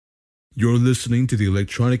You're listening to the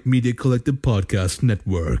Electronic Media Collective Podcast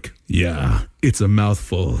Network. Yeah, it's a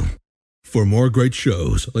mouthful. For more great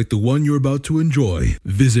shows like the one you're about to enjoy,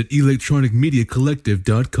 visit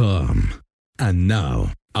electronicmediacollective.com. And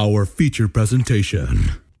now, our feature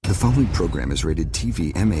presentation. The following program is rated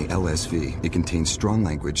TV MALSV. It contains strong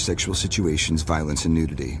language, sexual situations, violence, and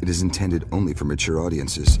nudity. It is intended only for mature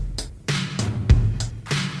audiences.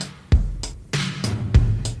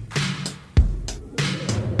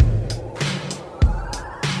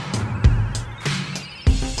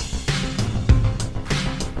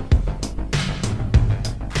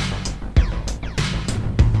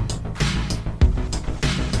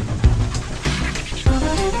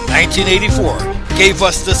 (1984) gave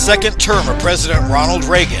us the second term of President Ronald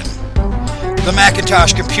Reagan, the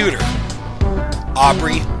Macintosh computer,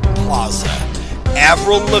 Aubrey Plaza,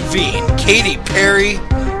 Avril Lavigne, Katy Perry,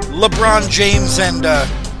 LeBron James, and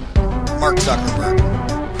Mark Zuckerberg.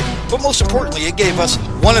 But most importantly, it gave us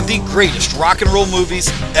one of the greatest rock and roll movies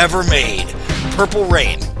ever made, Purple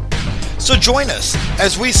Rain. So join us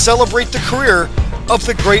as we celebrate the career of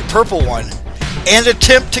the great Purple One and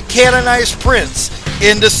attempt to canonize Prince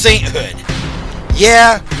into sainthood.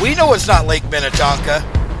 Yeah, we know it's not Lake Minnetonka,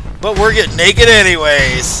 but we're getting naked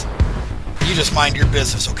anyways. You just mind your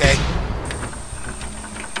business, okay?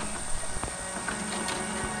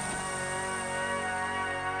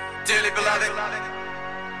 Dearly beloved,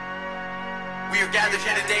 we are gathered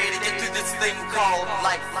here today to get through this thing called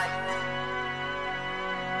life.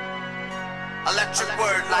 Electric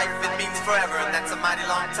word, life, it means forever, and that's a mighty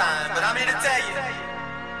long time. But I'm here to tell you,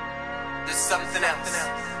 there's something else.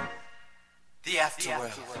 The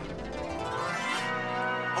afterworld.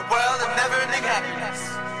 A world of never-ending happiness.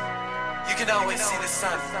 You can always see the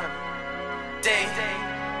sun, day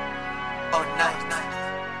or night.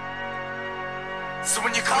 So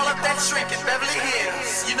when you call up that shrink in Beverly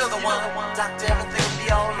Hills, you know the one, doctor, everything will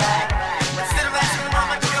be alright. Instead of asking how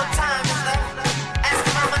much of your time is left, ask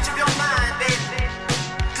him how much of your mind, baby.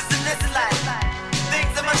 Cause in this life,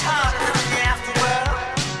 things are much harder than in the afterworld.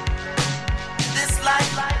 This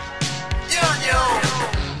life, you're on your own.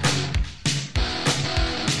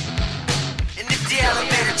 And if the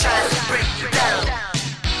elevator tries to break you down,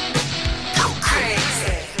 go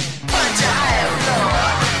crazy, punch a higher floor.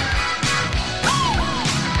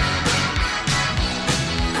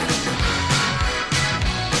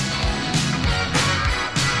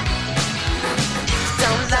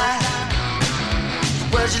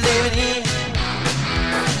 You're living in.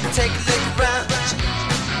 Take a look around.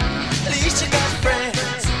 At least you got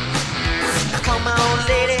friends. I call my old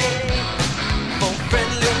lady for a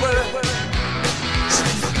friendly word. She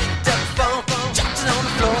picked up the phone, dropped it on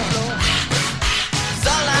the floor. It's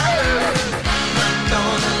all I heard. I'm not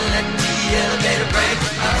gonna let the elevator break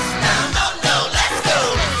us down. No, let's go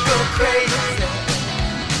crazy.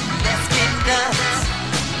 Let's get nuts.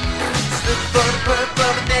 Let's look for the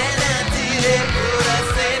purple banana until they put us.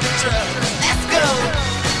 Let's go!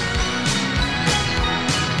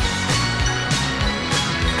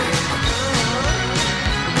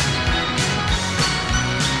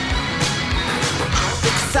 I'm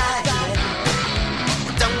excited,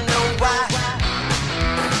 don't know why.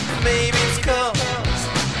 Maybe it's 'cause we're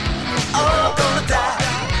all gonna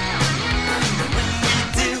die. When we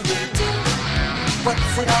do it,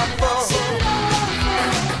 what's it all for?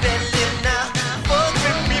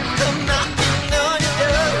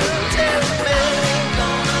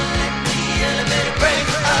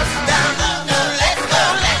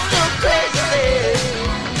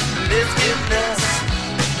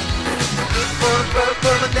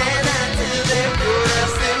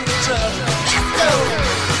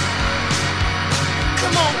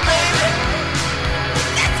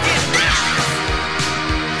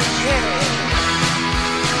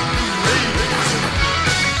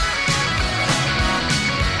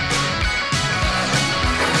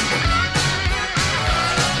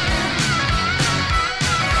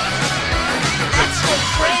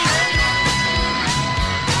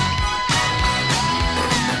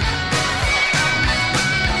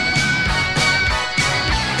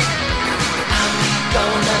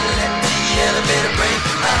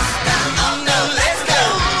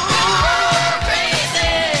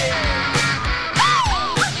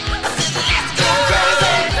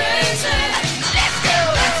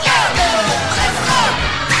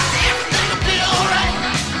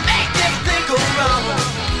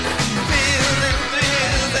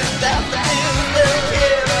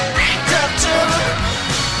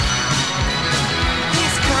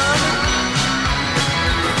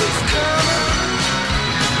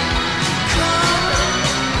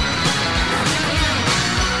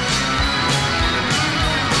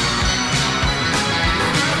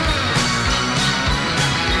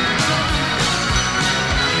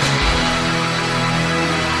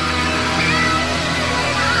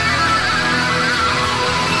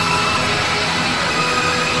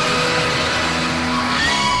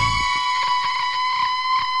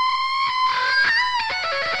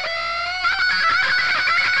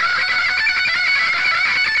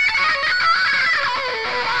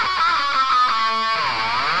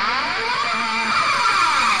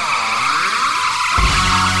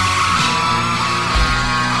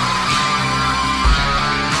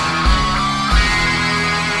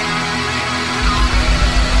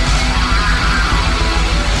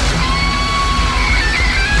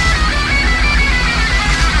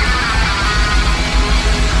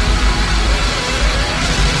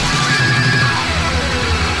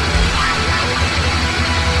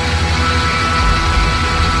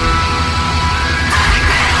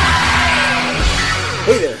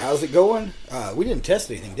 How's it going? We didn't test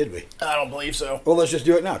anything, did we? I don't believe so. Well, let's just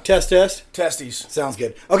do it now. Test. Testes. Sounds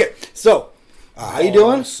good. Okay, so how you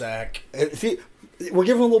doing? Sack. See, we're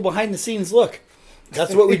giving a little behind the scenes look.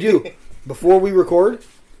 That's what we do before we record.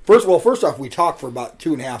 First off, we talk for about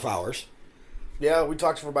 2.5 hours. Yeah, we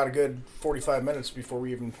talked for about a good 45 minutes before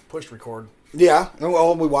we even pushed record. Yeah, and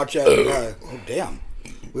well, we watch that. Oh damn,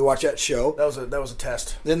 we watch that show. That was a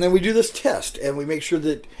test. And then we do this test, and we make sure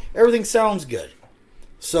that everything sounds good.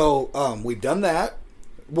 So we've done that.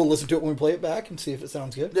 We'll listen to it when we play it back and see if it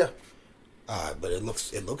sounds good. Yeah, but it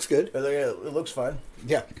looks good. it looks fine.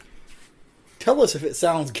 Yeah. Tell us if it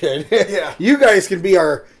sounds good. Yeah. You guys can be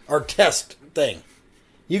our test thing.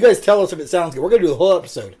 You guys tell us if it sounds good. We're gonna do the whole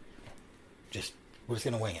episode. We're just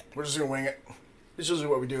gonna wing it. We're just gonna wing it. This is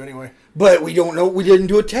what we do anyway. But we don't know. We didn't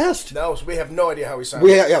do a test. No, so we have no idea how we sound.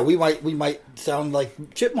 We might sound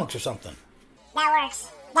like chipmunks or something. That works.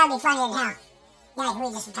 That'd be funny in hell. Yeah,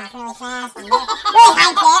 we just talk really fast and really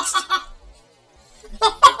high pitched.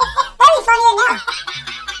 That'd be funny in hell.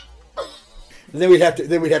 And then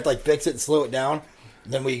we'd have to like fix it and slow it down.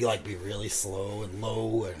 And then we like be really slow and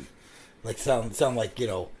low and like sound like, you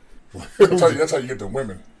know. That's how you get the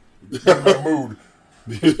women. You get them in the mood.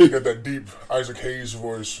 You got that deep Isaac Hayes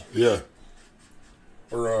voice. Yeah.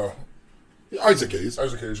 Or Isaac Hayes.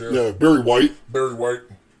 Yeah. Yeah, Barry White. Barry White.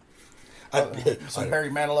 Some Barry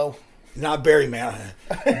Manilow. Not Barry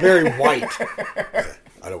Barry White.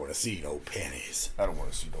 I don't want to see no panties. I don't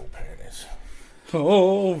want to see no panties.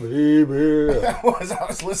 Oh baby. I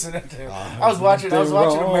was listening to. I was watching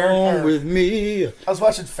American with me. I was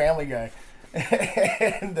watching Family Guy,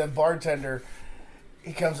 and the bartender,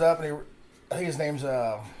 he comes up and I think his name's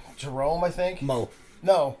Jerome. I think. Mo.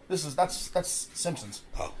 No, that's Simpsons.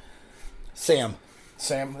 Oh. Sam.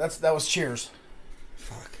 That was Cheers.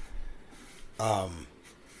 Fuck. Trying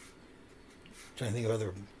to think of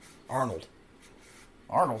other. Arnold.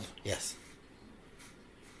 Yes.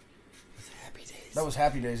 That was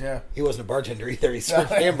Happy Days, yeah. He wasn't a bartender either. He served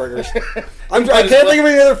hamburgers. I can't think of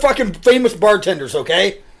any other fucking famous bartenders,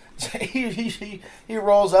 okay? he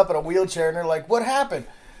rolls up in a wheelchair and they're like, "What happened?"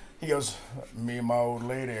 He goes, "Me and my old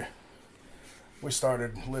lady, we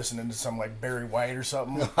started listening to some like Barry White or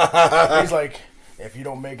something." He's like, "If you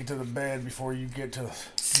don't make it to the bed before you get to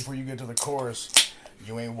the chorus,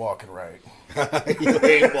 you ain't walking right." You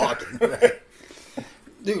ain't walking right.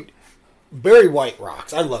 Dude, Barry White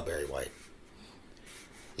rocks. I love Barry White.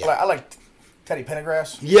 Yeah. I like Teddy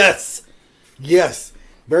Pendergrass. Yes.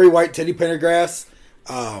 Barry White, Teddy Pendergrass.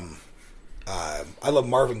 I love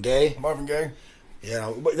Marvin Gaye. You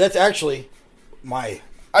know, but that's actually I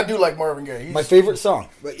do like Marvin Gaye. My favorite song.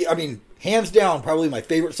 I mean, hands down, probably my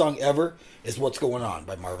favorite song ever is "What's Going On"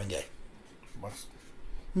 by Marvin Gaye.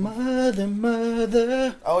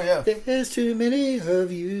 Mother. Oh yeah. There's too many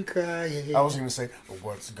of you crying. I was gonna say,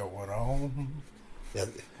 "What's going on?"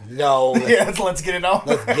 No. Yeah, let's get it on.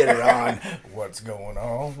 Let's get it on. What's going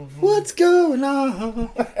on? What's going on?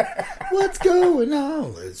 What's going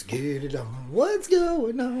on? Let's get it on. What's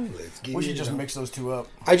going on? Let's get it on. We should just mix those two up.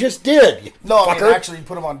 I just did. No, fucker. I mean, actually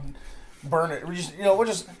put them on. Burn it.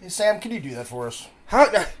 Sam, can you do that for us? How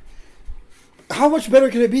much better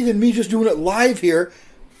can it be than me just doing it live here,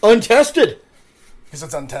 untested? Because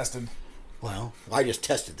it's untested. Well, I just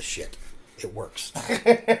tested the shit. It works.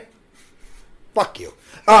 Fuck you.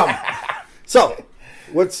 So,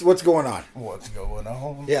 what's going on? What's going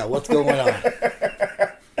on? Yeah, what's going on?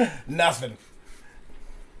 Nothing.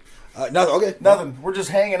 Nothing. Okay. Nothing. We're just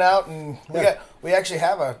hanging out, and we actually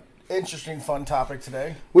have a interesting, fun topic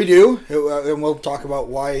today. We do, and we'll talk about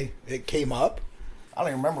why it came up. I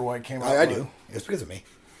don't even remember why it came up. I do. It's because of me.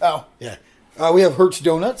 Oh. Yeah. We have Hertz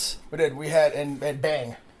Donuts. We did. We had and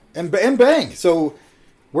Bang. And Bang. So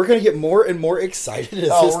we're going to get more and more excited as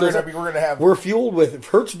this goes on. We're fueled with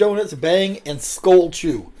Hertz Donuts, Bang, and Skull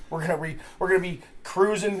Chew. We're gonna be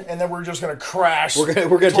cruising, and then we're just gonna crash. We're gonna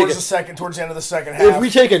towards the end of the second half. If we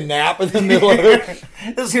take a nap in the middle of it,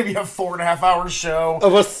 this is gonna be a 4.5 hour show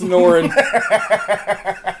of us snoring.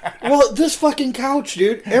 Well, this fucking couch,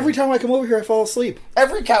 dude. Every time I come over here, I fall asleep.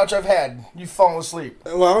 Every couch I've had, you've fallen asleep.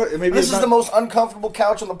 Well, maybe this is the most uncomfortable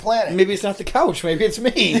couch on the planet. Maybe it's not the couch. Maybe it's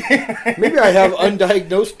me. Maybe I have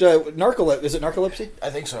undiagnosed narcolepsy. Is it narcolepsy? I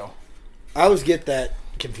think so. I always get that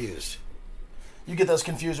confused. You get those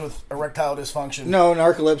confused with erectile dysfunction. No,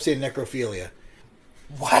 narcolepsy and necrophilia.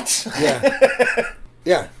 What? Yeah.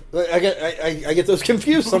 Yeah. I get those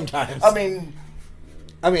confused sometimes. I mean,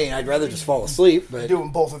 I'd rather just fall asleep, but do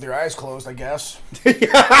them both with your eyes closed, I guess.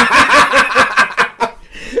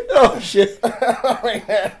 Oh shit!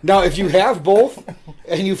 Now, if you have both,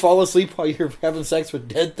 and you fall asleep while you're having sex with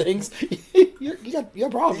dead things, you got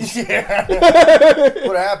problems. Yeah.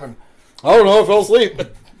 What happened? I don't know. I fell asleep.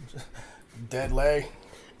 Dead lay.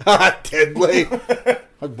 Dead lay.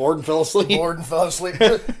 I bored and fell asleep. Bored and fell asleep.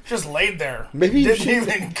 Just laid there. Maybe you didn't should-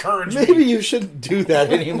 even encourage me. Maybe you shouldn't do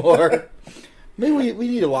that anymore. Maybe we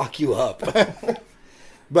need to lock you up.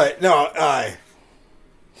 But no,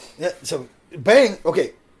 yeah, so Bang.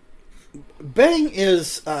 Okay, Bang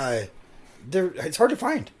is it's hard to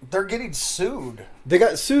find. They're getting sued. They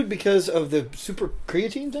got sued because of the super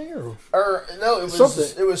creatine thing, Or no, it was Something.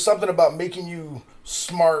 It was something about making you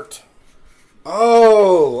smart.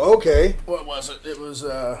 Oh, okay. What was it? It was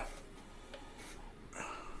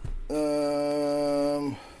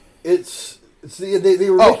They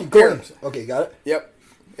were Oh, making here. claims. Okay, got it. Yep.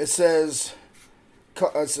 It says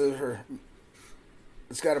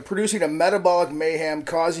it's got a producing a metabolic mayhem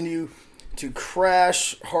causing you to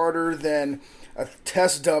crash harder than a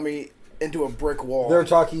test dummy into a brick wall. They're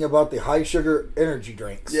talking about the high sugar energy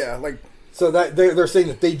drinks. yeah, like So that they're saying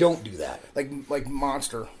that they don't do that. like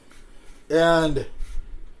Monster. And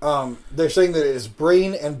they're saying that it is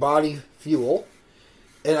brain and body fuel,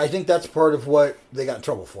 and I think that's part of what they got in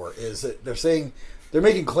trouble for. Is that they're saying they're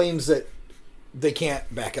making claims that they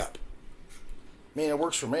can't back up I mean, it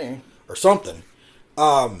works for me. or something.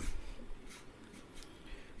 But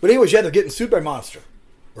anyways, yeah, they're getting sued by Monster,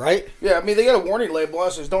 right? Yeah, I mean they got a warning label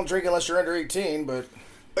that says don't drink unless you're under 18, but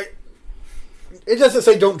It doesn't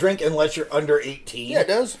say don't drink unless you're under 18. yeah, it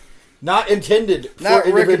does. Not intended for Not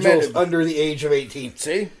individuals recommended. under the age of 18.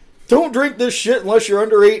 See? Don't drink this shit unless you're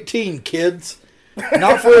under 18, kids.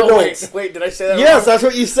 Not for Oh, adults. wait, did I say that Yes, wrong? that's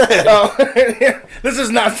what you said. Oh, this is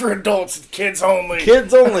not for adults, it's kids only.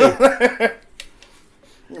 Kids only.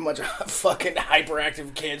 You're a bunch of fucking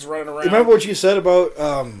hyperactive kids running around. Remember what you said about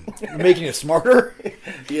making you smarter?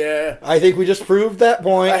 Yeah. I think we just proved that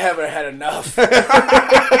point. I haven't had enough. I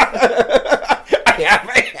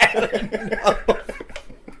haven't had enough.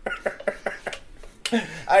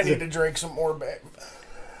 I need to drink some more Bang.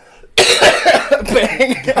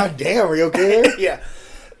 Bang. God damn, are you okay there? Yeah.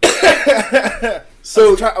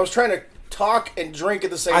 So I was trying to talk and drink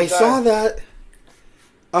at the same I time. saw that.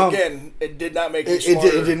 Again, it did not make me It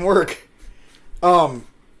smarter. didn't work.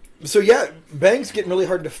 So yeah, Bang's getting really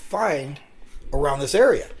hard to find around this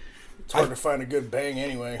area. It's hard to find a good Bang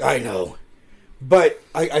anyway. I know. But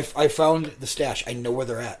I found the stash. I know where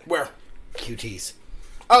they're at. Where? QTs.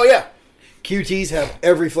 Oh, yeah. QTs have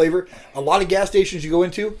every flavor. A lot of gas stations you go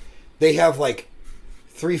into, they have like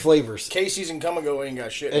 3 flavors. Casey's and Come and Go ain't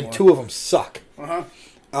got shit And anymore. 2 of them suck. Uh-huh.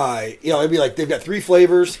 It'd be like they've got 3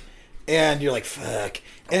 flavors, and you're like, fuck.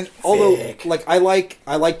 And although, like, I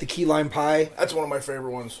like the key lime pie, That's one of my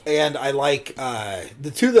favorite ones. and I like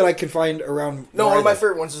the 2 that I can find around. No, where one I of my live.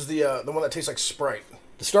 favorite ones is the one that tastes like Sprite.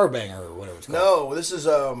 The Star Banger or whatever it's called. No, this is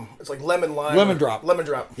it's like lemon lime. Lemon drop. Lemon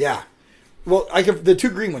drop. Yeah. Well, I can the 2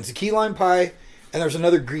 green ones, the key lime pie, and there's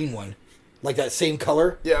another green one, like that same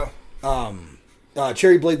color. Yeah.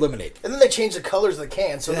 Cherry Blade Lemonade. And then they changed the colors of the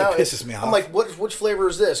can, so That now pisses me off. I'm like, which flavor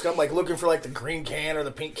is this? I'm like looking for like the green can or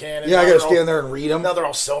the pink can. And Yeah, I now gotta they're stand all- there and read them. Now they're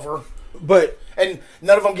all silver, But and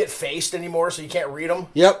none of them get faced anymore, so you can't read them.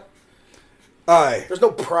 yep. There's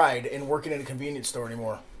no pride in working in a convenience store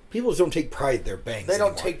anymore. People don't take pride in their bangs. They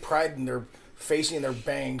don't anymore. take pride in their facing their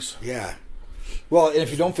bangs. Yeah. Well, and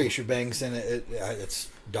if you don't face your bangs, then it's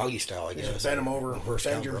doggy style, I guess. Just bend them over, Reverse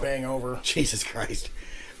bend your cowgirl. bang over. Jesus Christ.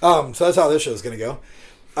 So that's how this show's gonna go.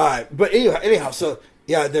 But anyhow, so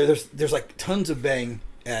yeah, there's like tons of bang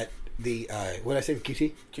at the what did I say,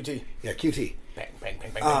 QT? QT. Yeah, QT. Bang, bang,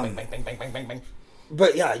 bang, bang, bang, bang, bang, bang, bang, bang, bang.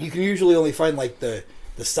 But yeah, you can usually only find like the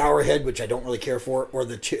sour head, which I don't really care for, or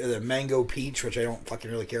the mango peach, which I don't fucking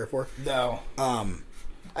really care for. No.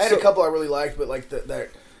 I had so- a couple I really liked, but like that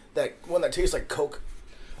one that tastes like Coke.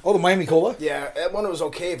 Oh, the Miami Cola. Yeah, that one was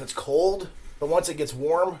okay if it's cold, but once it gets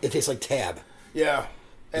warm, It tastes like Tab. yeah.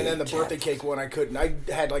 And then the Tab. birthday cake one, I couldn't. I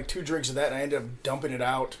had like 2 drinks of that, and I ended up dumping it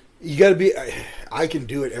out. You got to be. I can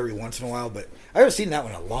do it every once in a while, but I haven't seen that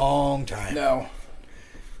one in a long time. No.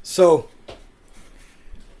 So,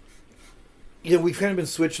 we've kind of been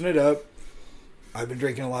switching it up. I've been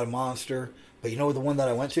drinking a lot of Monster, but you know the one that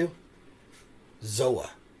I went to? Zoa.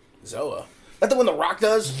 Zoa. That the one The Rock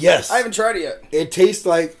does? Yes. I haven't tried it yet. It tastes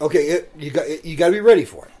like you got to be ready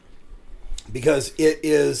for it because it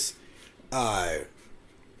is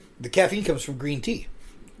the caffeine comes from green tea,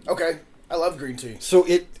 Okay. I love green tea. so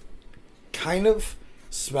it kind of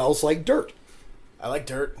smells like dirt. I like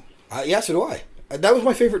dirt. Yeah, so do I. That was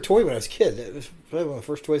my favorite toy when I was a kid. It was probably one of the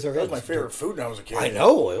first toys I ever That had. was my favorite food when I was a kid. I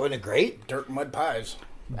know, wasn't it great? Dirt and mud pies.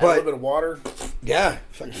 Add But- a little bit of water. Yeah,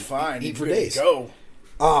 You're fine. Eat for You're good to days. Go.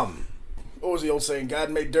 What was the old saying?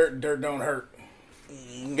 God made dirt and dirt don't hurt.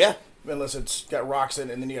 Yeah. Unless it's got rocks in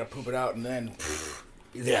it and then you gotta poop it out and then...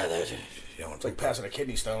 Yeah, It's like passing a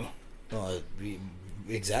kidney stone. Well,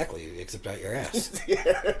 exactly, except out your ass. You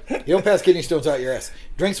don't pass kidney stones out your ass.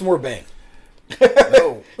 Drink some more Bang.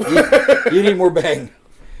 No. You need more Bang.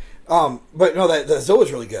 But no, the Zoa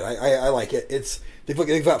is really good. I like it.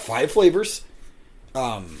 They've got 5 flavors.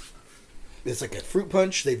 It's like a fruit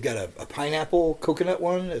punch. They've got a pineapple coconut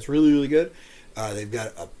one. It's really, really good. They've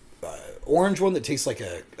got a orange one that tastes like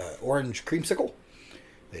a orange creamsicle.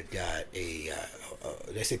 They've got a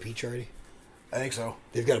did I say peach already? I think so.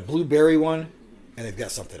 They've got a blueberry one, and they've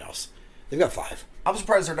got something else. They've got 5. I'm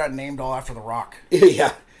surprised they're not named all after The Rock.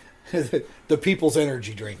 Yeah. The people's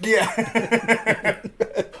energy drink. Yeah.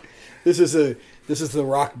 This is the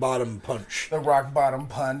rock bottom punch. The rock bottom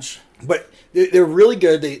punch. But they're really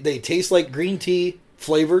good. They taste like green tea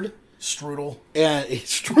flavored. Strudel. And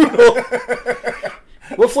strudel.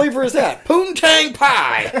 What flavor is that? Poontang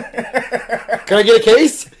pie. Can I get a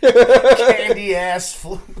case? Candy ass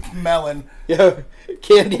melon. Yeah,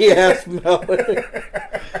 candy ass melon.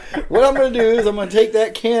 What I'm going to do is I'm going to take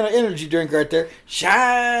that can of energy drink right there,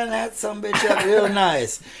 shine that sumbitch up real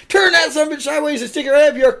nice. Turn that sumbitch sideways and stick it right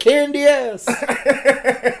up your candy ass.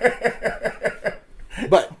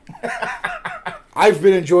 But I've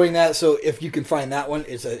been enjoying that, so if you can find that one,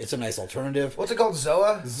 it's a nice alternative. What's it called?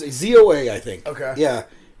 Zoa? ZOA, I think. Okay. Yeah,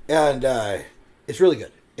 and it's really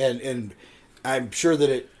good, and I'm sure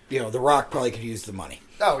that The Rock probably could use the money.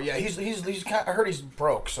 Oh yeah, he's kind of, I heard he's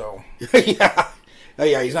broke, so Yeah. Oh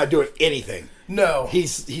yeah, he's not doing anything. no,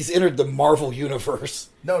 He's entered the Marvel universe.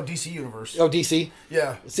 no DC universe. Oh, DC?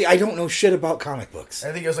 Yeah, See, I don't know shit about comic books.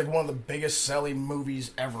 I think it was like one of the biggest selling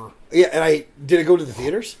movies ever. Yeah, and did it go to the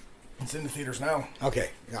theaters? It's in the theaters now. Okay.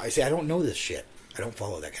 I see. I don't know this shit. I don't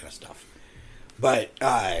follow that kind of stuff. But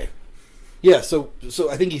yeah. So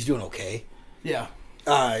I think he's doing okay. Yeah,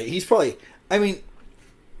 He's probably. I mean,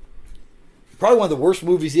 probably one of the worst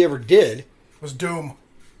movies he ever did. it was Doom.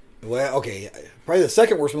 Well, okay. Probably the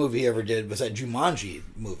second worst movie he ever did was that Jumanji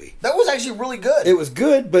movie. That was actually really good. It was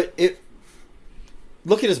good, but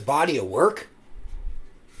look at his body of work.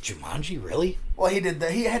 Jumanji, really? Well, he did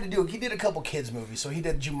that. He did a couple kids movies. So he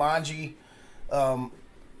did Jumanji,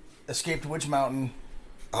 Escape to Witch Mountain,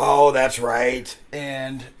 Oh, that's right.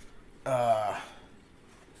 and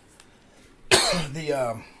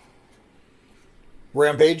the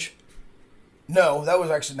Rampage. no, that was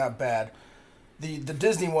actually not bad. The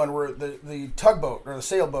Disney one where the tugboat or the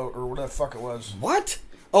sailboat or whatever the fuck it was. What?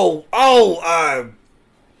 Moana.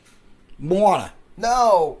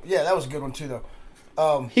 No, yeah, that was a good one too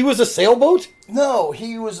though. He was a sailboat? No,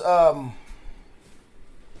 he was what's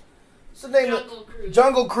the name?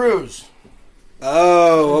 Jungle Cruise.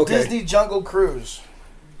 Oh, okay. Disney Jungle Cruise.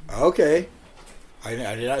 Okay. I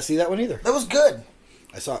did not see that one either. That was good.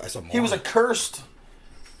 I saw Moana. He was a cursed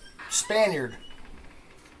Spaniard.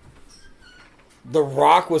 The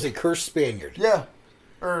Rock was a cursed Spaniard. Yeah.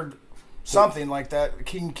 Or something like that.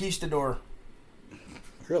 King Conquistador.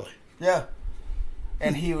 Really? Yeah.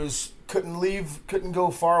 And he couldn't go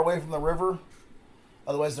far away from the river.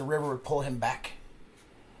 Otherwise the river would pull him back.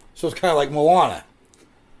 So it's kind of like Moana.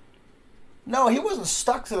 No, he wasn't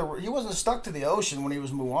stuck to the ocean when he was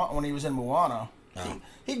in Moana. No.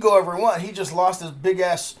 He'd go wherever he wanted. He just lost his big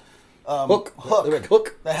ass Hook.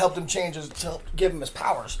 hook that helped him to give him his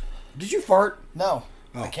powers. Did you fart? No,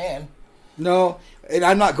 Oh. I can. No, and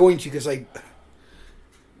I'm not going to because as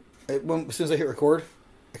soon as I hit record,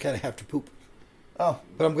 I kind of have to poop. Oh,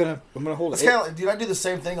 But I'm gonna hold it's it. kind of like, dude. I do the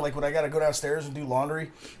same thing. Like when I gotta go downstairs and do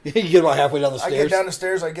laundry. You get about halfway down the I stairs. get down the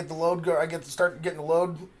stairs. I get the load. Start getting the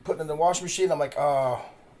load, putting it in the washing machine. I'm like, oh,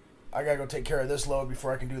 I gotta go take care of this load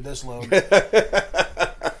before I can do this load.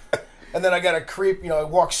 And then I gotta creep. I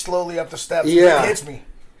walk slowly up the steps. Yeah. And it hits me.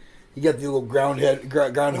 You got the little groundhog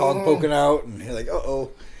poking out, and you're like,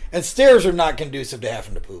 uh-oh. And stairs are not conducive to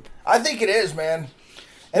having to poop. I think it is, man.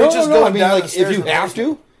 And No, it's just no, going I mean, down like, the stairs if you in the have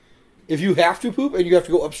basement. to poop and you have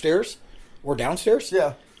to go upstairs or downstairs,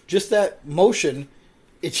 Yeah. just that motion,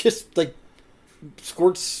 it just, like,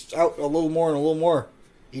 squirts out a little more and a little more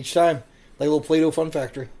each time. Like a little Play-Doh Fun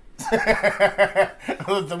Factory.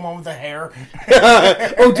 The one with the hair.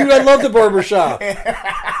 Oh, dude, I love the barbershop.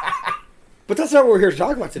 But that's not what we're here to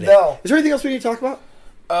talk about today. No. Is there anything else we need to talk about?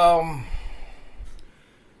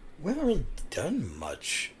 We haven't really done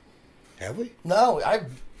much, have we? No, I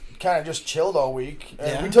kind of just chilled all week.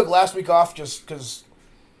 And Yeah. we took last week off just because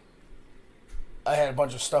I had a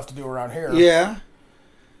bunch of stuff to do around here. Yeah.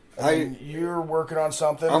 And you're working on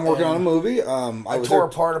something. I'm working on a movie. I tore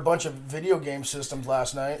apart a bunch of video game systems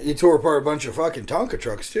last night. You tore apart a bunch of fucking Tonka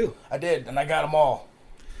trucks too. I did, and I got them all.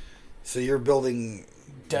 So you're building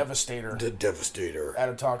Devastator. The Devastator out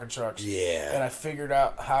of Tonka trucks. Yeah. And I figured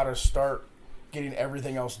out how to start getting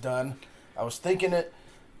everything else done. I was thinking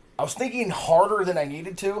harder than I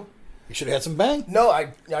needed to. You should have had some bang. No,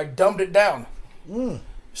 I dumbed it down.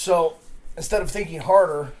 So instead of thinking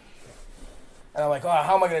harder, and I'm like, oh,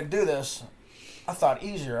 how am I going to do this? I thought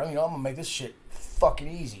easier. I'm going to make this shit fucking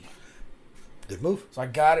easy. Good move. So I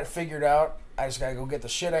got it figured out. I just got to go get the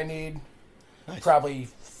shit I need. Nice. Probably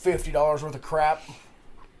 $50 worth of crap.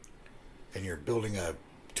 And you're building a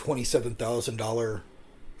 $27,000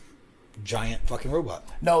 giant fucking robot.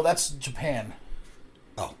 No, that's Japan.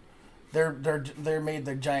 Oh. They made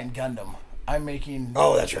the giant Gundam. I'm making.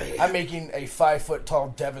 Oh, that's right. I'm making a 5-foot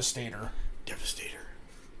tall Devastator. Devastator.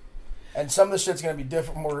 And some of the shit's gonna be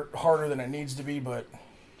different, more harder than it needs to be, but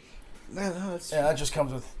no, that just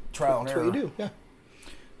comes with trial and error. That's what you do. Yeah.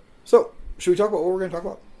 So, should we talk about what we're going to talk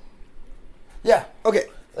about? Yeah. Okay.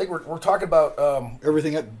 I think we're talking about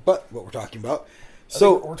everything but what we're talking about.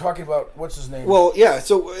 So we're talking about what's his name? Well, yeah.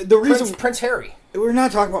 So the reason Prince Harry. We're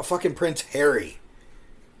not talking about fucking Prince Harry.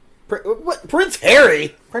 What Prince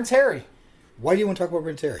Harry? Prince Harry. Why do you want to talk about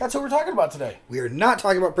Prince Harry? That's what we're talking about today. We are not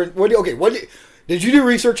talking about Prince. Did you do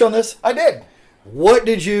research on this? I did. What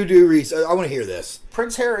did you do research? I want to hear this.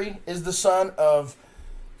 Prince Harry is the son of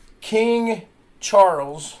King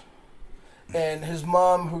Charles and his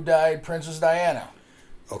mom, who died, Princess Diana.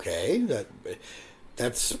 Okay,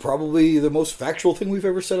 that's probably the most factual thing we've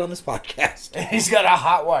ever said on this podcast. And he's got a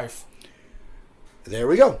hot wife. There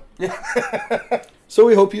we go. So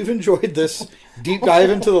we hope you've enjoyed this deep dive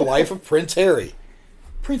into the life of Prince Harry.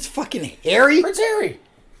 Prince fucking Harry? Prince Harry.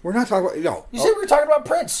 We're not talking about... No. You said we were talking about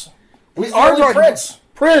Prince. We are talking Prince.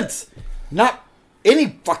 Prince. Not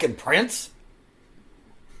any fucking Prince.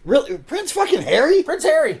 Really? Prince fucking Harry? Prince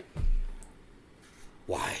Harry.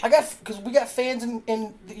 Why? Because we got fans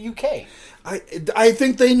in the UK. I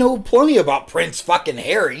think they know plenty about Prince fucking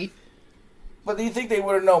Harry. But do you think they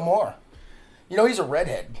would have known more? You know, he's a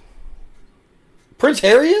redhead. Prince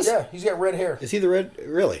Harry is? Yeah, he's got red hair. Is he the red?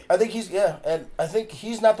 Really? I think and I think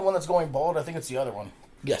he's not the one that's going bald. I think it's the other one.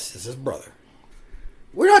 Yes, it's his brother.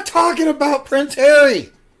 We're not talking about Prince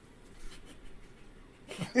Harry.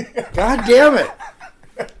 God damn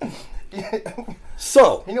it.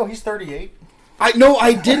 So. You know, he's 38.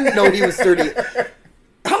 I didn't know he was 38.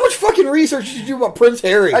 How much fucking research did you do about Prince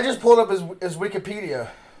Harry? I just pulled up his Wikipedia.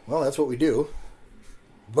 Well, that's what we do.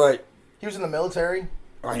 But. He was in the military.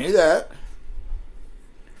 I knew that.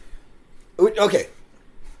 Okay.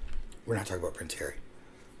 We're not talking about Prince Harry.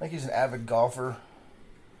 I think he's an avid golfer.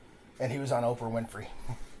 And he was on Oprah Winfrey.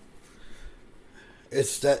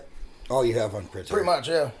 Is that all you have on Prince Harry? Pretty much,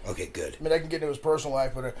 yeah. Okay, good. I mean, I can get into his personal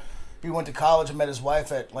life, but he went to college and met his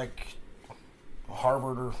wife at, like,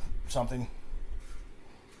 Harvard or something.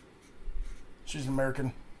 She's an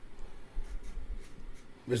American.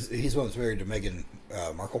 He's the one that's married to Meghan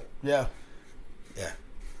Markle? Yeah. Yeah.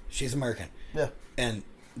 She's American. Yeah. And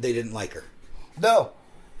they didn't like her. No.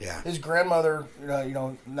 Yeah. His grandmother,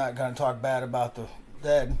 not going to talk bad about the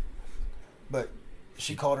dead, but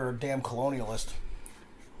she called her a damn colonialist.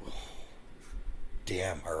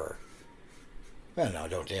 Damn her. Well, no,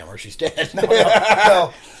 don't damn her. She's dead.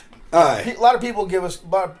 No. A lot of people give us,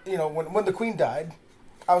 when the Queen died,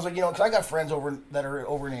 I was like, because I got friends that are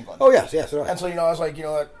over in England. Oh, yes. Right. And so, I was like,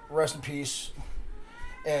 rest in peace.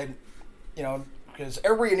 And, because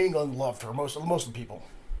everybody in England loved her, most of the people.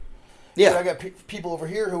 Yeah. And I got people over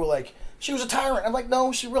here who were like, she was a tyrant. I'm like,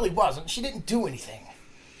 no, she really wasn't. She didn't do anything.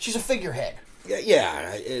 She's a figurehead.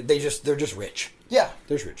 Yeah. They're just rich. Yeah.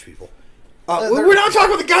 There's rich people. We're not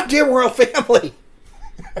talking about the goddamn royal family.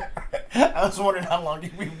 I was wondering how long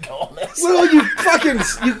we've been on this. Well,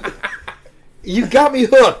 you got me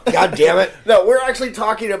hooked. God damn it. No, we're actually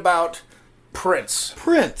talking about Prince.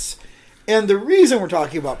 And the reason we're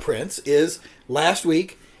talking about Prince is last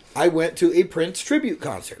week I went to a Prince tribute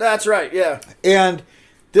concert. That's right, yeah. And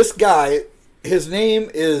this guy, his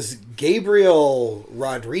name is Gabriel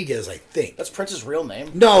Rodriguez, I think. That's Prince's real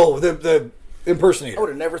name? No, the impersonator. I would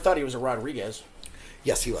have never thought he was a Rodriguez.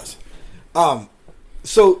 Yes, he was.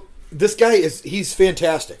 So this guy he's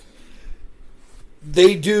fantastic.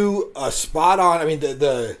 They do a spot on. I mean,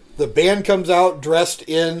 the band comes out dressed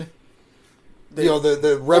in,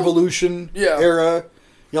 the Revolution era.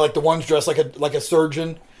 Like the ones dressed like a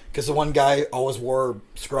surgeon, because the one guy always wore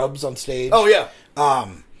scrubs on stage. Oh yeah.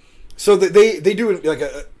 So they do like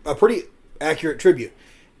a pretty accurate tribute,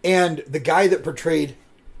 and the guy that portrayed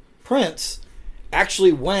Prince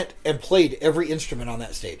actually went and played every instrument on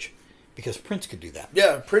that stage because Prince could do that.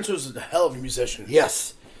 Yeah, Prince was a hell of a musician.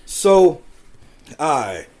 Yes. So,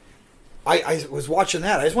 I was watching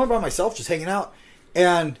that. I just went by myself, just hanging out,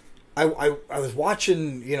 and I was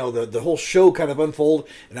watching, you know, the whole show kind of unfold,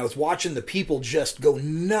 and I was watching the people just go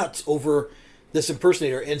nuts over this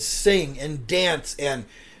impersonator and sing and dance and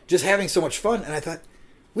just having so much fun. And I thought,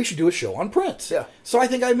 we should do a show on Prince. Yeah. So I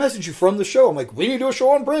think I messaged you from the show. I'm like, we need to do a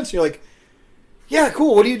show on Prince. And you're like, yeah,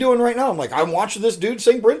 cool. What are you doing right now? I'm like, I'm watching this dude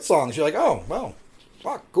sing Prince songs. You're like, oh, well,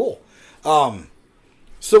 fuck, cool.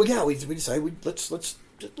 So yeah, we decided let's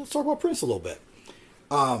talk about Prince a little bit.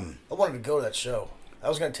 I wanted to go to that show. I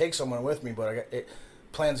was going to take someone with me, but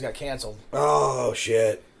plans got canceled. Oh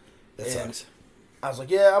shit, that And sucks. I was like,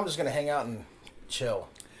 yeah, I'm just going to hang out and chill.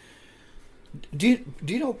 Do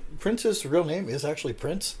you know Prince's real name is actually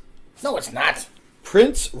Prince? No, it's not.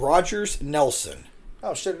 Prince Rogers Nelson.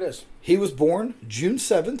 Oh shit, it is. He was born June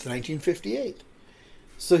 7th, 1958.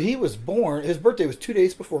 So he was born, his birthday was 2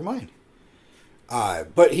 days before mine.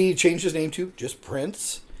 But he changed his name to just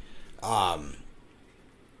Prince. And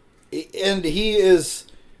he is,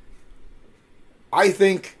 I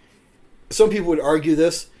think, some people would argue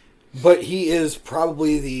this, but he is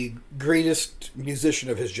probably the greatest musician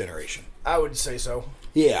of his generation. I would say so.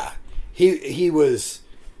 Yeah. He was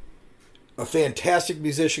a fantastic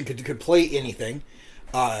musician, could play anything.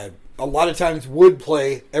 A lot of times would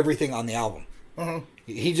play everything on the album. Mm-hmm.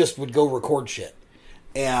 He just would go record shit.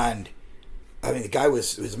 And, I mean, the guy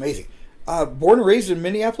was amazing. Born and raised in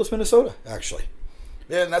Minneapolis, Minnesota, actually.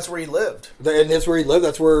 Yeah, and that's where he lived. And that's where he lived.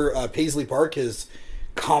 That's where Paisley Park, his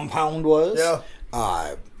compound was. Yeah.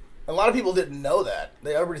 A lot of people didn't know that. A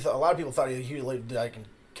lot of people thought he lived like in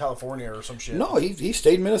California or some shit. No, he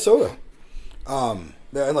stayed in Minnesota.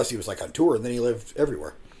 Unless he was like on tour, and then he lived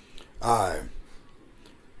everywhere.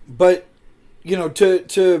 But you know,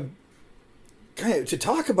 to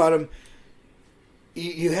talk about him,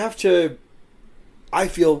 you have to, I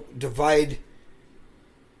feel, divide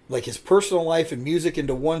like his personal life and music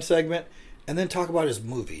into one segment, and then talk about his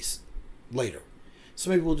movies later. So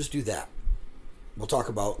maybe we'll just do that. We'll talk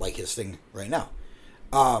about like his thing right now.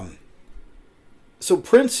 So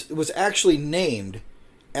Prince was actually named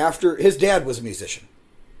after his dad was a musician.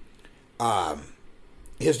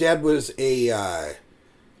 His dad was a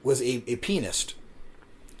pianist.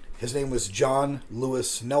 His name was John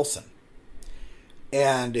Lewis Nelson,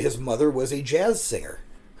 and his mother was a jazz singer.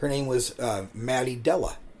 Her name was Mattie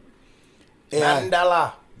Della.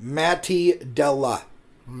 Mattie Della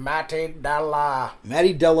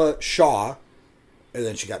Shaw. And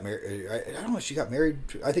then she got married. I don't know if she got married.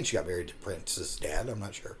 I think she got married to Prince's dad. I'm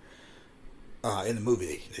not sure. In the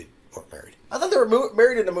movie, they weren't married. I thought they were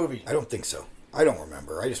married in the movie. I don't think so. I don't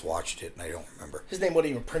remember. I just watched it and I don't remember. His name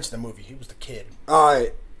wasn't even Prince in the movie. He was the kid.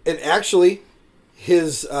 And actually,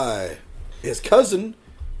 his cousin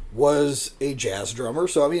was a jazz drummer.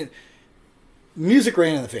 So I mean, music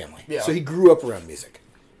ran in the family. Yeah. So he grew up around music.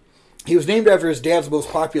 He was named after his dad's most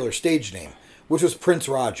popular stage name, which was Prince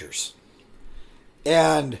Rogers.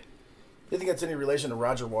 And you think that's any relation to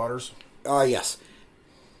Roger Waters? Yes.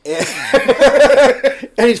 And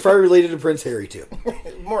he's probably related to Prince Harry too.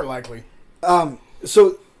 More than likely.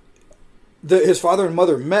 So his father and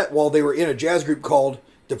mother met while they were in a jazz group called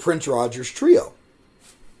the Prince Rogers Trio.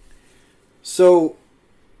 So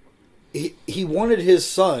he wanted his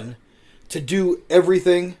son to do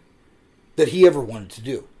everything that he ever wanted to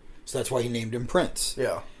do. So that's why he named him Prince.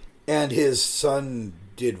 Yeah. And his son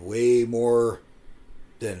did way more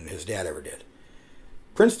than his dad ever did.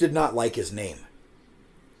 Prince did not like his name.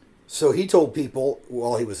 So he told people,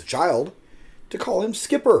 while he was a child, to call him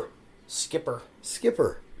Skipper. Skipper.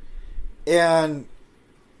 And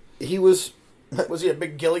he was... Was he a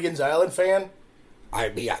big Gilligan's Island fan?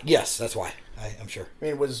 Yes, that's why. I'm sure. I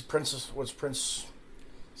mean, was Prince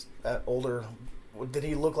that older? Did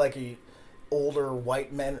he look like a older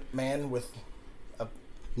white man with a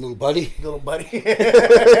little buddy?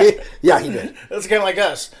 Yeah, he did. That's kind of like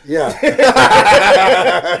us. Yeah.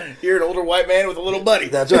 You're an older white man with a little buddy.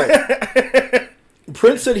 That's right.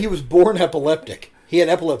 Prince said he was born epileptic. He had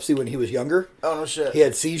epilepsy when he was younger. Oh no shit. He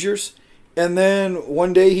had seizures, and then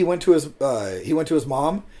one day he went to his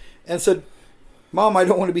mom and said, "Mom, I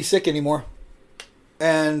don't want to be sick anymore."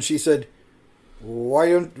 And she said,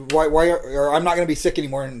 why or I'm not going to be sick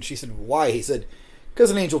anymore. And she said, "Why?" He said, "Because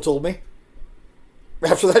an angel told me."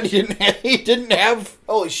 After that, he didn't have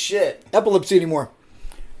holy shit epilepsy anymore.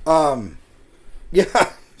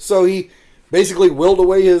 Yeah. So he basically willed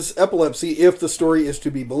away his epilepsy, if the story is to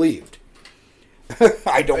be believed.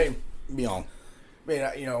 I don't, I mean,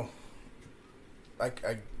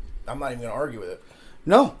 I I'm not even going to argue with it.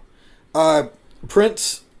 No.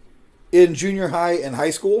 Prince, in junior high and high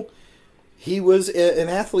school, he was an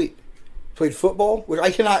athlete. Played football, which I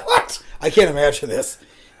can't imagine this.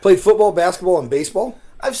 Played football, basketball, and baseball.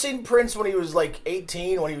 I've seen Prince when he was like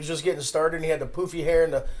 18, when he was just getting started, and he had the poofy hair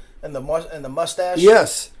and the mustache.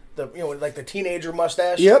 Yes. Like the teenager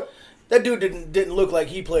mustache. Yep. That dude didn't look like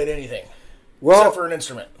he played anything. Well, except for an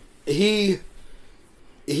instrument. He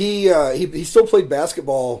still played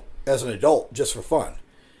basketball as an adult just for fun,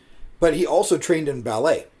 but he also trained in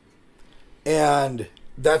ballet, and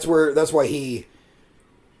that's why he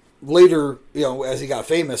later, as he got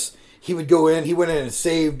famous, he would go in. He went in and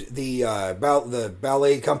saved the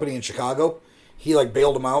ballet company in Chicago. He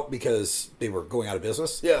bailed them out because they were going out of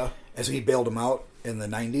business. Yeah, and so he bailed them out in the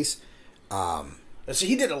 90s. So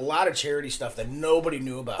he did a lot of charity stuff that nobody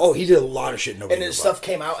knew about. Oh, he did a lot of shit nobody and knew his about. stuff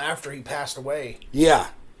came out after he passed away. Yeah.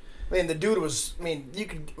 I mean, the dude was.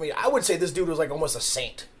 I would say this dude was almost a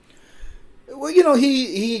saint. Well,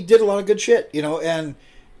 he did a lot of good shit, and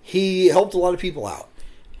he helped a lot of people out,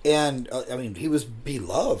 and he was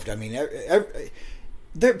beloved.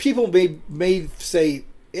 There people may say,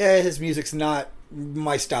 yeah, his music's not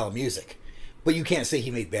my style of music, but you can't say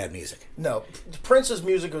he made bad music. No, Prince's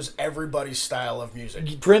music was everybody's style of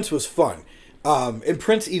music. Prince was fun, and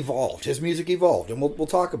Prince evolved. His music evolved, and we'll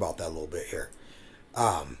talk about that a little bit here.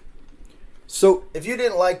 So if you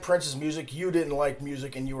didn't like Prince's music, you didn't like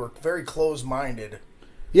music, and you were very closed-minded.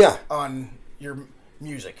 Yeah. On your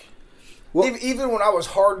music. Well, even when I was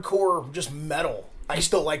hardcore, just metal, I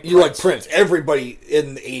still liked Prince. You like Prince. Everybody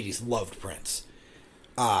in the 80s loved Prince.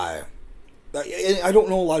 I don't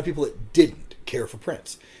know a lot of people that didn't care for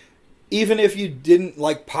Prince. Even if you didn't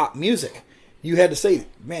like pop music, you had to say,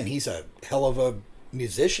 man, he's a hell of a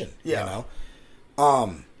musician. Yeah.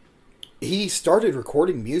 He started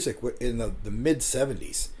recording music in the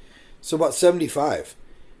mid-70s. So about 75,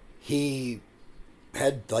 he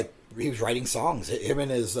was writing songs. Him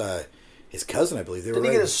and his cousin, I believe, they were Did he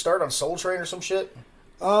writing. get his start on Soul Train or some shit?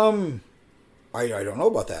 I don't know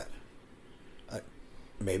about that.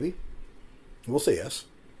 Maybe. We'll say yes.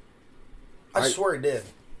 I swear he did.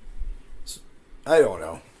 I don't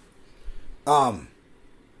know.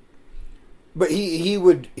 But he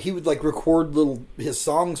would record his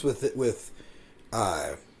songs with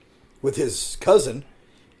his cousin,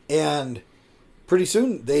 and pretty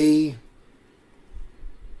soon they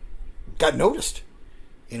got noticed.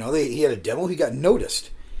 He had a demo. He got noticed,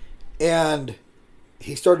 and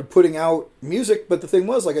he started putting out music. But the thing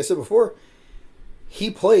was, like I said before,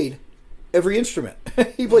 he played every instrument.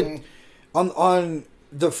 He played on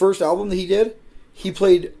the first album that he did. He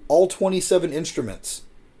played all 27 instruments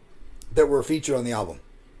that were featured on the album.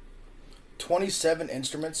 27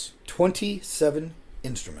 instruments? 27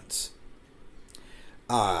 instruments.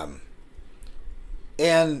 And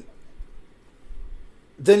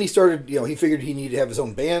then he started, he figured he needed to have his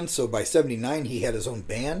own band. So by 79, he had his own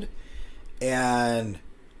band. And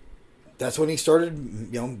that's when he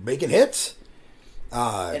started, making hits.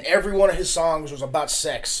 And every one of his songs was about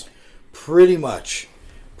sex. Pretty much.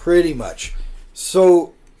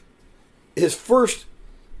 So his first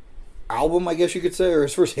album, I guess you could say, or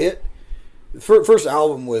his first hit, first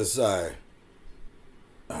album was, what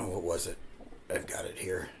was it? I've got it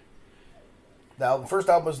here. The first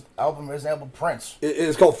album is Prince.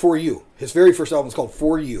 It's called For You. His very first album is called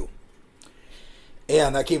For You.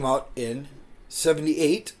 And that came out in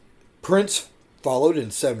 78. Prince followed in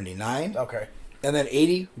 79. Okay. And then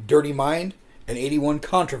 80, Dirty Mind, and 81,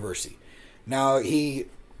 Controversy. Now, he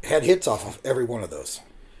had hits off of every one of those.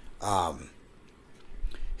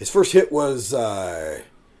 His first hit was I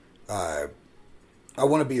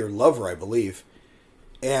Want to Be Your Lover, I believe.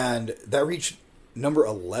 And that reached number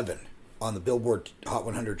 11 on the Billboard Hot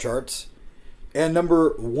 100 charts. And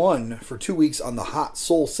number 1 for 2 weeks on the Hot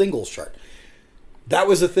Soul Singles chart. That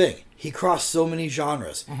was the thing. He crossed so many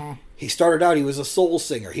genres. Mm-hmm. He started out, he was a soul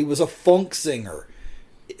singer. He was a funk singer.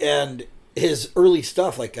 And his early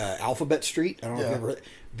stuff, like Alphabet Street, I don't know if you ever heard it,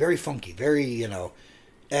 very funky, very,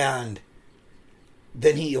 and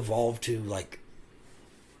then he evolved to,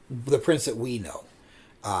 the Prince that we know.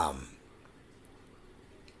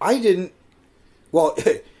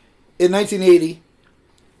 In 1980,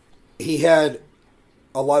 he had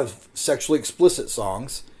a lot of sexually explicit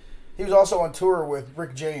songs. He was also on tour with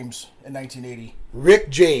Rick James in 1980. Rick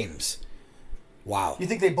James. Wow. You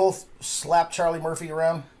think they both slapped Charlie Murphy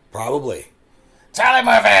around? Probably. Charlie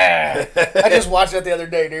Murphy! I just watched that the other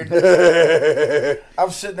day, dude. I'm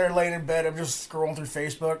sitting there laying in bed. I'm just scrolling through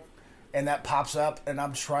Facebook, and that pops up, and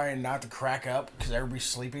I'm trying not to crack up because everybody's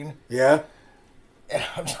sleeping. Yeah. And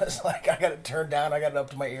I'm just like, I got it turned down. I got it up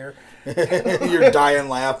to my ear. You're dying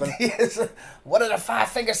laughing. What did a 5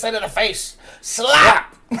 finger say to the face?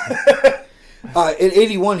 Slap! In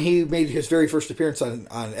 81, he made his very first appearance on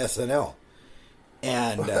SNL.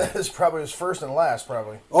 And It's probably his first and last,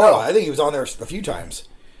 probably. oh, I think he was on there a few times.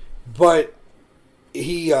 But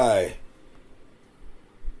he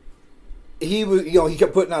was, he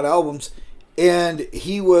kept putting out albums, and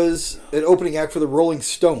he was an opening act for the Rolling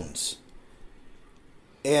Stones.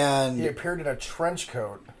 And He appeared in a trench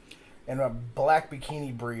coat and a black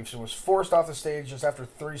bikini briefs and was forced off the stage just after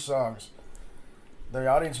 3 songs. The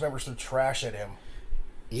audience members threw trash at him.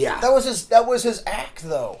 yeah, That was his act,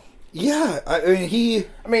 though. yeah. I mean,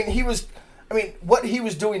 What he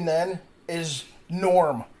was doing then is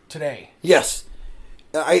norm today. yes,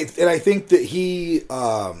 I think that he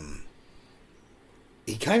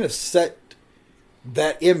kind of set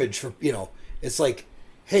that image for, it's like,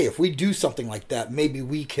 hey, if we do something like that, maybe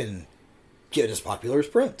we can get as popular as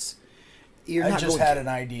Prince. You're I not just going had to. an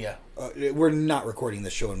idea. We're not recording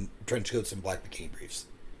this show in trench coats and black bikini briefs.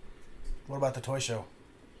 What about the toy show?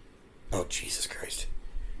 Oh, Jesus Christ.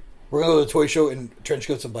 We're going to go to the toy show in trench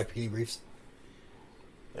coats and black bikini briefs?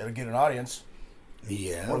 It'll get an audience.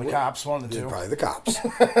 Yeah. Or the cops, one of the two. Probably the cops.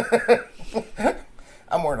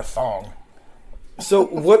 I'm wearing a thong. So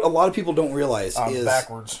what a lot of people don't realize is...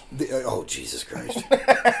 backwards. Oh, Jesus Christ.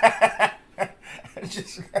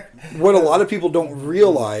 What a lot of people don't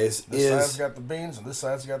realize This side's is... got the beans and this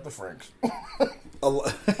side's got the franks.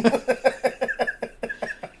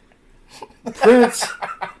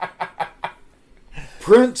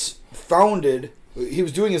 Prince founded... He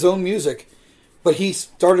was doing his own music, but he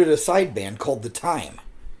started a side band called The Time.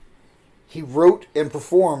 He wrote and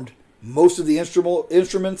performed most of the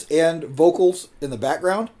instruments and vocals in the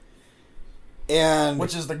background. And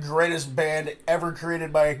Which is the greatest band ever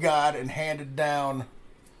created by God and handed down.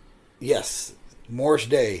 yes, Morris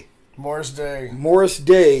Day. Morris Day. Morris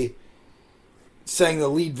Day sang the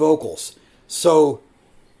lead vocals. So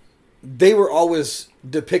they were always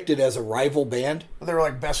depicted as a rival band. They were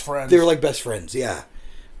like best friends. They were like best friends, yeah.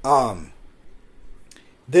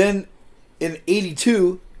 Then in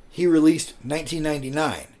 82, he released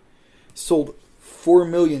 1999. Sold 4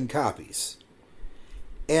 million copies.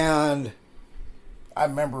 And I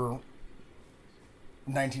remember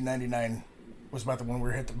 1999 was about the one we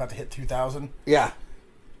were about to hit 2000. yeah,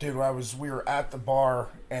 Dude, we were at the bar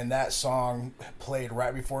and that song played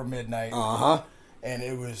right before midnight. uh-huh. And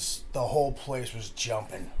the whole place was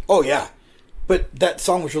jumping. Oh, yeah. But that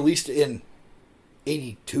song was released in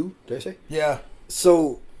 82, did I say? Yeah.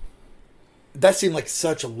 So that seemed like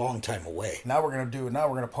such a long time away. Now we're gonna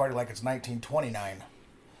party like it's 1929.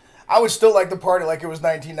 I would still like to party like it was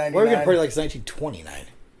 1999. We're going to party like it's 1929.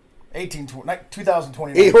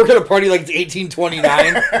 2029. Hey, we're going to party like it's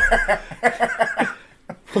 1829.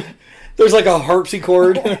 There's like a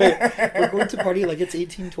harpsichord. We're going to party like it's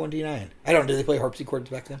 1829. I don't know. Did they play harpsichords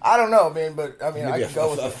back then? I don't know, man, but I mean, Maybe I could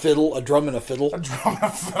go with a it. fiddle, a drum and a fiddle. A drum and a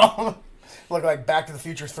fiddle. Look like Back to the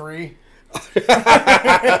Future 3.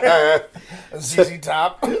 ZZ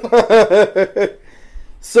Top.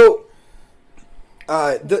 So,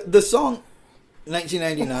 the song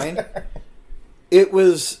 1999, it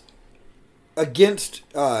was against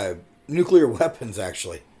nuclear weapons,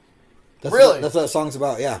 actually. Really? That's what that song's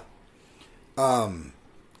about, yeah.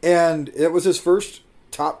 And it was his first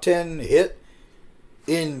top 10 hit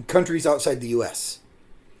in countries outside the U.S.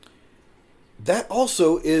 That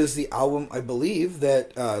also is the album, I believe,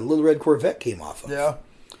 that Little Red Corvette came off of. Yeah.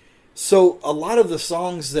 So a lot of the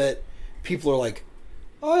songs that people are like,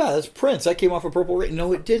 oh yeah, that's Prince. That came off of Purple Rain.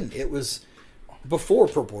 No, it didn't. It was before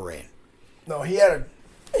Purple Rain. No, he had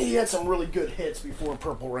some really good hits before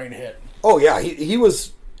Purple Rain hit. Oh yeah, he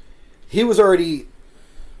was already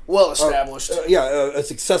Well established. a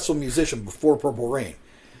successful musician before Purple Rain.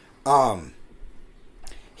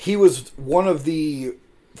 He was one of the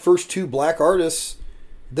first 2 black artists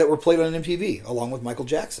that were played on MTV, along with Michael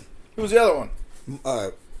Jackson. Who was the other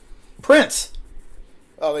one? Prince.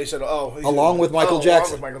 Oh, they said, Along with Michael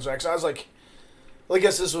Jackson. Along with Michael Jackson. I was like, well, I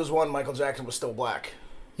guess this was one Michael Jackson was still black.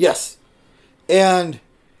 Yes. And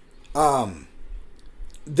Prince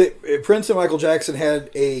and Michael Jackson had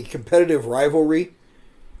a competitive rivalry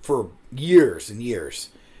for years and years.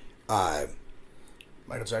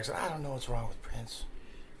 Michael Jackson, I don't know what's wrong with Prince.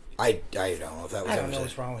 I don't know if that was I ever don't know said.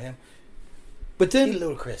 what's wrong with him. But then, He's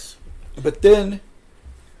ludicrous. But then,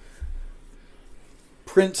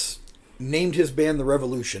 Prince named his band The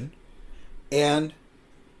Revolution, and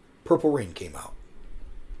Purple Rain came out.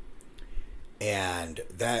 And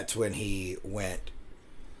that's when he went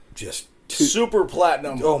just super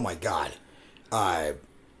platinum. Oh my God. I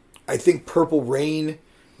think Purple Rain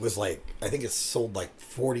was like, I think it sold like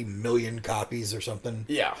 40 million copies or something.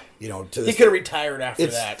 Yeah. You know, to He this, could have retired after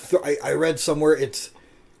that. I read somewhere it's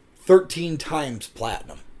 13 times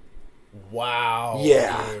platinum. Wow.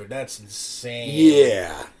 Yeah. Dude, that's insane.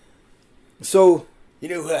 Yeah. So. You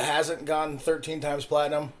know who hasn't gone 13 times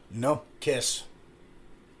platinum? No. Kiss.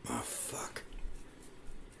 Oh, fuck.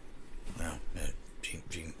 No.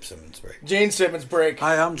 Gene Simmons break. Gene Simmons break.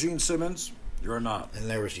 Hi, I'm Gene Simmons. You're not. And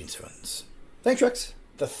there was Gene Simmons. Thanks, Rex.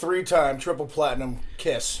 The 3-time triple platinum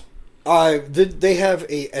Kiss. They have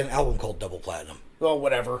an album called Double Platinum. Well,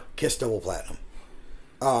 whatever. Kiss Double Platinum.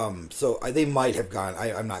 So they might have gone.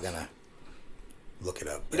 I'm not gonna look it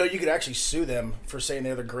up. You know, you could actually sue them for saying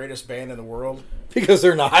they're the greatest band in the world. Because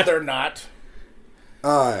they're not. They're not.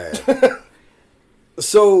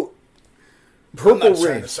 So, Purple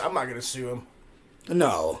Rain. I'm not going to sue them.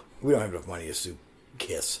 No, we don't have enough money to sue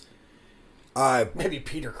Kiss. Maybe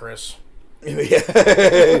Peter Criss. Do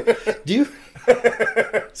you?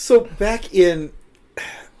 So back in,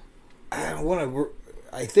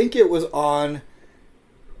 I think it was on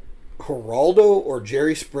Geraldo or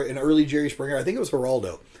an early Jerry Springer. I think it was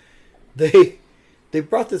Geraldo. They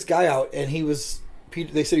brought this guy out, and he was.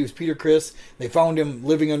 They said he was Peter Criss. They found him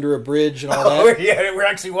living under a bridge and all that. Oh yeah, it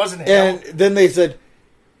actually wasn't him. And then they said,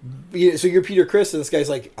 "So you're Peter Criss?" And this guy's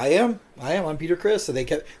like, "I am. I'm Peter Criss." So they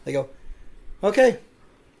go, "Okay,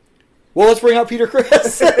 well, let's bring out Peter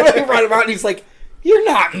Criss." They brought him out, and he's like, "You're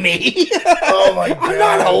not me. Oh my god, I'm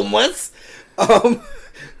not homeless."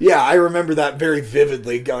 Yeah, I remember that very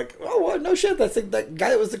vividly. Like, oh, well, no shit, that's that guy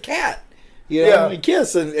that was the cat. You know, and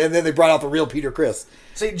Kiss, and then they brought out the real Peter Criss.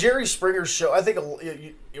 See, Jerry Springer's show, I think, a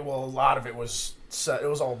lot of it was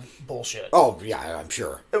all bullshit. Oh, yeah, I'm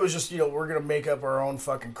sure. It was just, we're going to make up our own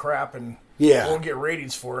fucking crap and we'll get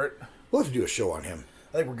ratings for it. We'll have to do a show on him.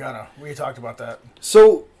 I think we're gonna. We talked about that.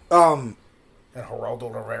 So, and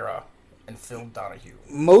Geraldo Rivera and Phil Donahue.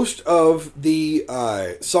 Most of the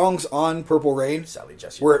songs on Purple Rain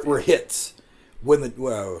were hits.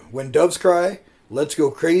 When Doves Cry, Let's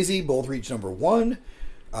Go Crazy, both reached number 1.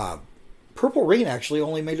 Purple Rain actually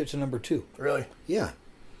only made it to number 2. Really? Yeah.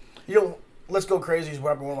 Let's Go Crazy is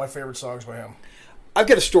probably one of my favorite songs by him. I've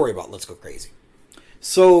got a story about Let's Go Crazy.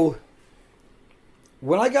 So,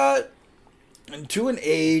 when I got to an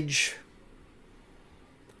age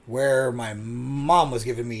where my mom was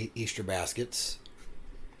giving me Easter baskets,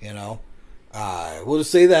 we'll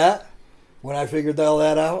just say that, when I figured all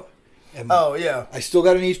that out. And I still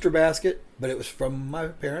got an Easter basket, but it was from my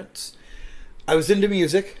parents. I was into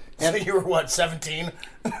music. And so you were what, 17?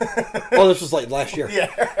 Well, this was like last year. Yeah.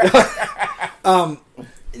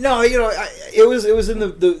 No, it was in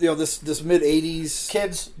this mid '80s.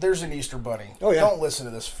 Kids, there's an Easter bunny. Oh yeah. Don't listen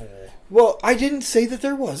to this fool. Well, I didn't say that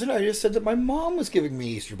there wasn't. I just said that my mom was giving me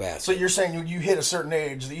Easter baskets. So you're saying you hit a certain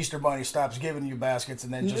age, the Easter bunny stops giving you baskets,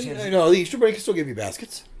 and then just gives you... No, the Easter bunny can still give you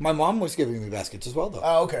baskets. My mom was giving me baskets as well, though.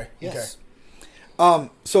 Oh, okay. Yes. Okay.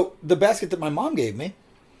 So the basket that my mom gave me,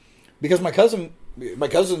 because my cousin,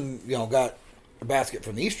 got a basket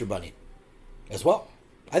from the Easter bunny as well.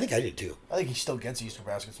 I think I did too. I think he still gets Easter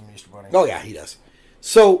baskets from the Easter bunny. Oh yeah, he does.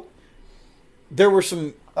 So there were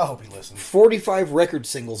some. I hope he listens. 45 record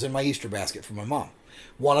singles in my Easter basket from my mom.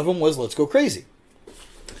 One of them was "Let's Go Crazy."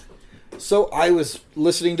 So I was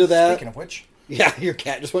listening to that. Speaking of which, yeah, your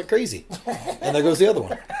cat just went crazy, and there goes the other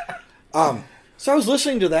one. So I was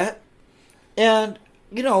listening to that, and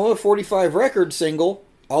a 45 record single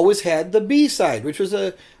always had the B side, which was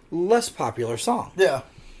a less popular song. Yeah.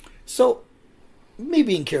 So, me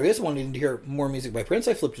being curious, wanting to hear more music by Prince,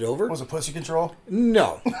 I flipped it over. Was it Pussy Control?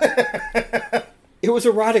 No. It was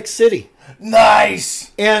Erotic City.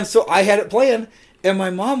 Nice! And so I had it playing, and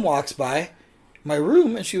my mom walks by my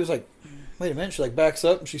room, and she was like, wait a minute. She backs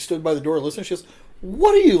up, and she stood by the door listening. She goes,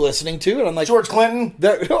 what are you listening to? And I'm like, George Clinton?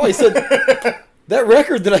 I said, that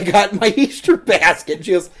record that I got in my Easter basket. And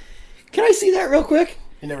she goes, can I see that real quick?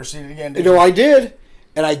 You never seen it again, did you? No, I did.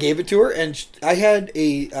 And I gave it to her, and I had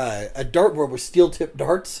a dartboard with steel-tipped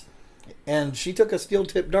darts, and she took a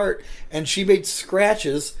steel-tipped dart, and she made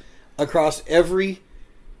scratches across every,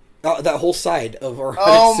 that whole side of our City.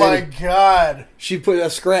 Oh my God. She put a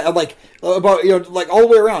scratch, about, all the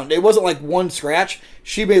way around. It wasn't like one scratch.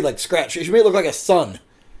 She made scratch. She made it look like a sun.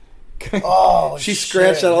 Oh, she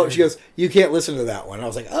scratched that all. She goes, you can't listen to that one. And I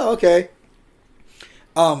was like, oh, okay.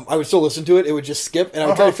 I would still listen to it. It would just skip, and I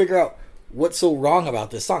would try to figure out what's so wrong about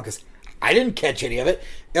this song, because I didn't catch any of it.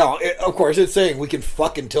 Of course, it's saying we can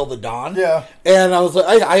fuck until the dawn. Yeah. And I was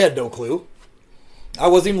like, I had no clue. I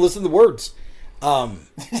wasn't even listening to the words. I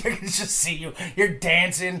can just see you. You're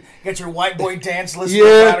dancing. You got your white boy dance listening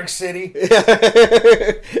Yeah. to Product City.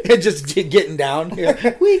 And just getting down.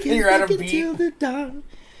 Yeah. We can You're out of take it beat. till the dawn.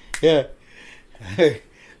 Yeah.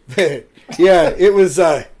 Yeah, it was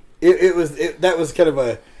that was kind of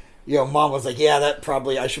a, Mom was like, yeah,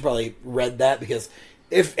 I should probably read that, because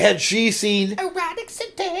had she seen Erotic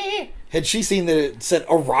City. that it said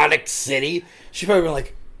Erotic City, she'd probably been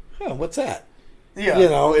like, huh, what's that? Yeah.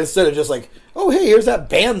 Instead of just like, oh, hey, here's that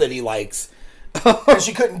band that he likes. And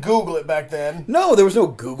she couldn't Google it back then. No, there was no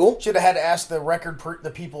Google. She'd have had to ask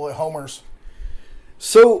the people at Homer's.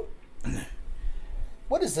 So,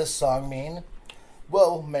 What does this song mean?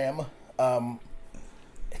 Well, ma'am,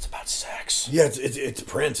 it's about sex. yeah, it's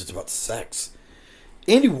Prince. It's about sex.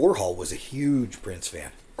 Andy Warhol was a huge Prince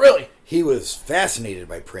fan. Really? He was fascinated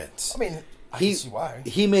by Prince. I mean, I can see why.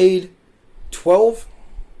 He made 12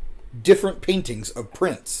 different paintings of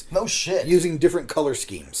Prince No shit. using different color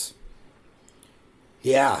schemes.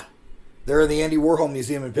 Yeah. They're in the Andy Warhol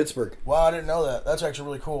Museum in Pittsburgh. Wow, I didn't know that. That's actually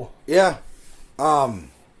really cool. Yeah.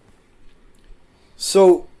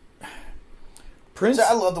 So, Prince...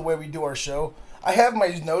 I love the way we do our show. I have my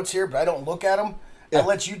notes here, but I don't look at them. Yeah. I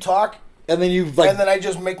let you talk, And then you and then I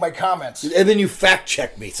just make my comments. And then you fact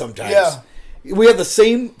check me sometimes. Yeah. We have the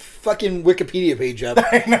same fucking Wikipedia page up.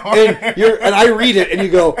 I know. And I read it and you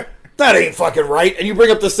go, that ain't fucking right. And you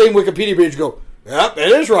bring up the same Wikipedia page and go, yep, it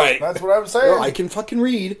is right. That's what I'm saying. Well, I can fucking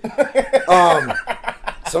read.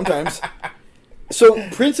 Sometimes. So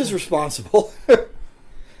Prince is responsible.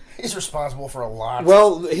 He's responsible for a lot.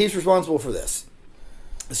 Well, he's responsible for this.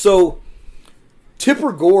 So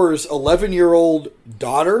Tipper Gore's 11-year-old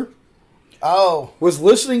daughter was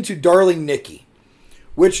listening to Darling Nikki,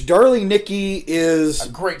 which Darling Nikki is a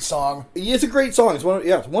great song. It's a great song. It's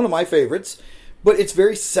one of my favorites, but it's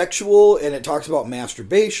very sexual and it talks about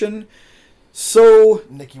masturbation. So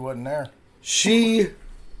Nikki wasn't there. She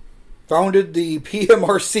founded the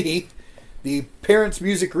PMRC, the Parents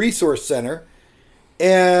Music Resource Center,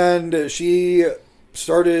 and she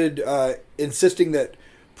started insisting that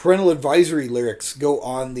parental advisory lyrics go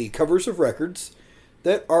on the covers of records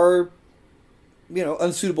that are,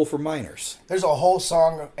 unsuitable for minors. There's a whole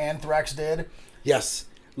song Anthrax did. Yes.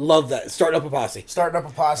 Love that. Starting Up a Posse. Starting Up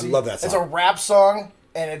a Posse. I love that song. It's a rap song,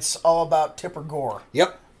 and it's all about Tipper Gore.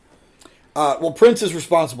 Yep. Well, Prince is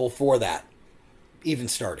responsible for that, even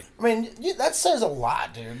starting. I mean, that says a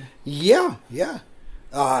lot, dude. Yeah.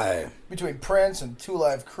 Between Prince and Two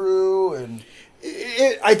Live Crew and...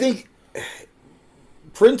 I think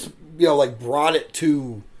Prince, brought it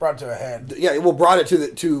to a head. Yeah, brought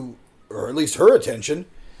it to or at least her attention.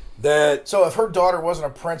 That so if her daughter wasn't a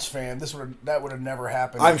Prince fan, that would have never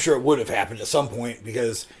happened. I'm sure it would have happened at some point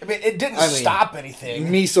because it didn't stop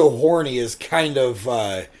anything. Me So Horny is kind of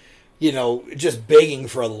just begging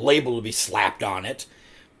for a label to be slapped on it.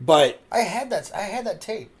 But I had that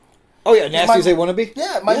tape. Oh yeah, Nasty as They Wanna Be?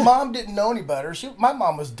 Yeah, my mom didn't know any better. My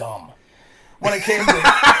mom was dumb when it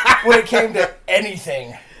came to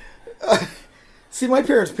anything. See, my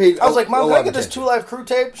parents paid. I was like, Mom, can I get this Two Live Crew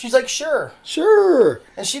tape? She's like, sure.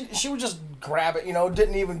 And she would just grab it.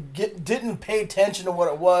 Didn't pay attention to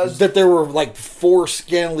what it was. That there were like 4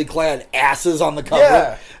 scantily clad asses on the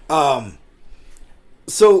cover. Yeah.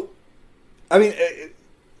 So, I mean,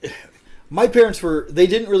 my parents they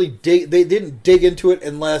didn't really dig into it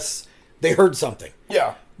unless they heard something.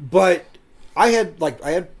 Yeah. But I had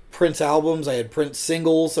Prince albums, I had Prince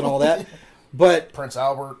singles and all that. But Prince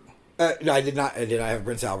Albert. No, I did not have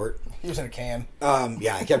Prince Albert. He was in a can.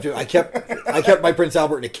 Yeah, I kept my Prince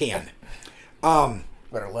Albert in a can.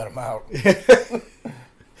 Better let him out.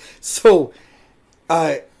 So,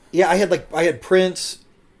 I had Prince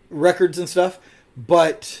records and stuff,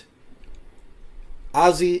 but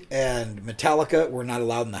Ozzy and Metallica were not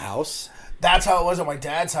allowed in the house. That's how it was at my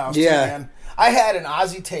dad's house, too, Yeah. man. I had an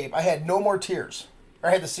Ozzy tape. I had No More Tears. Or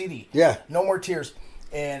I had the CD. Yeah. No More Tears.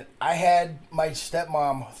 And I had my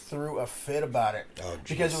stepmom threw a fit about it. Oh,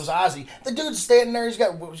 because it was Ozzy. The dude's standing there. He's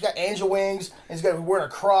got angel wings. And he's got wearing a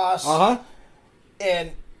cross.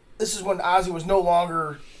 And this is when Ozzy was no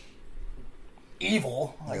longer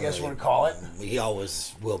evil, I guess you want to call it. He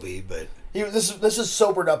always will be, but this is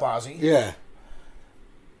sobered up Ozzy. Yeah.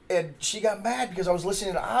 And she got mad because I was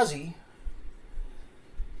listening to Ozzy,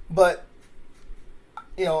 but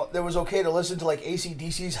there was okay to listen to like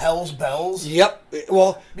AC/DC's Hell's Bells. Yep.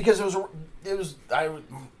 Well, because I was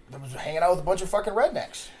hanging out with a bunch of fucking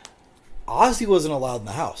rednecks. Ozzy wasn't allowed in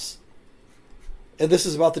the house, and this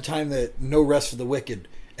is about the time that No Rest for the Wicked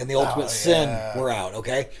and The Ultimate Sin were out.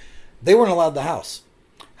 Okay, they weren't allowed in the house.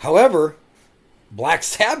 However, Black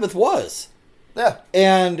Sabbath was. Yeah.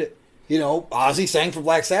 And You know, Ozzy sang for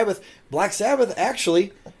Black Sabbath. Black Sabbath,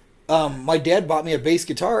 actually, my dad bought me a bass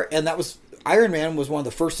guitar, and that was Iron Man was one of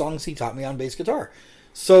the first songs he taught me on bass guitar.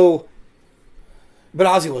 So, but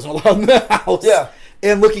Ozzy wasn't allowed in the house. Yeah.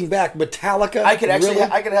 And looking back, Metallica. I could actually,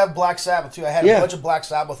 really? I could have Black Sabbath too. I had a bunch of Black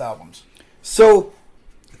Sabbath albums. So,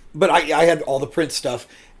 but I had all the Prince stuff,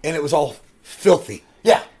 and it was all filthy.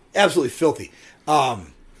 Yeah. Absolutely filthy. But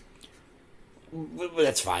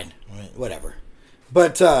that's fine. Whatever.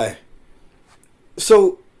 But,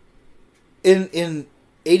 so, in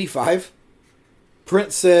 85,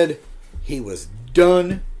 Prince said he was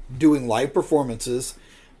done doing live performances,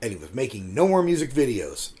 and he was making no more music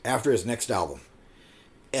videos after his next album.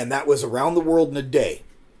 And that was Around the World in a Day.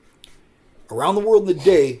 Around the World in a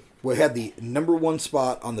Day had the #1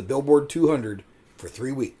 spot on the Billboard 200 for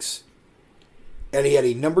 3 weeks. And he had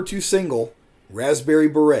a #2 single, Raspberry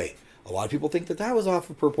Beret. A lot of people think that was off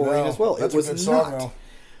of Purple Rain as well. That's it was a good not. song, though.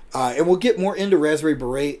 And we'll get more into Raspberry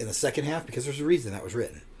Beret in the second half because there's a reason that was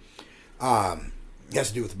written. It has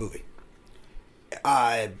to do with the movie.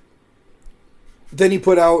 Then he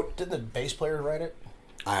put out... Didn't the bass player write it?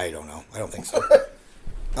 I don't know. I don't think so.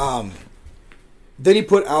 Then he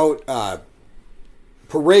put out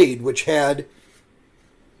Parade, which had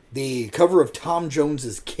the cover of Tom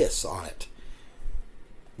Jones's Kiss on it,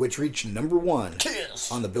 which reached #1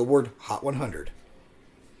 Kiss on the Billboard Hot 100.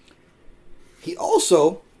 He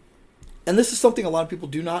also, and this is something a lot of people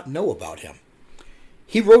do not know about him,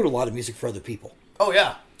 he wrote a lot of music for other people. Oh,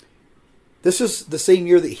 yeah. This is the same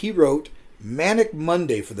year that he wrote Manic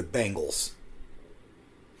Monday for the Bangles.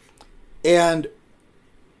 And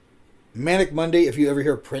Manic Monday, if you ever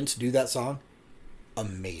hear Prince do that song,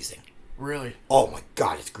 amazing. Really? Oh my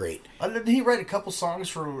God, it's great. Didn't he write a couple songs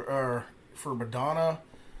for Madonna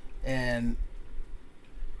and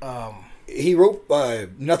he wrote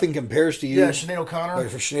Nothing Compares to You. Yeah, Sinead O'Connor.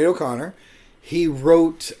 For Sinead O'Connor. He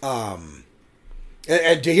wrote and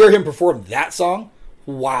to hear him perform that song,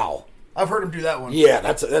 wow. I've heard him do that one. Yeah,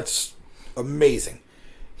 that's amazing.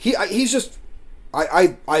 He's just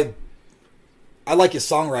I like his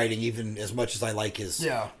songwriting even as much as I like his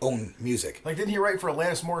own music. Like, didn't he write for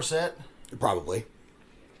Alanis Morissette? Probably.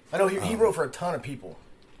 I know he wrote for a ton of people.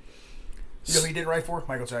 You know who he didn't write for?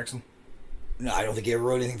 Michael Jackson. No, I don't think he ever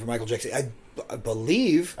wrote anything for Michael Jackson. I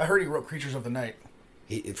believe... I heard he wrote Creatures of the Night.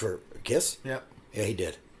 For Kiss? Yep. Yeah, he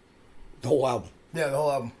did. The whole album. Yeah, the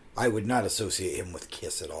whole album. I would not associate him with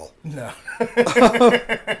Kiss at all. No.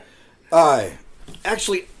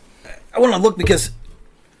 Actually, I want to look because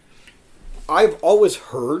I've always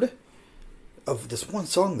heard of this one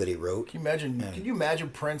song that he wrote. Can you imagine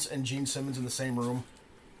Prince and Gene Simmons in the same room?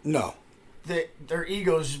 No. Their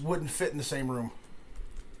egos wouldn't fit in the same room.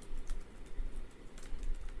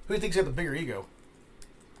 Who do you think's got the bigger ego?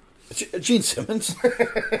 Gene Simmons.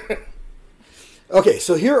 Okay,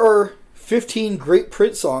 so here are 15 great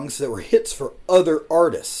Prince songs that were hits for other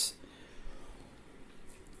artists.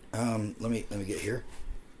 Let me get here.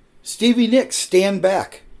 Stevie Nicks, Stand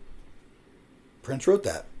Back. Prince wrote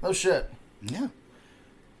that. Oh shit. Yeah.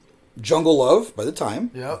 Jungle Love by The Time.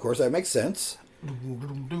 Yeah. Of course, that makes sense.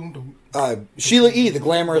 Sheila E., The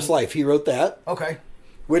Glamorous Life. He wrote that. Okay.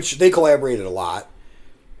 Which they collaborated a lot.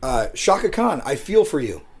 Shaka Khan, I Feel For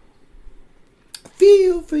You. I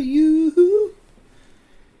feel for you.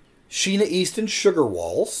 Sheena Easton, Sugar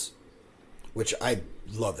Walls, which I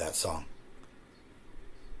love that song.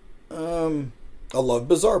 I Love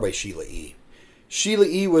Bizarre by Sheila E. Sheila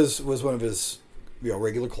E. was one of his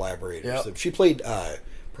regular collaborators. Yep. She played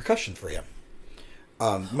percussion for him.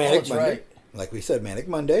 Manic Monday, right. like we said, Manic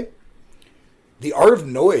Monday. The Art of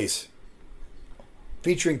Noise,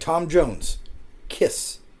 featuring Tom Jones,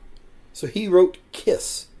 Kiss. So he wrote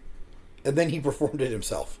Kiss, and then he performed it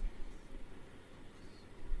himself.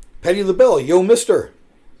 Patti LaBelle, Yo Mister.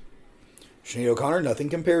 Sinead O'Connor, Nothing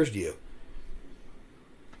Compares to You.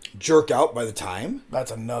 Jerk Out by The Time.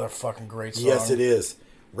 That's another fucking great song. Yes, it is.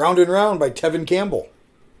 Round and Round by Tevin Campbell.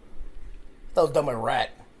 That was done by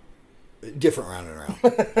Rat. Different Round and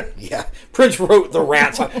Round. Yeah. Prince wrote the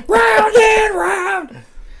Rat song. Round and Round.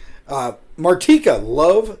 Martika,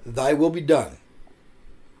 Love, Thy Will Be Done.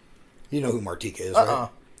 You know who Martika is, right?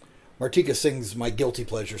 Martika sings my guilty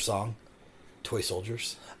pleasure song, Toy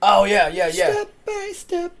Soldiers. Oh, yeah. Step by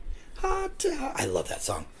step, heart to heart. I love that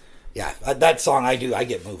song. Yeah, that song I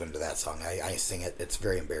get moving to that song. I sing it. It's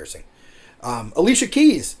very embarrassing. Alicia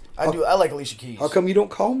Keys. I like Alicia Keys. How come you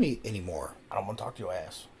don't call me anymore? I don't want to talk to your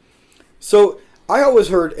ass. So I always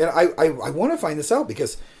heard, and I want to find this out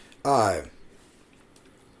because I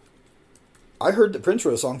heard that Prince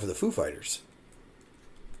wrote a song for the Foo Fighters.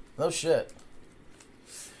 No shit.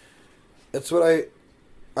 That's what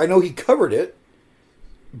I know he covered it,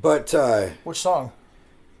 but Which song?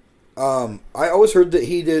 I always heard that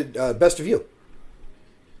he did Best of You.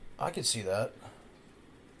 I could see that.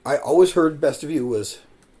 I always heard Best of You was...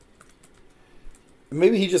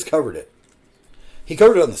 Maybe he just covered it. He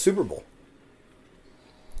covered it on the Super Bowl.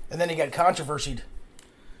 And then he got controversied.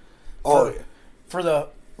 Oh,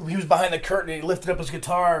 He was behind the curtain and he lifted up his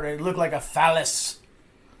guitar and it looked like a phallus.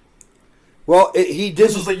 well, he did...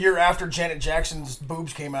 This was the year after Janet Jackson's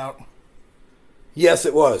boobs came out. Yes,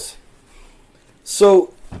 it was.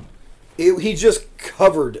 So, he just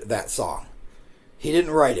covered that song. He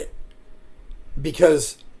didn't write it.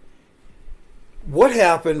 Because what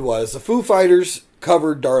happened was the Foo Fighters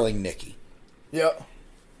covered Darling Nikki. Yep.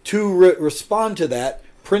 To respond to that,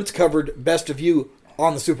 Prince covered Best of You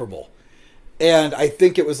on the Super Bowl. And I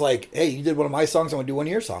think it was like, hey, you did one of my songs, I'm going to do one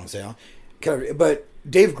of your songs. You know? But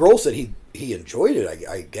Dave Grohl said he enjoyed it,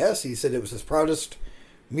 I guess. He said it was his proudest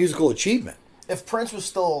musical achievement. If Prince was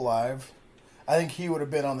still alive, I think he would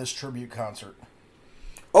have been on this tribute concert.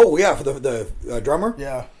 Oh, yeah, for the drummer?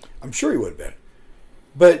 Yeah. I'm sure he would have been.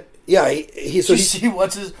 But, yeah, he Did you see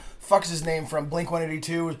what's his name from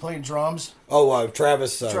Blink-182 was playing drums? Oh,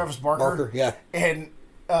 Travis Barker. Yeah. And,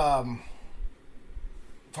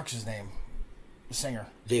 fuck's his name? The singer.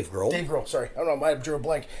 Dave Grohl? Dave Grohl, sorry. I don't know, I might have drew a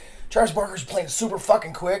blank. Travis Barker's playing super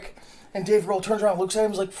fucking quick, and Dave Grohl turns around and looks at him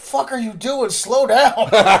and is like, fuck are you doing? Slow down.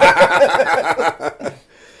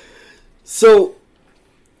 So,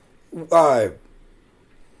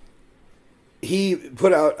 he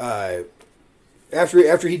put out,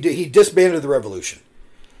 after he disbanded the Revolution.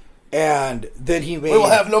 And then he made... We will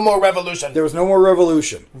have no more revolution. There was no more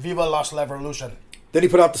revolution. Viva las revolution. Then he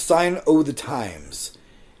put out the Sign o' the Times.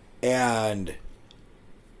 And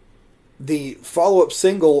the follow-up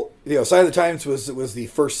single, Sign of the Times was the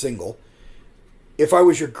first single. If I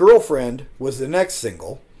Was Your Girlfriend was the next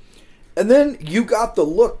single. And then You Got the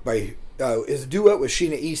Look by his duet with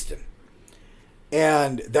Sheena Easton.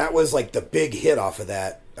 And that was like the big hit off of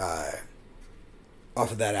that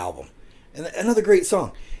album. And another great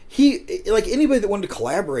song. He, like anybody that wanted to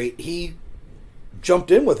collaborate, he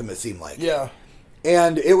jumped in with him, it seemed like. Yeah.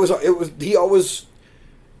 And they were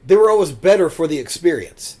always better for the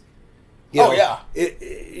experience. Yeah.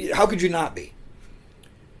 How could you not be?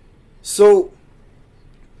 So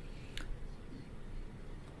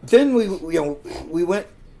then we went.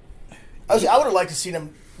 I would have liked to see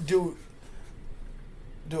them do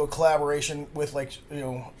a collaboration with like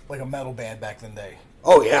a metal band back in the day.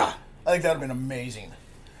 Oh yeah. I think that would have been amazing.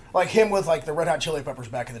 Like him with like the Red Hot Chili Peppers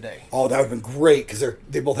back in the day. Oh, that would have been great because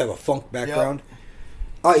they both have a funk background.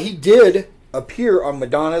 Yep. He did appear on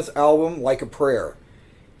Madonna's album Like a Prayer.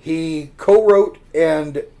 He co-wrote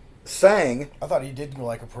and sang. I thought he did go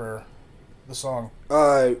Like a Prayer, the song.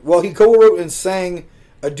 Well, he co-wrote and sang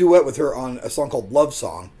a duet with her on a song called Love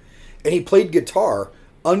Song. And he played guitar,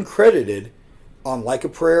 uncredited, on Like a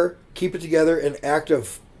Prayer, Keep It Together, and Act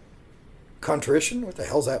of Contrition? What the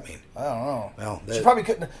hell's that mean? I don't know. Well, she probably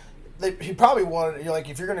couldn't. He probably wanted,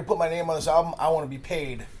 if you're going to put my name on this album, I want to be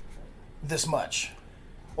paid this much.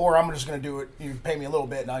 Or I'm just going to do it, you pay me a little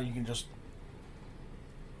bit, now you can just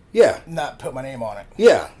not put my name on it.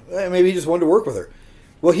 Yeah, maybe he just wanted to work with her.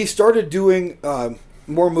 Well, he started doing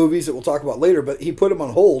more movies that we'll talk about later, but he put them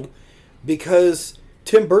on hold because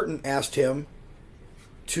Tim Burton asked him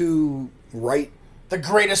to write the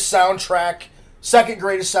greatest soundtrack, second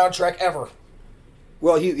greatest soundtrack ever.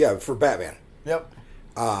 Well, for Batman. Yep.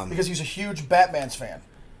 Because he's a huge Batman's fan.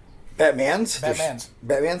 Batman's? Batman's?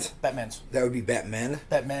 That would be Batmen.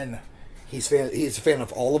 Batmen. He's a fan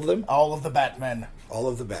of all of them? All of the Batmen. All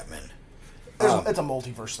of the Batmen. It's a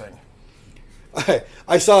multiverse thing.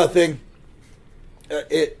 I saw a thing.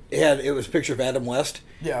 It was a picture of Adam West.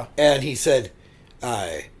 Yeah. And he said,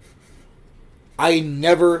 I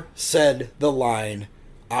never said the line,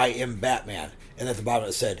 I am Batman. And at the bottom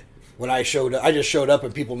it said, when I just showed up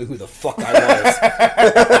and people knew who the fuck I was.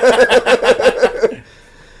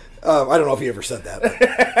 I don't know if he ever said that.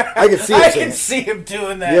 But I can see him I can see him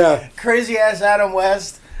doing that. Yeah. Crazy ass Adam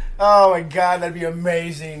West. Oh my God, that'd be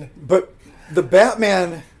amazing. But the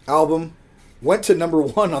Batman album went to number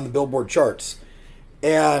 1 on the Billboard charts.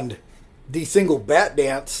 And the single Bat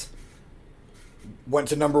Dance went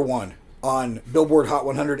to number 1 on Billboard Hot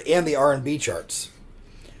 100 and the R&B charts.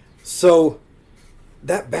 So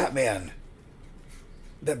that Batman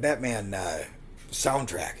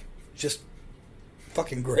soundtrack, just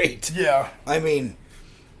fucking great. Yeah. I mean,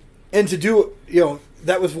 and to do,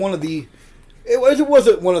 that was one of the, it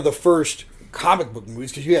wasn't one of the first comic book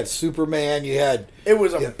movies because you had Superman, you had... It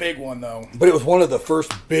was a big one, though. But it was one of the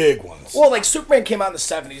first big ones. Well, like, Superman came out in the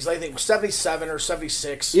 70s. I think 77 or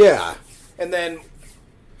 76. Yeah. And then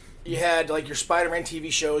you had, like, your Spider-Man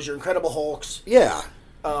TV shows, your Incredible Hulks. Yeah.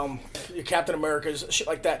 Your Captain America's, shit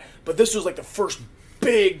like that. But this was, like, the first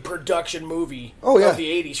big production movie of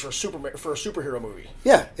the 80s for a superhero movie.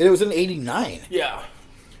 Yeah, and it was in 89. Yeah.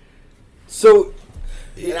 So...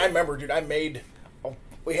 And I remember, dude, I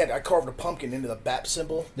carved a pumpkin into the BAP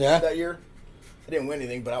symbol that year. I didn't win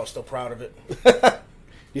anything, but I was still proud of it.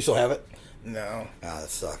 You still have it? No. That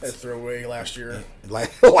sucks. I threw away last year.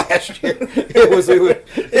 Last year?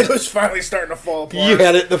 It was finally starting to fall apart. You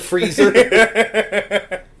had it in the freezer?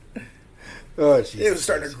 Oh, Jesus. It was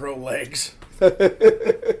starting to grow legs.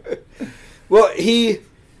 Well, he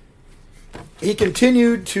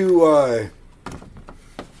continued to...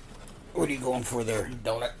 what are you going for there?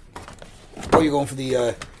 Donut. Oh, you're going for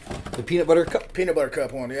the peanut butter cup? Peanut butter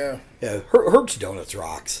cup one, yeah. Yeah, Herb's Donuts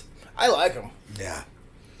rocks. I like them. Yeah.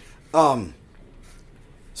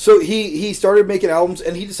 So he started making albums,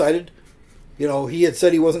 and he decided, he had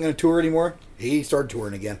said he wasn't going to tour anymore. He started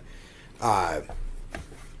touring again.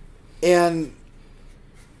 And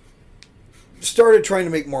started trying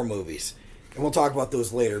to make more movies. And we'll talk about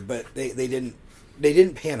those later, but they didn't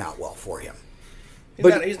pan out well for him.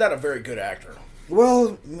 He's not a very good actor.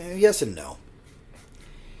 Well, yes and no.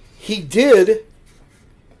 He did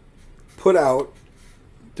put out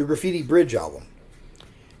the Graffiti Bridge album.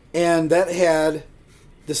 And that had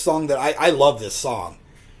this song that I love this song.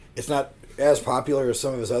 It's not as popular as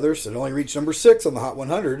some of his others. It only reached number 6 on the Hot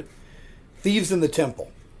 100. Thieves in the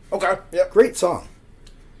Temple. Okay, yep. Great song.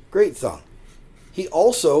 Great song. He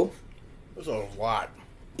also... There's a lot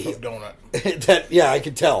of donut. I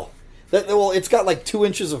could tell. It's got like 2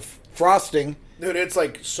 inches of frosting. Dude, it's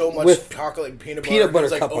like so much chocolate and peanut butter.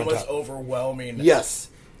 It's like cup almost on top. overwhelming. Yes.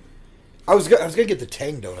 I was gonna get the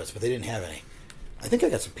Tang donuts, but they didn't have any. I think I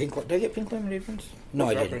got some pink. Did I get pink lemonade ones? No,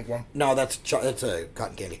 I didn't. Pink one. No, that's a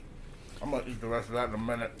cotton candy. I'm gonna eat the rest of that in a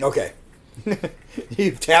minute. Okay.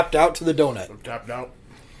 You've tapped out to the donut. I'm tapped out.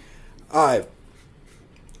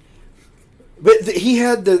 But he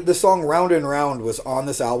had the song "Round and Round" was on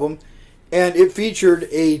this album, and it featured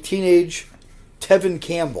a teenage Tevin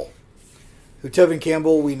Campbell, who Tevin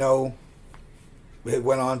Campbell we know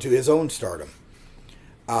went on to his own stardom.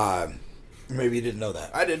 Maybe you didn't know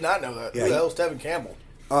that. I did not know that. Yeah, Who the hell's Tevin Campbell?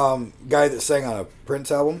 Guy that sang on a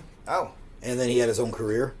Prince album. Oh. And then he had his own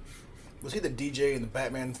career. Was he the DJ in the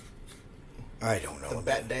Batman? I don't know. The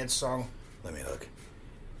Bat Dance song. Let me look.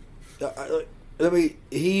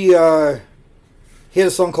 He had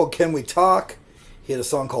a song called "Can We Talk." He had a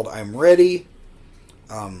song called "I'm Ready."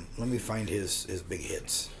 Let me find his big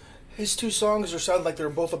hits. His 2 songs sound like they're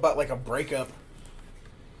both about like a breakup.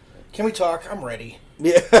 Can we talk? I'm ready.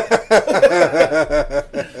 Yeah.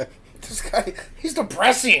 This guy, he's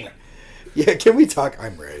depressing. Yeah, can we talk?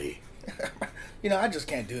 I'm ready. I just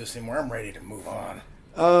can't do this anymore. I'm ready to move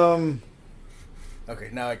on. Okay,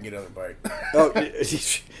 now I can get another bite. Oh,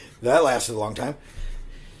 that lasted a long time.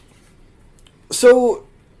 So,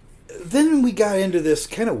 then we got into this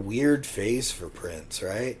kind of weird phase for Prince,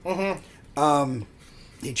 right? Mm-hmm.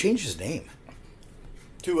 He changed his name.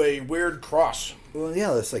 To a weird cross. Well,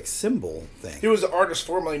 yeah, that's like symbol thing. He was the artist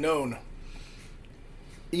formerly known.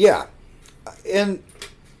 Yeah. And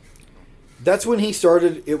that's when he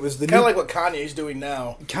started. It was the kind of like what Kanye's doing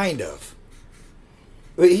now. Kind of.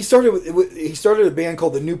 But he started a band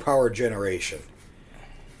called the New Power Generation.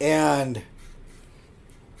 And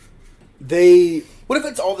they... What if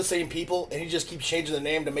it's all the same people and he just keeps changing the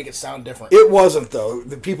name to make it sound different? It wasn't, though.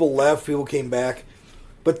 The people left, people came back.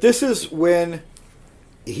 But this is when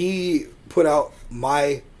he put out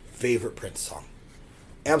my favorite Prince song.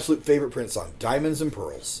 Absolute favorite Prince song. Diamonds and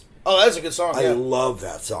Pearls. Oh, that's a good song. I love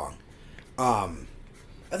that song.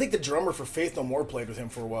 I think the drummer for Faith No More played with him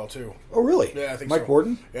for a while, too. Oh, really? Yeah, I think Mike so.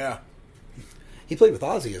 Borden? Yeah. He played with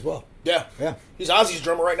Ozzy as well. Yeah. Yeah. He's Ozzy's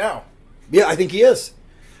drummer right now. Yeah, I think he is.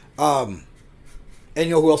 And you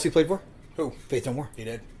know who else he played for? Who? Faith No More. He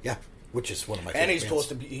did. Yeah, which is one of my favorite And he's bands.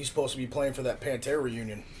 supposed to be playing for that Pantera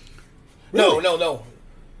reunion. Really? No.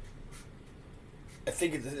 I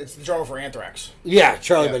think it's the drummer for Anthrax. Yeah,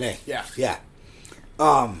 Charlie Benet. Yeah. Yeah.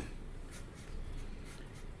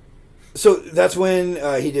 So that's when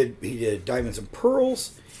he did Diamonds and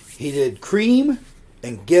Pearls. He did Cream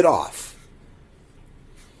and Get Off.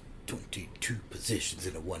 22 positions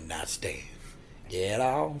in a one-night stand. Get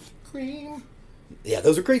Off. Cream. Yeah,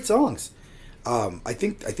 those are great songs. I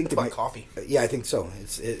think it's about coffee. Yeah, I think so.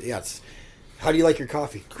 It's how do you like your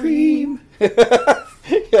coffee? Cream. Yeah,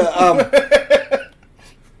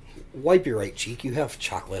 wipe your right cheek. You have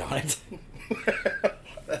chocolate on it.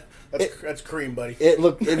 That's cream, buddy. It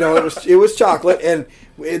looked, it was chocolate, and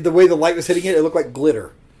the way the light was hitting it, it looked like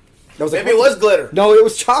glitter. I was like, Maybe it was glitter. No, it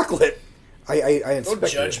was chocolate. I inspected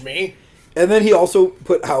Don't judge it. me. And then he also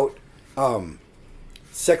put out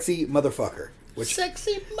Sexy Motherfucker. Which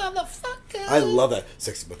Sexy motherfucker. I love that.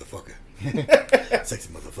 Sexy Motherfucker. Sexy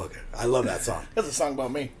Motherfucker. I love that song. That's a song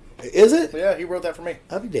about me. Is it? Yeah, he wrote that for me.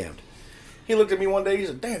 I'll be damned. He looked at me one day, he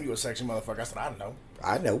said, damn, you a sexy motherfucker. I said, I don't know.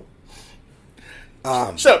 I know.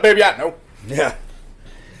 Shut up, baby, I know. Yeah.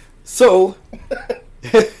 So,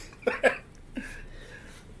 I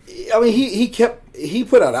mean, he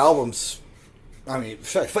put out albums. I mean,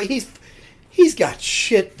 he's got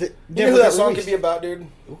shit that You know who that song could be about, dude?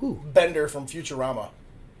 Ooh. Bender from Futurama.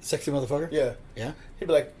 Sexy Motherfucker? Yeah. Yeah? He'd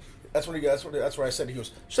be like, that's what I said. He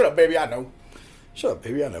goes, shut up, baby, I know. Shut up,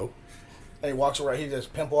 baby, I know. And he walks around, he does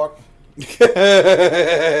pimp walk.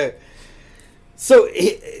 So,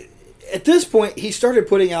 at this point, he started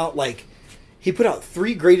putting out, he put out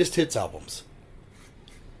 3 greatest hits albums.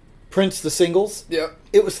 Prince, the singles. Yep.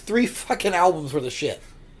 It was 3 fucking albums worth of shit.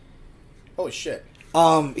 Holy shit.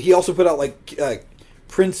 He also put out,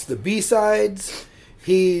 Prince, the B-sides.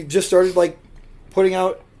 He just started, putting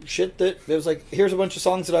out shit that it was like, here's a bunch of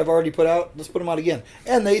songs that I've already put out. Let's put them out again.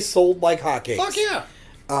 And they sold like hotcakes. Fuck yeah.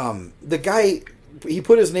 The guy, he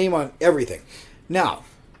put his name on everything. Now,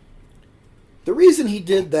 the reason he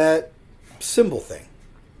did that symbol thing,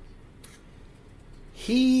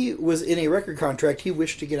 he was in a record contract he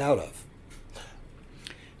wished to get out of.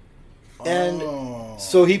 And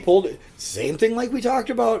so he pulled it. Same thing like we talked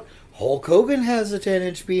about. Hulk Hogan has a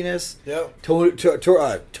 10-inch penis. Yep.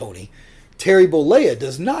 Tony. Terry Bollea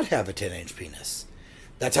does not have a 10-inch penis.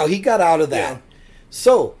 That's how he got out of that. Yeah.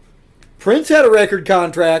 So, Prince had a record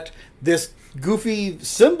contract. This goofy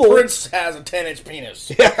symbol. Prince has a 10-inch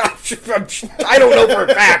penis. Yeah, I don't know for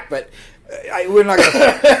a fact, but we're not going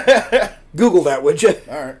to Google that, would you?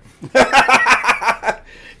 All right.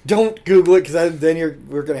 Don't Google it, because then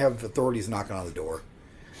we're going to have authorities knocking on the door.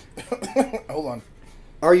 Hold on.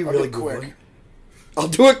 Are you I'll really do it Googling? quick. I'll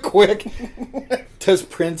do it quick. Does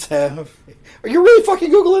Prince have... Are you really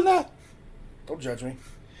fucking Googling that? Don't judge me.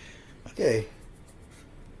 Okay.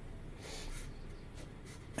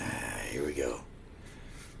 Here we go.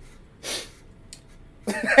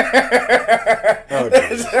 Oh,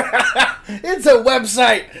 geez. It's a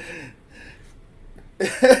website.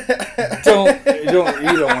 You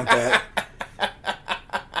don't want that.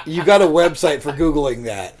 You got a website for Googling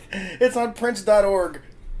that. It's on Prince.org.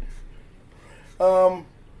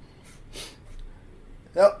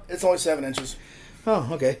 Nope, it's only 7 inches. Oh,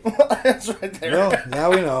 okay. That's right there. Well, now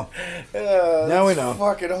we know. Now we know.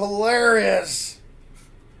 Fucking hilarious.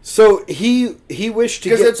 So he wished to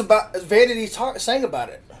Because get... it's about Vanity sang about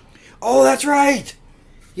it. Oh, that's right.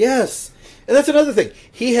 Yes. And that's another thing.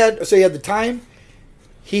 He had the Time.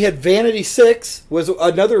 He had Vanity 6 was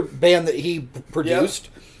another band that he produced.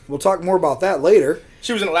 Yep. We'll talk more about that later.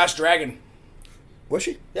 She was in The Last Dragon. Was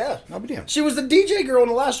she? Yeah. I'll be damned. She was the DJ girl in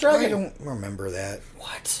The Last Dragon. I don't remember that.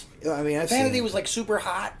 What? I mean, Vanity was like super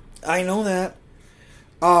hot. I know that.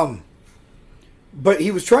 But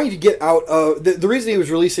he was trying to get out of... The reason he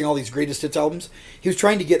was releasing all these greatest hits albums, he was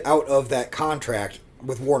trying to get out of that contract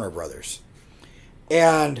with Warner Brothers.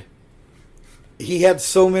 And he had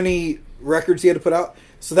so many records he had to put out.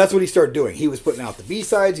 So that's what he started doing. He was putting out the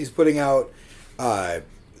B-sides. He's putting out the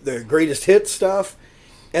greatest hits stuff.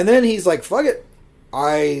 And then he's like, fuck it.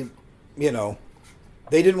 They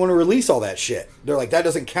didn't want to release all that shit. They're like, that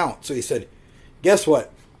doesn't count. So he said, guess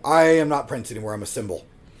what? I am not Prince anymore. I'm a symbol.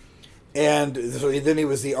 And so then he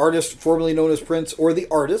was the artist, formerly known as Prince, or the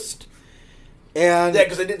artist. And yeah,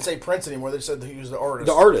 because they didn't say Prince anymore. They said that he was the artist.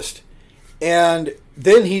 The artist. And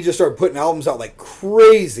then he just started putting albums out like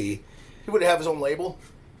crazy. He would have his own label.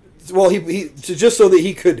 Well, he just so that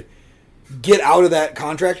he could get out of that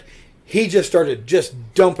contract, he just started just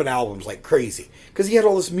dumping albums like crazy because he had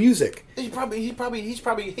all this music. He probably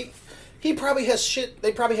has shit.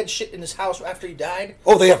 They probably had shit in his house after he died.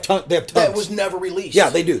 Oh, they have tons. That was never released.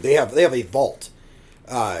 Yeah, they do. They have a vault.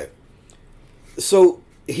 So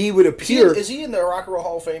he would appear. Is he in the Rock and Roll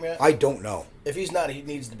Hall of Fame yet? I don't know. If he's not, he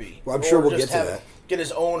needs to be. Well, I'm sure we'll get to that. Get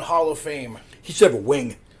his own Hall of Fame. He should have a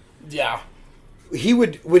wing. Yeah. He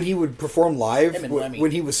would when he would perform live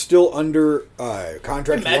when he was still under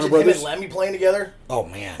contract with Warner Brothers. Imagine him and Lemmy playing together. Oh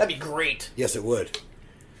man, that'd be great. Yes, it would.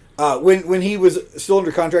 When he was still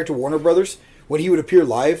under contract to Warner Brothers, when he would appear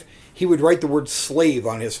live, he would write the word "slave"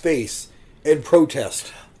 on his face and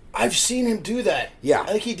protest. I've seen him do that. Yeah, I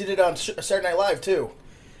think he did it on Saturday Night Live too.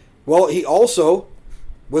 Well, he also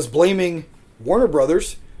was blaming Warner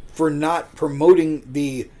Brothers for not promoting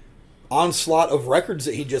the onslaught of records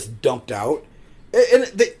that he just dumped out.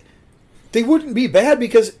 And they wouldn't be bad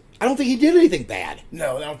because I don't think he did anything bad.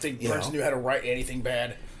 No, I don't think Prince knew how to write anything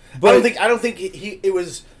bad. But I don't think it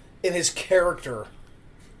was in his character.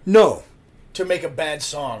 No, to make a bad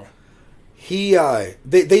song.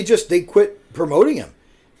 They quit promoting him,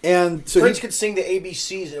 and so Prince could sing the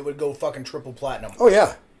ABCs and it would go fucking triple platinum. Oh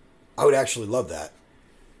yeah, I would actually love that.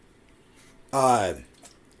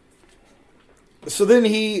 So then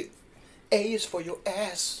he... A is for your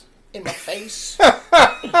ass in my face.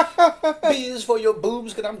 B is for your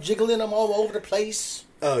boobs because I'm jiggling them all over the place.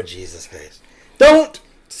 Oh, Jesus Christ. Don't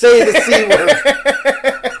say the C word.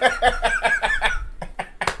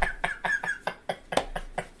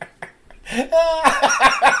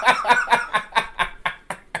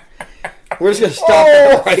 We're just going to stop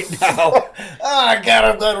that right now. Oh, God,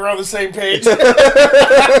 I'm glad we're on the same page.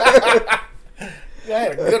 I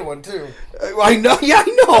had a good one, too. I know. Yeah,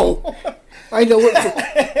 I know. I know.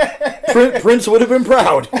 Prince would have been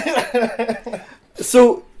proud.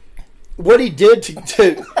 So, what he did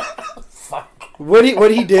what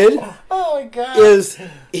he did oh my God. is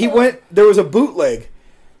he went... There was a bootleg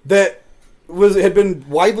that had been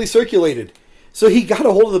widely circulated. So he got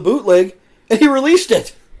a hold of the bootleg and he released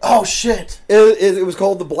it. Oh, shit. It was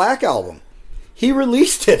called the Black Album. He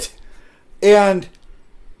released it. And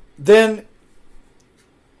then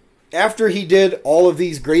after he did all of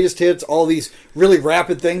these greatest hits, all these really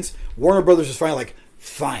rapid things, Warner Brothers was finally like,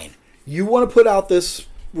 fine, you want to put out this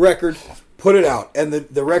record, put it out. And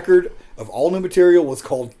the record of all new material was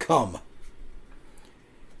called Come.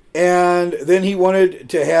 And then he wanted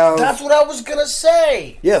to have... That's what I was going to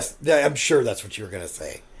say. Yes, I'm sure that's what you were going to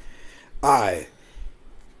say.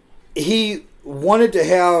 He wanted to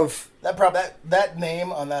have... That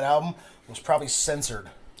name on that album was probably censored.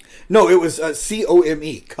 No, it was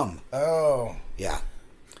C-O-M-E, Come. Oh. Yeah.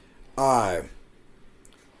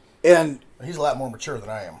 And... He's a lot more mature than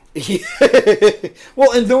I am.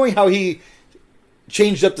 Well, and knowing how he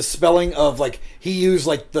changed up the spelling of, like, he used,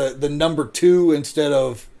 like, the number 2 instead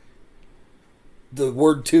of the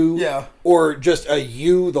word 2. Yeah. Or just a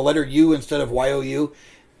U, the letter U instead of Y-O-U.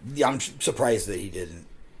 Yeah, I'm surprised that he didn't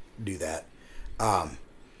do that.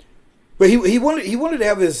 But he wanted to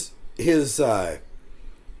have his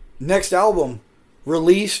next album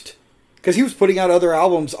released, because he was putting out other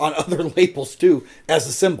albums on other labels too as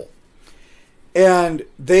a symbol. And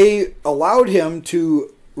they allowed him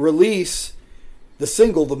to release the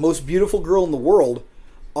single, The Most Beautiful Girl in the World,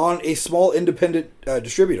 on a small independent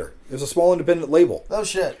distributor. It was a small independent label. Oh,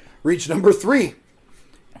 shit. Reached number 3.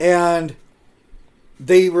 And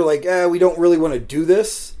they were like, we don't really want to do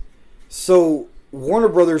this. So Warner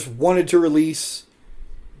Brothers wanted to release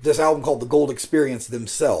this album called The Gold Experience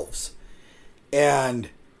themselves. And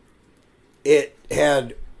it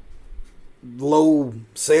had low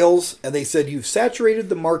sales, and they said, you've saturated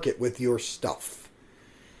the market with your stuff.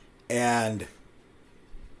 And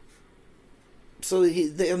so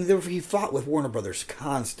he fought with Warner Brothers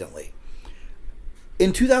constantly.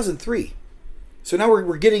 In 2003, so now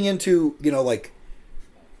we're getting into, like,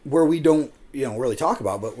 where we don't, really talk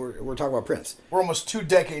about, but we're talking about Prince. We're almost 2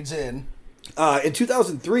 decades in. In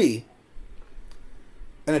 2003,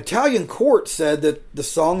 an Italian court said that the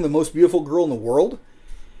song The Most Beautiful Girl in the World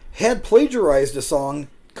had plagiarized a song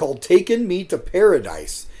called Taken Me to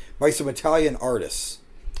Paradise by some Italian artists.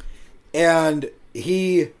 And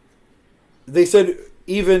they said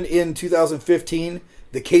even in 2015,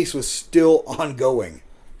 the case was still ongoing.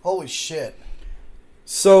 Holy shit.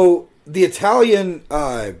 So the Italian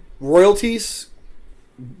royalties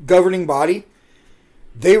governing body,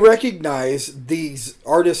 they recognize these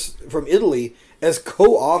artists from Italy as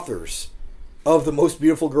co-authors of The Most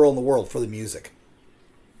Beautiful Girl in the World for the music.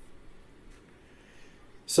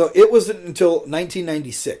 So it wasn't until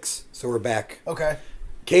 1996. So we're back. Okay.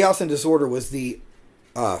 Chaos and Disorder was the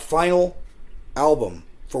final album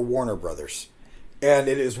for Warner Brothers. And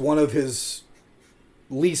it is one of his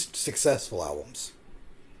least successful albums.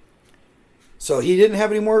 So he didn't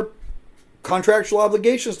have any more contractual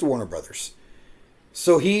obligations to Warner Brothers.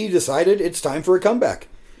 So he decided it's time for a comeback.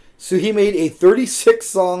 So he made a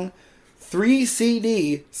 36-song,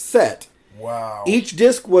 3-CD set. Wow. Each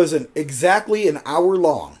disc was exactly an hour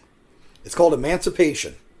long. It's called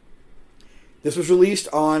Emancipation. This was released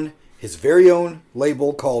on his very own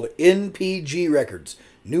label called NPG Records,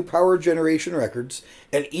 New Power Generation Records,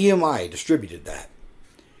 and EMI distributed that.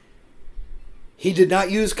 He did not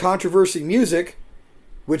use Controversy Music,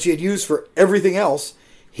 which he had used for everything else.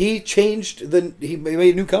 He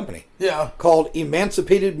made a new company. Yeah. Called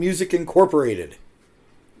Emancipated Music Incorporated.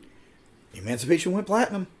 Emancipation went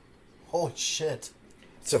platinum. Holy shit.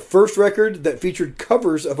 It's the first record that featured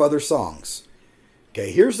covers of other songs.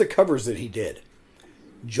 Okay, here's the covers that he did.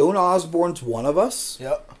 Joan Osborne's One of Us.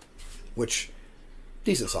 Yep. Which,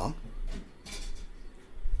 decent song.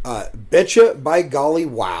 Betcha by Golly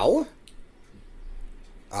Wow.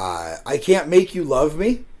 I Can't Make You Love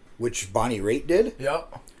Me, which Bonnie Raitt did.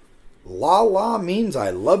 Yep. La La Means I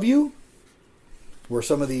Love You were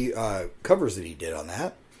some of the covers that he did on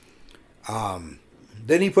that.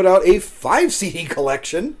 Then he put out a 5 CD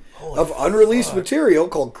collection of unreleased material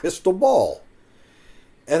called Crystal Ball.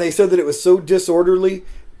 And they said that it was so disorderly.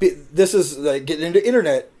 This is getting into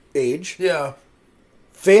internet age. Yeah.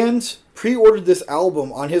 Fans pre-ordered this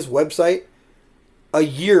album on his website a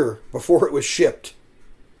year before it was shipped.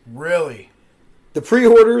 Really? The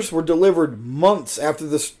pre-orders were delivered months after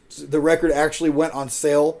the record actually went on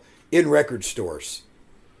sale in record stores.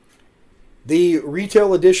 The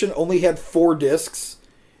retail edition only had 4 discs.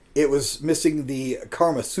 It was missing the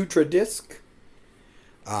Karma Sutra disc.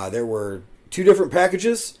 There were 2 different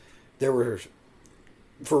packages. There were,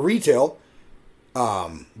 for retail,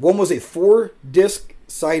 one was a 4-disc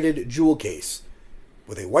sided jewel case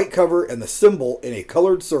with a white cover and the symbol in a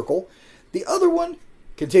colored circle. The other one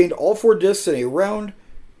contained all 4 discs in a round,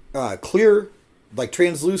 clear, like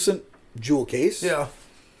translucent jewel case. Yeah.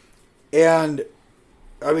 And,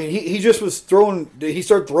 I mean, he just was he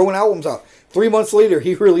started throwing albums out. 3 months later,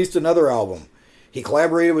 he released another album. He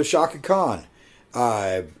collaborated with Shaka Khan.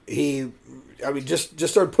 Just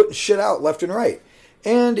started putting shit out left and right.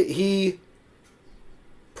 And he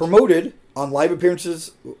promoted on live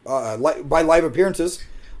appearances, by live appearances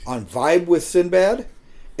on Vibe with Sinbad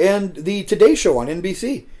and the Today Show on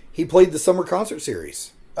NBC. He played the summer concert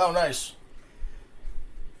series. Oh, nice.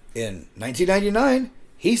 In 1999,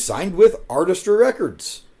 he signed with Artistry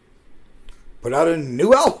Records. Put out a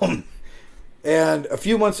new album. And a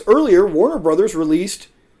few months earlier, Warner Brothers released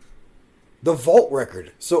the Vault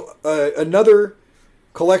record. So another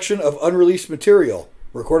collection of unreleased material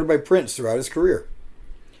recorded by Prince throughout his career.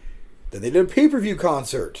 Then they did a pay-per-view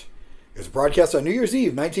concert. It was broadcast on New Year's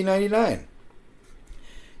Eve, 1999.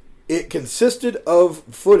 It consisted of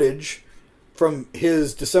footage from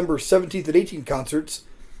his December 17th and 18th concerts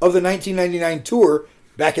of the 1999 tour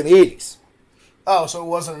back in the 80s. Oh, so it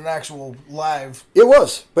wasn't an actual live... It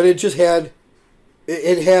was, but it just had...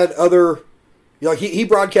 It had other... You know, like he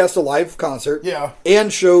broadcast a live concert. Yeah.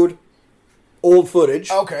 And showed old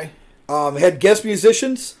footage. Okay. Had guest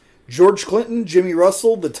musicians, George Clinton, Jimmy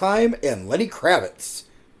Russell, The Time, and Lenny Kravitz.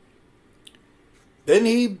 Then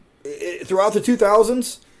he, throughout the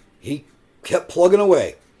 2000s, he kept plugging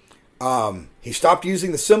away. He stopped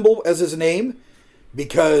using the symbol as his name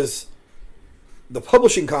because the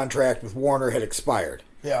publishing contract with Warner had expired.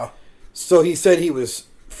 Yeah. So he said he was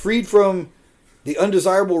freed from the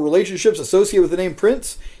undesirable relationships associated with the name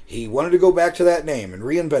Prince. He wanted to go back to that name and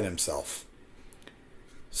reinvent himself.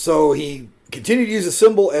 So he continued to use the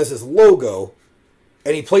symbol as his logo,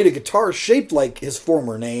 and he played a guitar shaped like his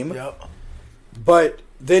former name. Yep. But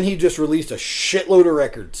then he just released a shitload of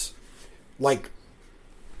records. Like,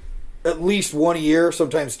 at least 1 a year,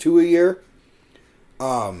 sometimes 2 a year.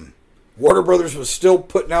 Warner Brothers was still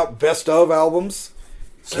putting out best of albums,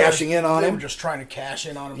 cashing in on him. They were just trying to cash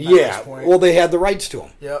in on him at Yeah, this point. well, they had the rights to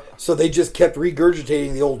him. Yep. So they just kept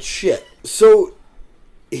regurgitating the old shit. So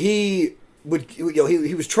he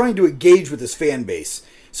was trying to engage with his fan base.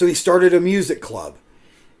 So he started a music club,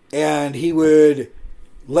 and he would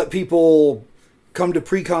let people come to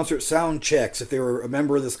pre-concert sound checks if they were a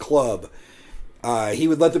member of this club. He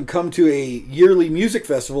would let them come to a yearly music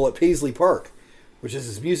festival at Paisley Park, which is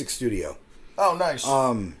his music studio. Oh, nice.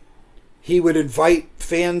 He would invite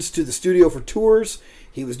fans to the studio for tours.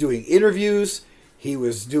 He was doing interviews. He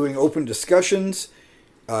was doing open discussions.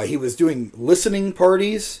 He was doing listening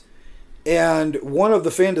parties. And one of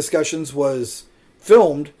the fan discussions was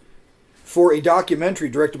filmed for a documentary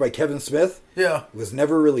directed by Kevin Smith. Yeah. It was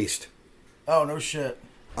never released. Oh, no shit.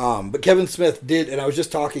 But Kevin Smith did, and I was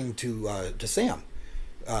just talking to Sam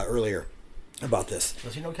earlier about this.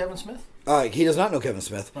 Does he know Kevin Smith? He does not know Kevin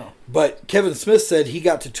Smith. Oh. But Kevin Smith said he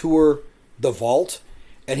got to tour the Vault,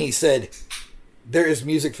 and he said, there is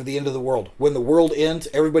music for the end of the world. When the world ends,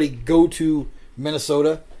 everybody go to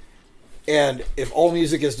Minnesota, and if all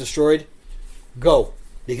music is destroyed, go.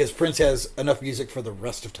 Because Prince has enough music for the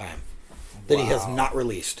rest of time that he has not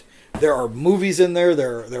released. There are movies in there.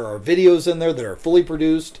 There are videos in there that are fully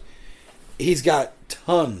produced. He's got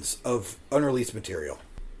tons of unreleased material.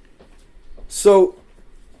 So,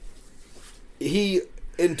 he,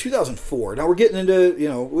 in 2004, now we're getting into,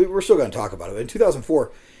 we're still going to talk about it. In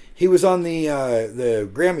 2004, he was on the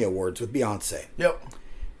Grammy Awards with Beyonce. Yep.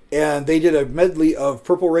 And they did a medley of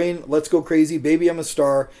Purple Rain, Let's Go Crazy, Baby I'm a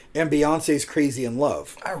Star, and Beyonce's Crazy in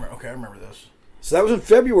Love. I remember this. So that was in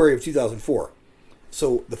February of 2004.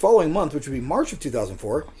 So the following month, which would be March of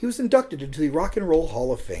 2004, he was inducted into the Rock and Roll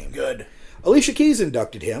Hall of Fame. Good. Alicia Keys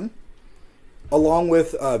inducted him, along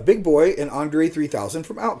with Big Boy and Andre 3000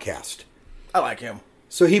 from Outkast. I like him.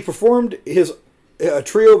 So he performed a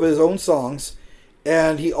trio of his own songs,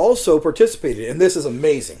 and he also participated, and this is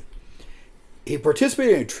amazing, he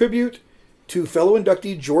participated in a tribute to fellow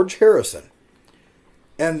inductee George Harrison.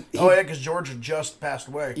 And because George had just passed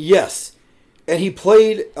away. Yes. And he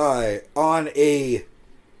played on a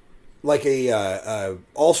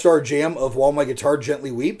all-star jam of While My Guitar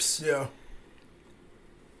Gently Weeps. Yeah.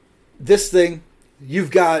 This thing,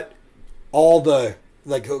 you've got all the,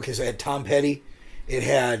 so it had Tom Petty. It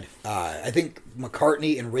had, I think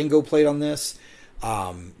McCartney and Ringo played on this.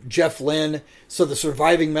 Jeff Lynne. So the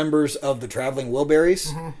surviving members of the Traveling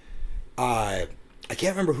Wilburys. Mm-hmm. I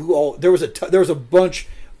can't remember who all, there was a bunch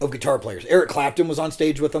of guitar players. Eric Clapton was on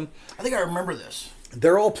stage with them. I think I remember this.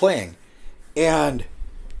 They're all playing. And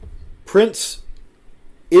Prince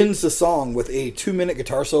ends the song with a 2-minute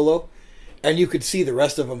guitar solo. And you could see the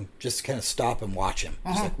rest of them just kind of stop and watch him.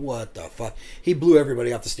 It's like, what the fuck? He blew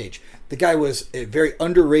everybody off the stage. The guy was a very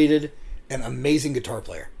underrated and amazing guitar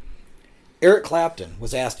player. Eric Clapton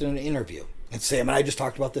was asked in an interview, and Sam and I just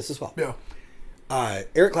talked about this as well. Yeah.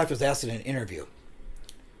 Eric Clapton was asked in an interview,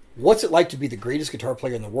 what's it like to be the greatest guitar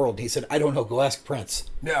player in the world? And he said, I don't know, go ask Prince.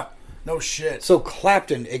 Yeah, no shit. So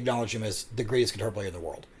Clapton acknowledged him as the greatest guitar player in the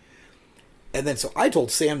world. And then so I told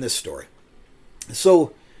Sam this story.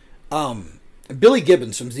 So Billy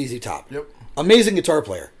Gibbons from ZZ Top. Yep. Amazing guitar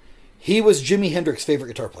player. He was Jimi Hendrix's favorite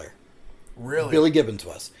guitar player. Really? Billy Gibbons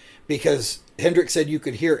was. Because Hendrix said you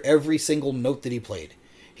could hear every single note that he played.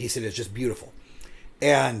 He said it's just beautiful.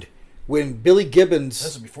 And when Billy Gibbons...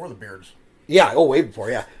 This is before the Beards. Yeah, way before,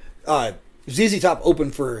 yeah. ZZ Top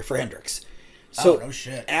opened for Hendrix. So no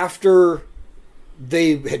shit. After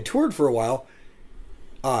they had toured for a while,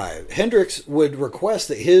 Hendrix would request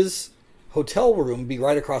that his hotel room be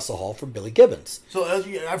right across the hall from Billy Gibbons. So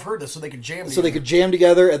I've heard this, so they could jam together. So they could jam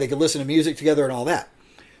together and they could listen to music together and all that.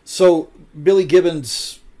 So Billy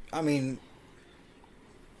Gibbons, I mean,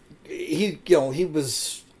 he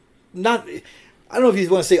was not, I don't know if you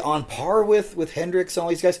want to say on par with Hendrix and all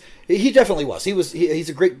these guys. He definitely was. He's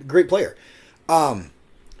a great player.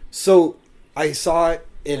 So I saw it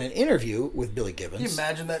in an interview with Billy Gibbons. Can you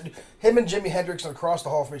imagine that? Him and Jimi Hendrix are across the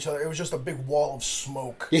hall from each other. It was just a big wall of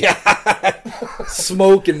smoke. Yeah.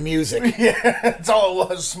 Smoke and music. Yeah, that's all it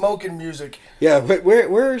was. Smoke and music. Yeah, but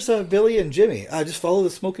where's Billy and Jimmy? Just follow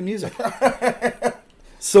the smoke and music.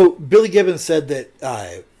 So Billy Gibbons said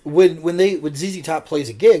that when ZZ Top plays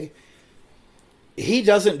a gig, he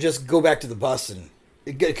doesn't just go back to the bus and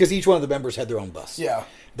because each one of the members had their own bus. Yeah,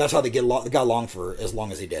 that's how they got along for as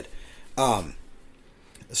long as they did.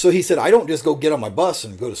 So he said, I don't just go get on my bus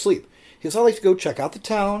and go to sleep. He says, I like to go check out the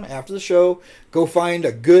town after the show, go find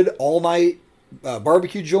a good all-night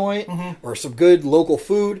barbecue joint or some good local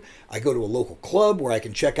food. I go to a local club where I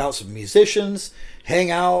can check out some musicians, hang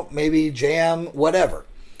out, maybe jam, whatever.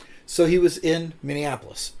 So he was in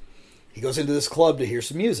Minneapolis. He goes into this club to hear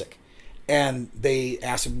some music. And they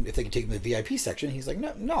asked him if they could take him to the VIP section. He's like,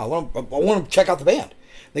 no, I want to check out the band.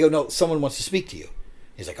 They go, no, someone wants to speak to you.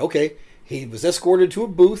 He's like, okay. He was escorted to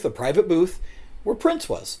a private booth, where Prince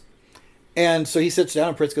was. And so he sits down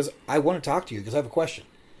and Prince goes, I want to talk to you because I have a question.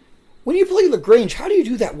 When you play LaGrange, how do you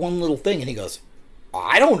do that one little thing? And he goes,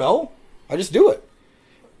 I don't know. I just do it.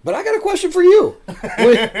 But I got a question for you.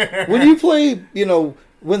 When you play,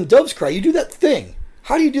 When Doves Cry, you do that thing.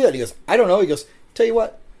 How do you do that? He goes, I don't know. He goes, tell you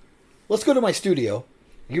what, let's go to my studio.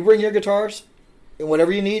 You bring your guitars and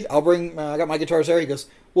whatever you need. I'll bring, I got my guitars there. He goes,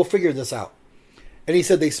 we'll figure this out. And he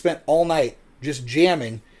said they spent all night just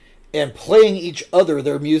jamming and playing each other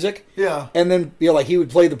their music. Yeah. And then, he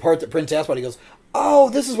would play the part that Prince asked about. He goes,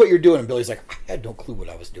 oh, this is what you're doing. And Billy's like, I had no clue what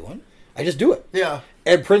I was doing. I just do it. Yeah.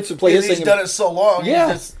 And Prince would play his thing. He's done it so long.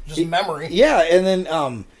 Yeah. Just memory. Yeah. And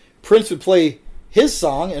then Prince would play his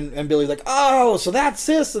song, and Billy's like, oh, so that's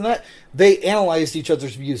this and that. They analyzed each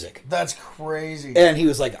other's music. That's crazy. And he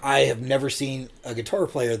was like, I have never seen a guitar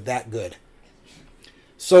player that good.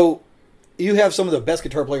 So you have some of the best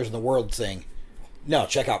guitar players in the world saying, no,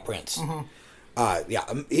 check out Prince. Mm-hmm. I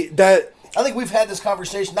think we've had this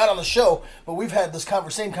conversation, not on the show, but we've had this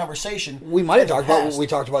same conversation. We might have talked about when we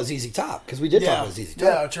talked about ZZ Top, because we did talk about ZZ Top.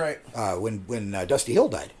 Yeah, that's right. When Dusty Hill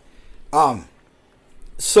died.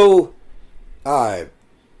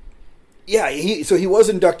 He was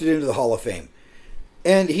inducted into the Hall of Fame.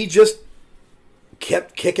 And he just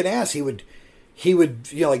kept kicking ass. he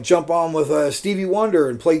would, like jump on with Stevie Wonder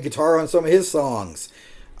and play guitar on some of his songs.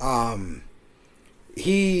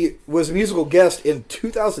 He was a musical guest in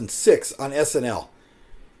 2006 on SNL.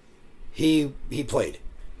 He played.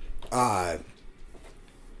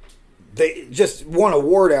 They just won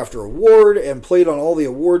award after award and played on all the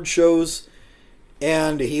award shows.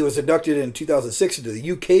 And he was inducted in 2006 into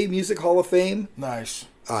the UK Music Hall of Fame. Nice.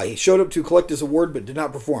 He showed up to collect his award but did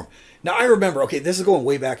not perform. Now, I remember, okay, this is going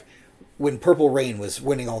way back when Purple Rain was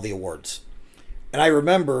winning all the awards. And I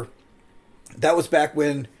remember that was back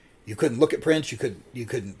when you couldn't look at Prince, you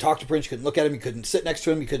couldn't talk to Prince, you couldn't look at him, you couldn't sit next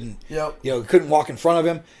to him, you couldn't, you couldn't walk in front of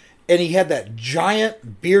him. And he had that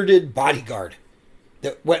giant bearded bodyguard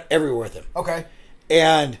that went everywhere with him. Okay.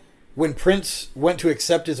 And when Prince went to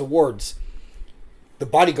accept his awards, the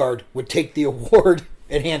bodyguard would take the award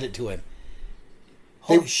and hand it to him.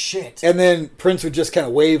 Holy shit. And then Prince would just kind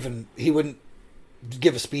of wave and he wouldn't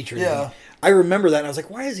give a speech or anything. Yeah. I remember that and I was like,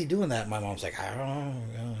 why is he doing that? And my mom's like, I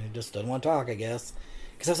don't know. He just doesn't want to talk, I guess.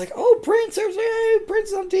 Because I was like, oh, Prince, Prince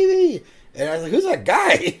is on TV. And I was like, who's that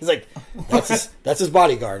guy? He's like, that's his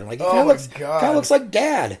bodyguard. I'm like, he kind of looks like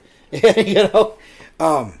Dad.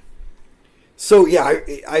 So yeah,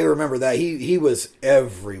 I remember that. He was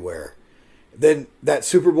everywhere. Then that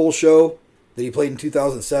Super Bowl show that he played in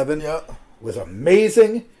 2007 was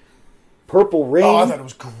amazing. Purple Rain. Oh, I thought it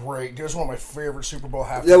was great. It was one of my favorite Super Bowl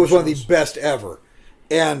halftime That was shows. one of the best ever.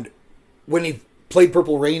 And when he played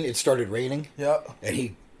Purple Rain, it started raining. Yeah. And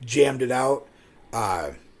he jammed it out.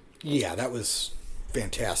 Yeah, that was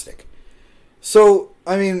fantastic. So,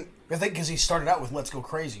 I mean... I think because he started out with Let's Go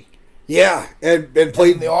Crazy. Yeah, and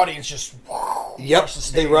played... And the audience just...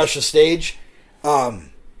 They rushed the stage.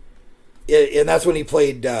 And that's when he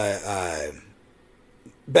played Best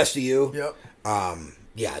of You. Yep.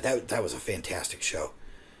 Yeah, that was a fantastic show.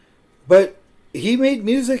 But he made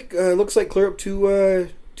music, looks like clear up to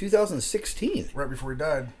 2016. Right before he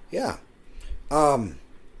died. Yeah.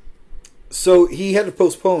 So he had to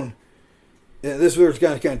postpone. This was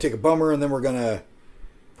going to kind of take a bummer, and then we're going to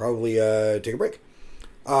probably take a break.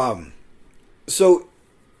 So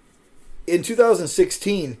in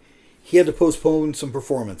 2016, he had to postpone some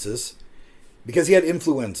performances because he had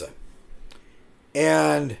influenza.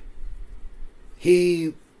 And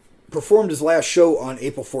he performed his last show on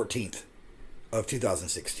April 14th of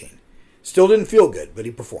 2016. Still didn't feel good, but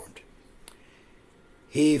he performed.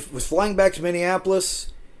 He was flying back to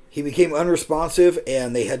Minneapolis. He became unresponsive,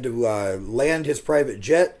 and they had to land his private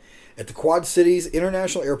jet at the Quad Cities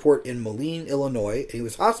International Airport in Moline, Illinois, and he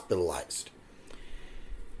was hospitalized.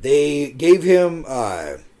 They gave him...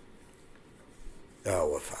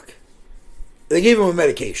 They gave him a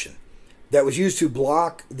medication that was used to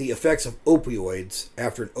block the effects of opioids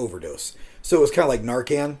after an overdose. So it was kind of like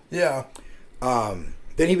Narcan. Yeah.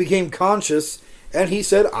 Then he became conscious, and he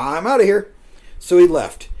said, I'm out of here. So he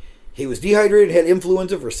left. He was dehydrated and had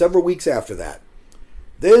influenza for several weeks after that.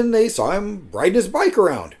 Then they saw him riding his bike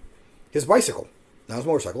around. His bicycle. Not his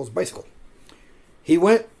motorcycle, his bicycle. He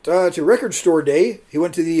went to Record Store Day. He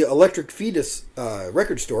went to the Electric Fetus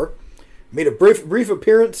record store, made a brief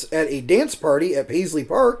appearance at a dance party at Paisley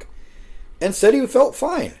Park, and said he felt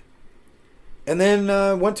fine. And then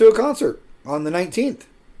went to a concert on the 19th.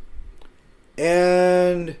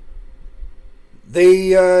 And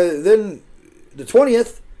they then the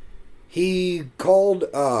 20th, he called,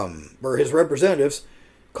 or his representatives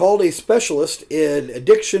called a specialist in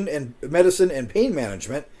addiction and medicine and pain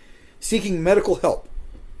management seeking medical help.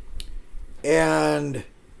 And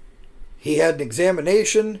he had an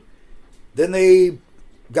examination. Then they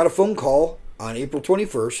got a phone call on April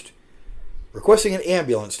 21st requesting an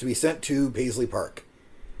ambulance to be sent to Paisley Park.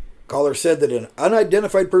 Caller said that an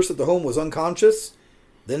unidentified person at the home was unconscious,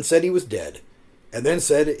 then said he was dead, and then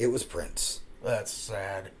said it was Prince. That's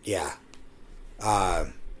sad. Yeah.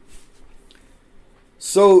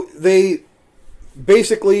 So they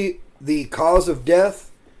basically, the cause of death,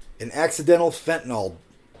 an accidental fentanyl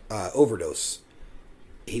overdose.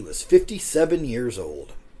 He was 57 years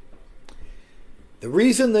old. The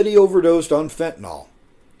reason that he overdosed on fentanyl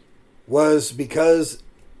was because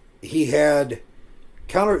he had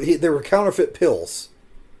there were counterfeit pills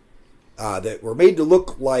that were made to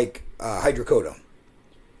look like hydrocodone,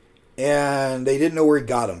 and they didn't know where he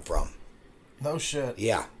got them from. No shit.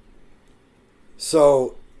 Yeah.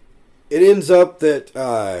 So it ends up that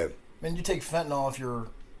Man, you take fentanyl if you're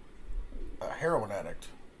a heroin addict.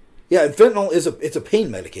 Yeah, and fentanyl it's a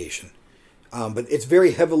pain medication, but it's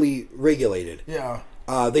very heavily regulated. Yeah.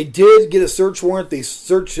 They did get a search warrant. They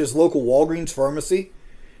searched his local Walgreens pharmacy,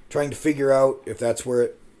 trying to figure out if that's where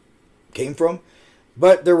it came from.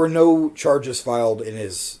 But there were no charges filed in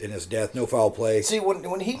his death, no foul play. See,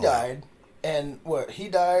 when he died, and he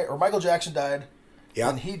died, or Michael Jackson died,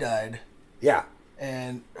 and he died. Yeah.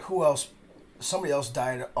 And who else? Somebody else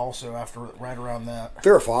died also after, right around that.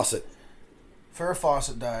 Farrah Fawcett. Farrah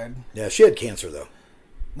Fawcett died. Yeah, she had cancer, though.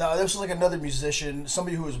 No, this was like another musician,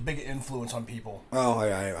 somebody who was a big influence on people. Oh,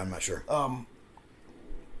 I'm not sure.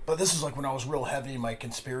 But this is like when I was real heavy in my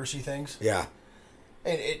conspiracy things. Yeah.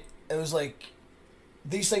 And it was like,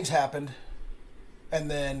 these things happened, and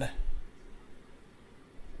then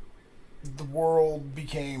the world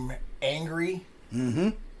became angry,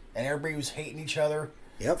 and everybody was hating each other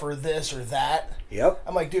for this or that. Yep.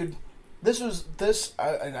 I'm like, dude,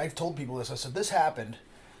 and I've told people this. I said, this happened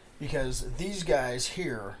because these guys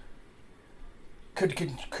here could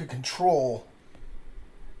control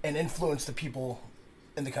and influence the people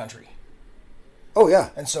in the country. Oh, yeah.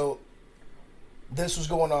 And so this was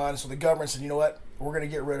going on, so the government said, you know what? We're going to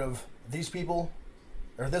get rid of these people,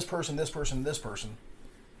 or this person, this person, this person,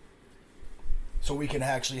 so we can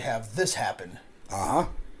actually have this happen. Uh-huh.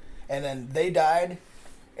 And then they died,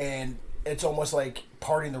 and it's almost like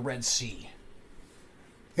parting the Red Sea.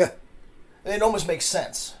 Yeah. It almost makes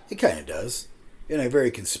sense. It kind of does, in a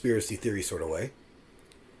very conspiracy theory sort of way.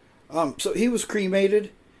 So he was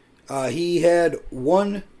cremated. He had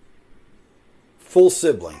one full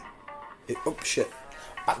sibling. Oh, shit.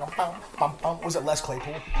 Was it Les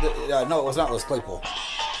Claypool? No, it was not Les Claypool.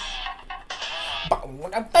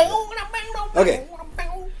 Okay.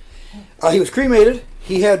 He was cremated.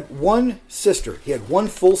 He had one sister. He had one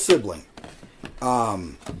full sibling.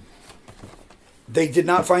 They did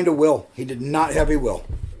not find a will. He did not have a will.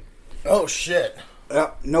 Oh, shit.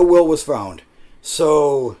 No will was found.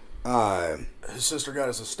 So, his sister got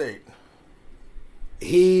his estate.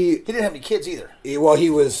 He didn't have any kids either. He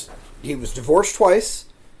was divorced twice.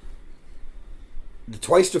 The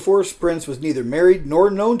twice divorced prince was neither married nor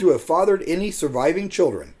known to have fathered any surviving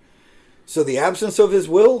children. So the absence of his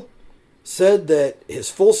will said that his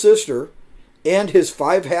full sister and his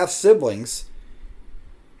 5 half-siblings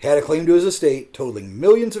had a claim to his estate totaling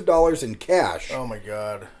millions of dollars in cash. Oh my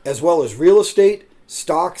God. As well as real estate,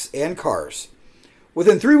 stocks, and cars.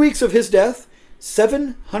 Within 3 weeks of his death,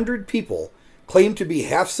 700 people claimed to be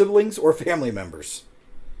half-siblings or family members.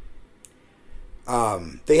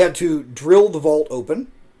 They had to drill the vault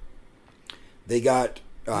open. They got...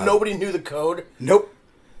 Nobody knew the code? Nope.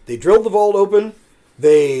 They drilled the vault open.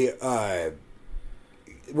 They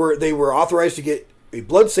were authorized to get a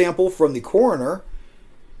blood sample from the coroner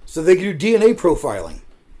so they could do DNA profiling.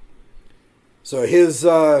 So his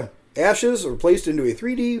ashes were placed into a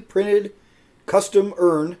 3D printed custom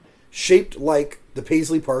urn shaped like the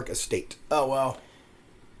Paisley Park estate. Oh, wow.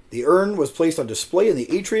 The urn was placed on display in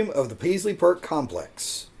the atrium of the Paisley Park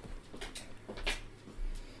complex.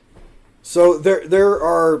 So there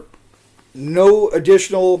are no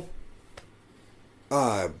additional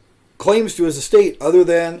claims to his estate other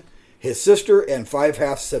than his sister and 5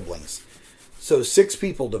 half-siblings. So 6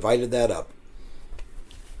 people divided that up.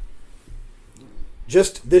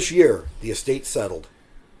 Just this year, the estate settled.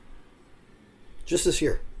 Just this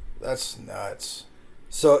year. That's nuts.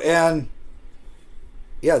 So, and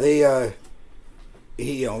yeah, they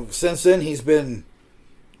since then he's been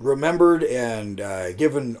remembered and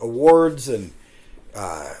given awards, and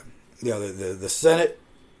the Senate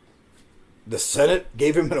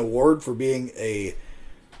gave him an award for being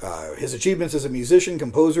his achievements as a musician,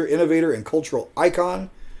 composer, innovator, and cultural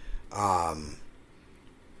icon.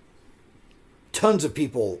 Tons of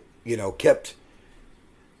people, kept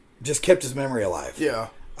his memory alive. Yeah.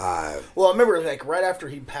 Well, I remember like right after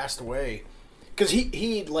he passed away, because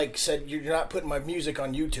he like said, "You're not putting my music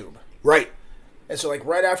on YouTube." Right. And so like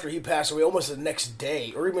right after he passed away, almost the next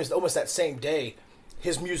day, or even almost that same day,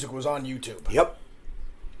 his music was on YouTube. Yep.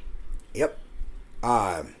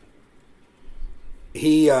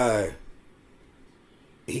 He got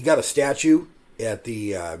a statue at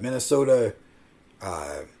the Minnesota.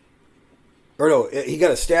 He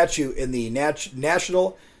got a statue in the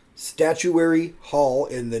National Statuary Hall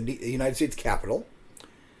in the United States Capitol.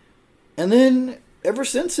 And then, ever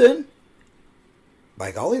since then,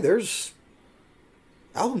 by golly, there's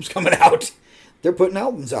albums coming out. They're putting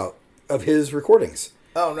albums out of his recordings.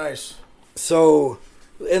 Oh, nice. So,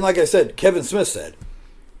 and like I said, Kevin Smith said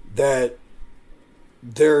that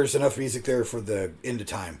there's enough music there for the end of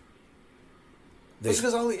time.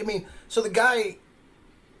 Because so the guy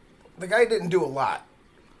didn't do a lot.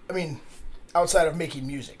 I mean, outside of making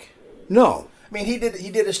music. No. I mean, he did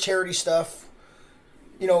his charity stuff.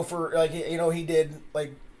 For like he did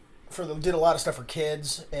did a lot of stuff for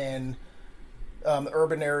kids and the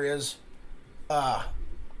urban areas.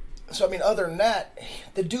 So, I mean, other than that,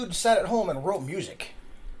 the dude sat at home and wrote music.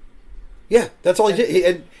 Yeah, that's all he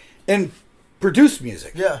did. And produced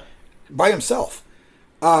music. Yeah. By himself.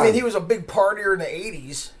 I mean, he was a big partier in the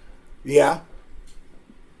 80s. Yeah.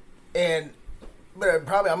 But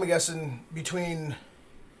probably, I'm guessing, between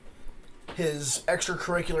his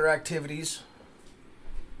extracurricular activities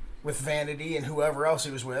with Vanity and whoever else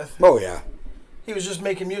he was with. Oh, yeah. He was just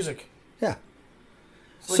making music. Yeah.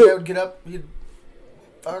 So the guy would get up, he'd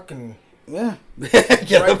fucking... Yeah.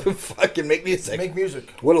 Get up and fucking make music. Make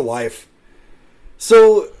music. What a life.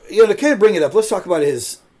 So, to kind of bring it up, let's talk about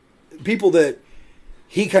his people that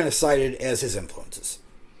he kind of cited as his influences.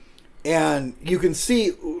 And you can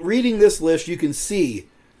see, reading this list, you can see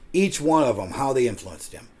each one of them, how they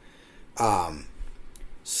influenced him.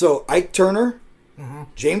 So, Ike Turner,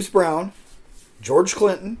 James Brown, George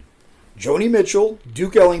Clinton, Joni Mitchell,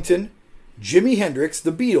 Duke Ellington, Jimi Hendrix,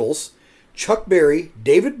 the Beatles, Chuck Berry,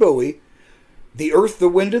 David Bowie, The Earth, the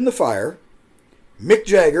Wind, and the Fire, Mick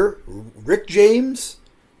Jagger, Rick James,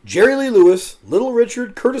 Jerry Lee Lewis, Little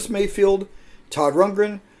Richard, Curtis Mayfield, Todd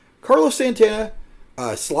Rundgren, Carlos Santana,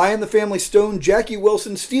 Sly and the Family Stone, Jackie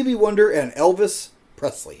Wilson, Stevie Wonder, and Elvis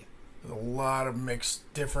Presley. There's a lot of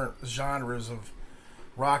mixed different genres of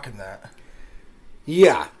rock in that.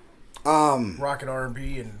 Yeah. Rock and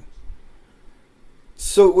R&B and...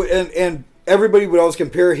 So, and everybody would always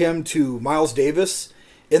compare him to Miles Davis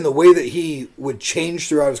in the way that he would change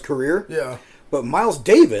throughout his career. Yeah. But Miles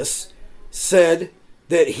Davis said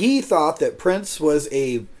that he thought that Prince was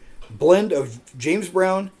a blend of James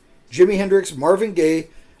Brown, Jimi Hendrix, Marvin Gaye,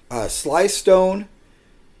 Sly Stone,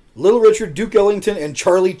 Little Richard, Duke Ellington, and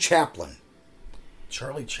Charlie Chaplin.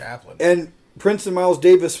 Charlie Chaplin. And Prince and Miles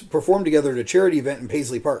Davis performed together at a charity event in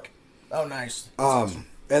Paisley Park. Oh, nice.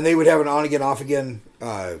 And they would have an on-again, off-again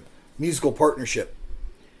musical partnership.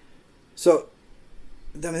 So,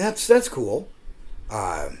 I mean, that's cool.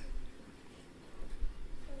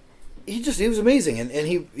 He was amazing.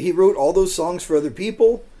 And he wrote all those songs for other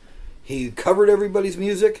people. He covered everybody's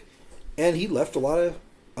music. And he left a lot of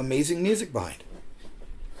amazing music behind.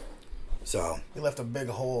 So he left a big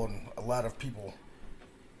hole in a lot of people.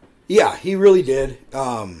 Yeah, he really did.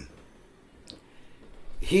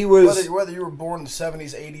 He was... Whether you were born in the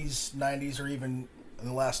 70s, 80s, 90s, or even in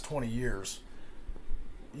the last 20 years,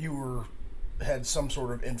 you had some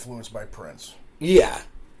sort of influence by Prince. Yeah.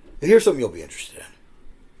 Here's something you'll be interested in.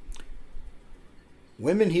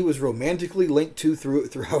 Women he was romantically linked to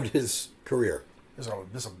throughout his career. This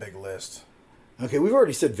is a big list. Okay, we've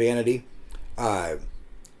already said Vanity.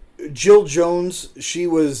 Jill Jones, she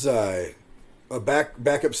was a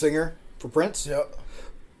backup singer for Prince. Yep.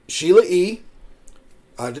 Sheila E.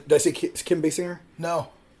 Did I say Kim Basinger? No.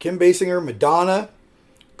 Kim Basinger, Madonna,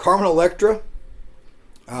 Carmen Electra,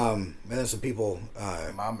 and then some people.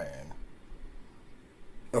 My man.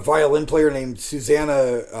 A violin player named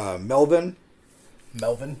Susanna Melvin.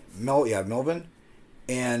 Melvin? Melvin.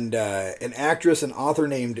 And an actress and author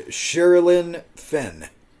named Sherilyn Fenn.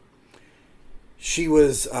 She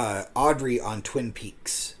was Audrey on Twin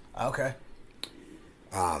Peaks. Okay.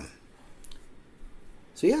 So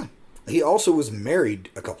yeah. He also was married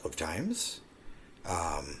a couple of times. He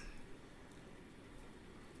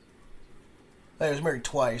was married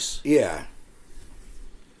twice. Yeah.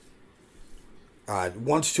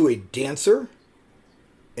 Once to a dancer,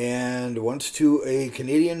 and once to a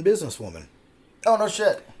Canadian businesswoman. Oh, no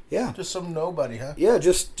shit. Yeah. Just some nobody, huh? Yeah,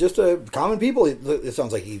 just a common people. It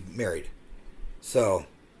sounds like he married. So,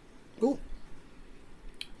 cool.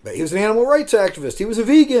 But he was an animal rights activist. He was a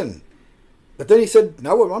vegan. But then he said,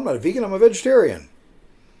 no, I'm not a vegan, I'm a vegetarian.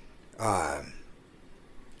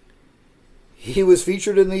 He was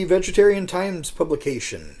featured in the Vegetarian Times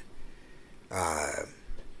publication.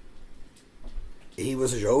 He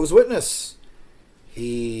was a Jehovah's Witness.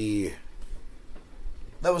 That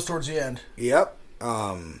was towards the end. Yep.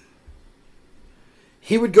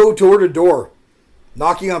 He would go door to door,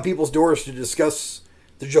 knocking on people's doors to discuss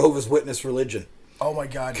the Jehovah's Witness religion. Oh my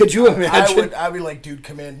God! Could you imagine? I'd be like, dude,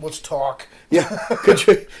 come in, let's talk. Yeah.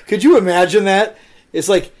 Could you imagine that? It's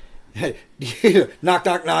like, hey, knock,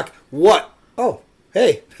 knock, knock. What? Oh,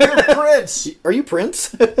 hey. You're Prince. Are you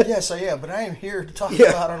Prince? Yes, I am, but I am here to talk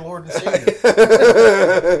about our Lord and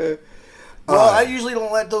Savior. Well, I usually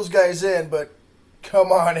don't let those guys in, but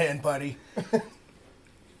come on in, buddy.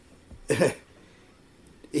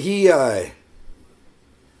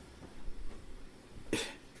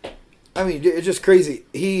 I mean, it's just crazy.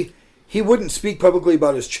 He wouldn't speak publicly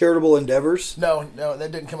about his charitable endeavors. No,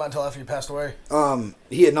 that didn't come out until after he passed away.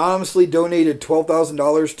 He anonymously donated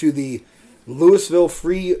 $12,000 to the Louisville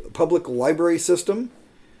Free Public Library System.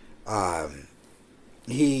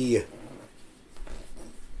 he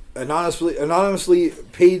anonymously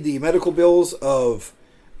paid the medical bills of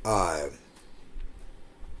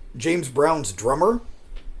James Brown's drummer.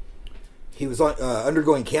 He was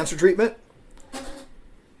undergoing cancer treatment.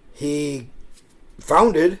 He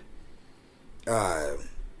founded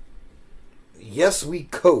Yes We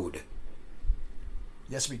Code.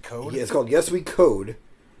 Yes We Code? Yeah, it's called Yes We Code.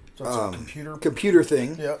 So it's a computer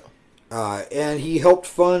thing. Yep. And he helped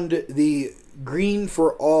fund the Green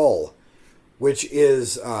for All, which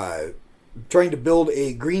is trying to build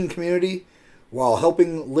a green community while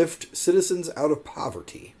helping lift citizens out of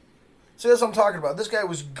poverty. See, that's what I'm talking about. This guy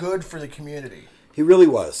was good for the community. He really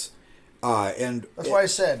was. And that's why I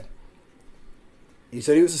said. You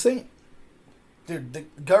said he was a saint. Dude, the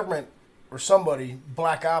government or somebody,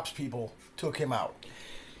 black ops people, took him out.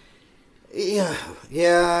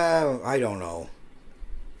 Yeah, I don't know.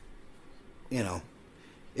 You know,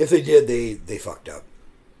 if they did, they fucked up.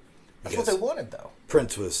 That's what they wanted, though.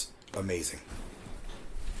 Prince was amazing.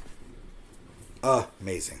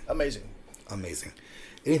 Amazing.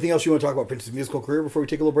 Anything else you want to talk about Prince's musical career before we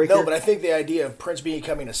take a little break? No, here? but I think the idea of Prince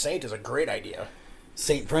becoming a saint is a great idea.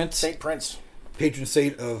 Saint Prince? Saint Prince. Patron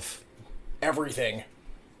saint of... everything.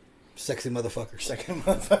 Sexy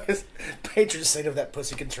motherfuckers. Patron saint of that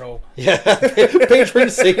pussy control. Yeah, patron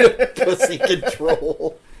saint of pussy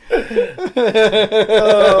control.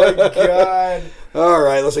 Oh, God. All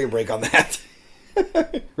right, let's take a break on that.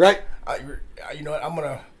 Right? You know what? I'm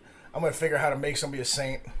gonna figure out how to make somebody a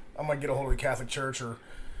saint. I'm gonna get a hold of the Catholic Church or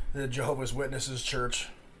the Jehovah's Witnesses Church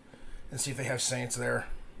and see if they have saints there.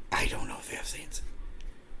 I don't know if they have saints.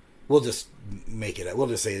 We'll just make it up. We'll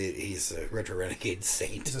just say that he's a retro renegade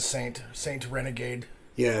saint. He's a saint. Saint Renegade.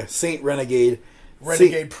 Yeah, Saint Renegade.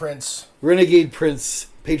 Renegade Prince. Renegade Prince,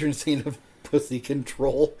 patron saint of pussy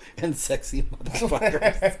control and sexy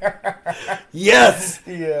motherfuckers. Yes!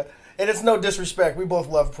 Yeah. And it's no disrespect. We both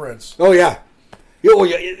love Prince. Oh, yeah.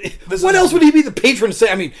 What else would he be the patron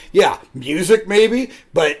saint? I mean, yeah, music maybe,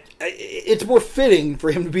 but it's more fitting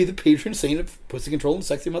for him to be the patron saint of pussy control and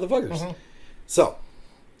sexy motherfuckers. Mm-hmm. So,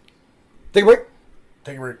 take a break.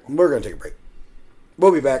 We're going to take a break.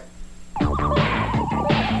 We'll be back.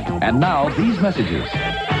 And now, these messages.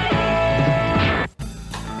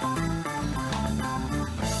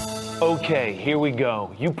 Okay, here we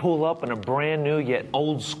go. You pull up in a brand new yet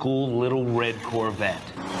old school little red Corvette.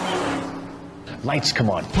 Lights come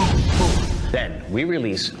on. Boom, boom. Then we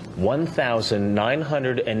release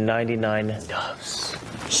 1,999 doves.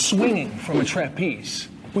 Swinging from a trapeze.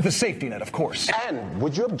 With a safety net, of course. And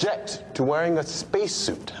would you object to wearing a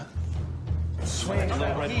spacesuit? Swinging from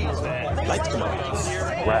a trapeze. Lights come on.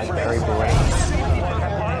 Raspberry beret.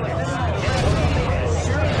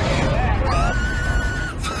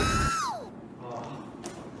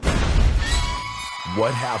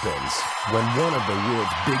 What happens when one of the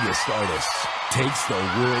world's biggest artists takes the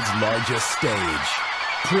world's largest stage?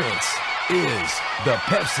 Prince is the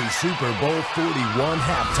Pepsi Super Bowl 41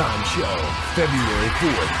 halftime show, February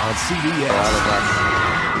 4th on CBS. For all of us,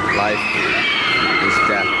 life is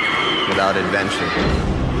death without adventure.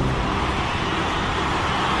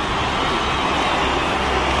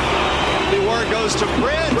 The award goes to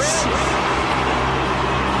Prince.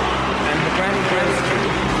 And the Grammy goes to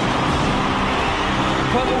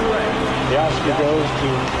Purple Rain. The Oscar goes to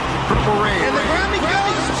Purple Rain. And the Grammy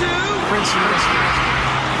goes to Prince.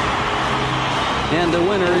 And the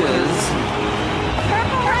winner is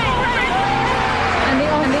Purple Rain. And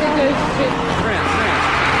the Oscar goes to Prince.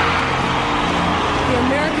 The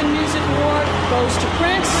American Music Award goes to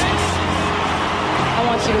Prince. I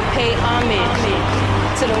want you to pay homage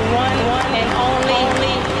to the one and only.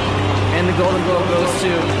 And the Golden Globe goes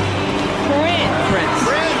to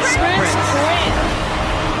Prince.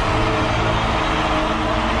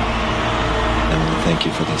 And thank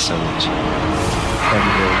you for this so much. Thank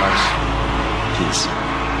you very much. Peace.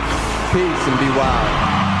 Peace and be wild.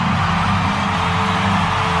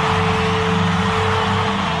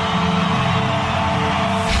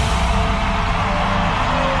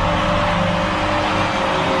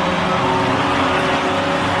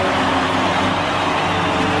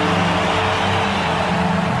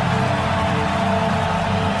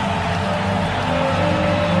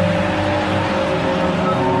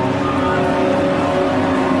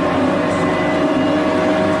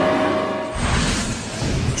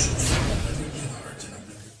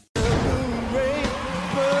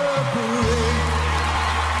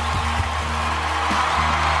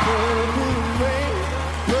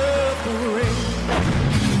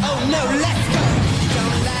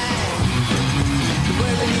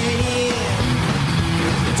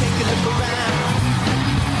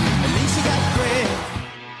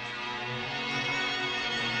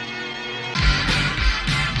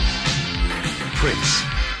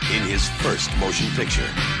 motion picture.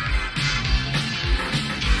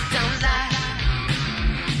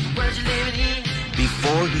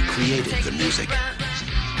 Before he created the music,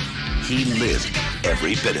 he lived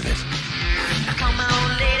every bit of it.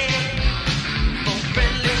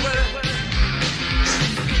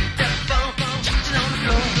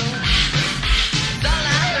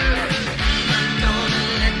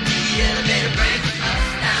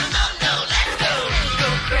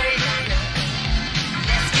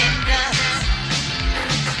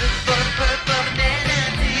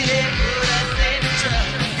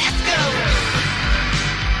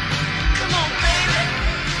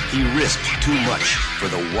 He risked too much for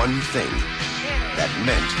the one thing that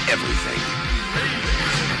meant everything.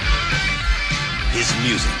 His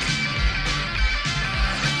music.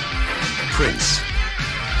 Prince.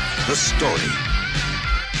 The story.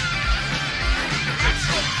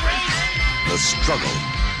 The struggle.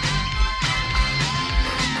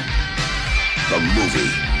 The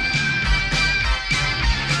movie.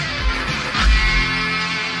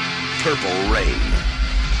 Purple Rain.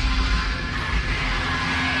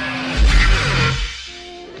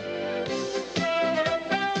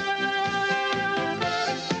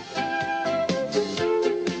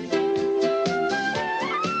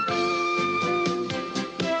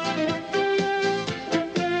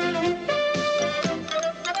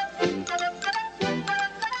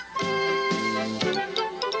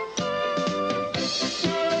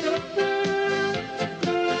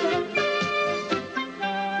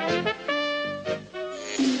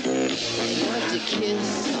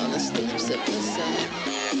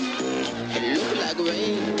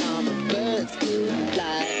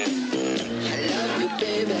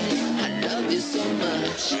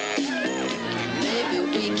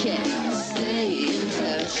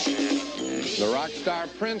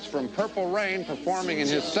 Prince from Purple Rain performing in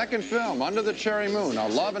his second film, Under the Cherry Moon, a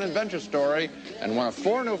love and adventure story, and one of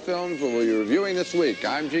 4 new films we will be reviewing this week.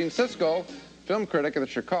 I'm Gene Siskel, film critic of the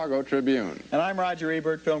Chicago Tribune. And I'm Roger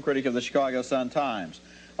Ebert, film critic of the Chicago Sun-Times.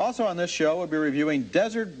 Also on this show, we'll be reviewing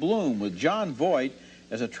Desert Bloom with Jon Voight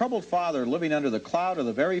as a troubled father living under the cloud of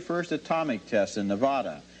the very first atomic test in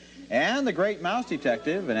Nevada. And The Great Mouse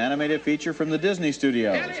Detective, an animated feature from the Disney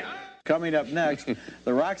Studios. Coming up next,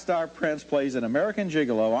 the rock star Prince plays an American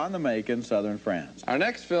gigolo on the make in southern France. Our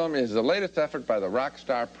next film is the latest effort by the rock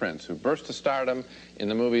star Prince, who burst to stardom in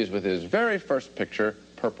the movies with his very first picture,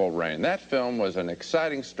 Purple Rain. That film was an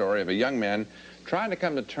exciting story of a young man trying to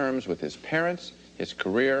come to terms with his parents, his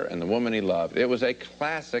career, and the woman he loved. It was a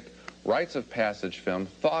classic rites of passage film,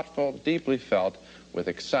 thoughtful, deeply felt, with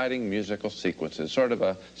exciting musical sequences, sort of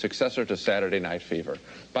a successor to Saturday Night Fever.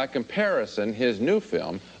 By comparison, his new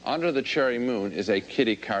film, Under the Cherry Moon, is a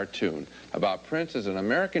kiddie cartoon about Prince as an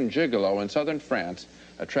American gigolo in southern France,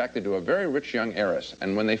 attracted to a very rich young heiress.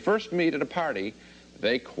 And when they first meet at a party,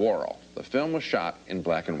 they quarrel. The film was shot in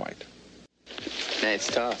black and white. Nice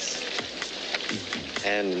toss.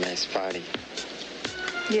 And a nice party.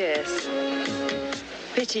 Yes.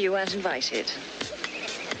 Pity you weren't invited.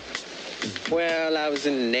 Well, I was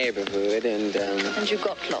in the neighborhood and And you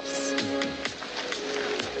got lost.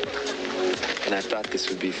 And I thought this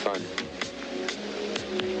would be fun.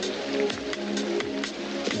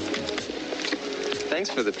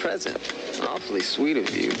 Thanks for the present. Awfully sweet of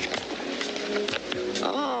you.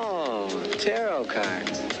 Oh, tarot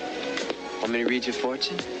cards. Want me to read your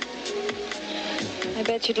fortune? I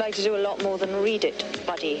bet you'd like to do a lot more than read it,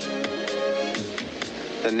 buddy.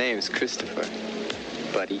 The name's Christopher,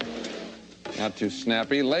 buddy. Not too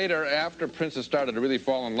snappy. Later, after Prince has started to really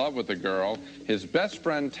fall in love with the girl, his best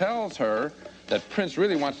friend tells her that Prince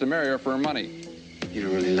really wants to marry her for her money. You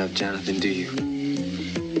don't really love Jonathan, do you?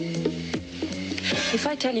 If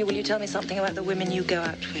I tell you, will you tell me something about the women you go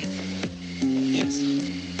out with? Yes.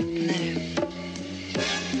 No.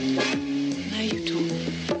 No, you don't.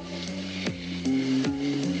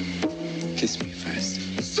 Kiss me first.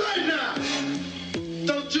 Say now!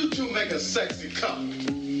 Don't you two make a sexy couple.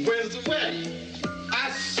 Where's the wedding? I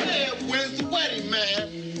said, where's the wedding, man?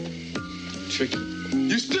 Tricky.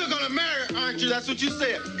 You still gonna marry her, aren't you? That's what you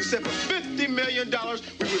said. You said for $50 million,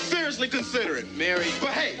 we would seriously consider it. Mary. But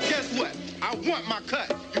hey, guess what? I want my cut.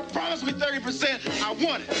 You promised me 30%. I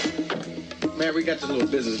want it. Man, we got this little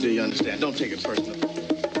business, do you understand? Don't take it personal.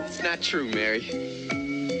 It's not true, Mary.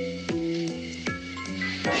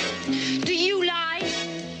 Do you lie?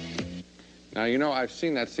 Now, you know, I've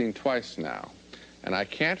seen that scene twice now, and I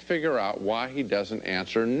can't figure out why he doesn't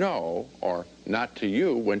answer no or not to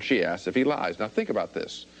you when she asks if he lies. Now, think about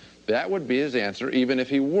this. That would be his answer even if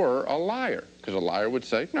he were a liar, because a liar would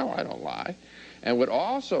say, no, I don't lie. And would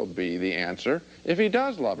also be the answer if he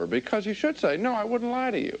does love her, because he should say, no, I wouldn't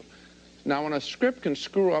lie to you. Now, when a script can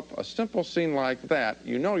screw up a simple scene like that,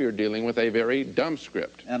 you know you're dealing with a very dumb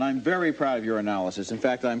script. And I'm very proud of your analysis. In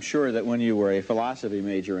fact, I'm sure that when you were a philosophy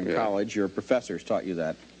major in college, your professors taught you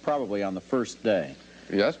that, probably on the first day.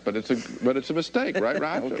 Yes, but it's a mistake, right,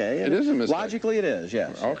 Roger? Okay. It is a mistake. Logically, it is,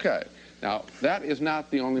 yes. Okay. Now, that is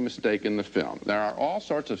not the only mistake in the film. There are all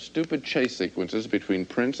sorts of stupid chase sequences between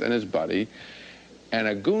Prince and his buddy and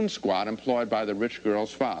a goon squad employed by the rich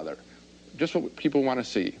girl's father. Just what people want to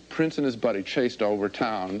see. Prince and his buddy chased over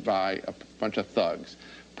town by a bunch of thugs.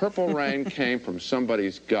 Purple Rain came from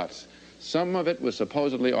somebody's guts. Some of it was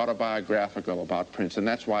supposedly autobiographical about Prince, and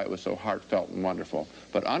that's why it was so heartfelt and wonderful.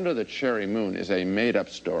 But Under the Cherry Moon is a made-up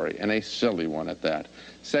story, and a silly one at that.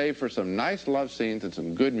 Save for some nice love scenes and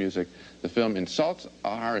some good music, the film insults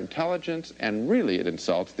our intelligence, and really it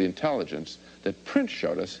insults the intelligence that Prince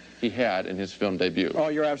showed us he had in his film debut. Oh,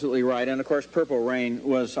 you're absolutely right. And, of course, Purple Rain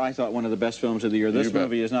was, I thought, one of the best films of the year. This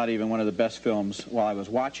movie is not even one of the best films while I was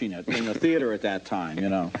watching it in the theater at that time, you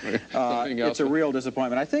know. It's a real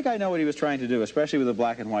disappointment. I think I know what he was trying to do, especially with the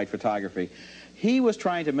black and white photography. He was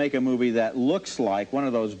trying to make a movie that looks like one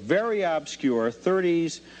of those very obscure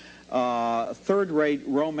 30s third-rate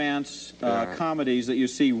romance comedies that you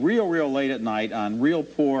see real late at night on real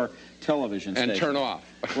poor television stations. And turn off.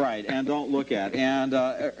 Right, and don't look at. And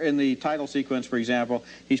in the title sequence, for example,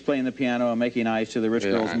 he's playing the piano and making eyes to the rich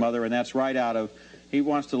girl's mother, and that's right out of, he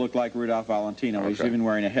wants to look like Rudolph Valentino. He's even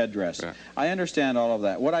wearing a headdress. I understand all of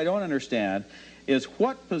that. What I don't understand is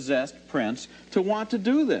what possessed Prince to want to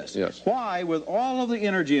do this. Why, with all of the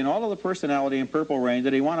energy and all of the personality in Purple Rain,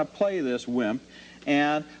 did he want to play this wimp?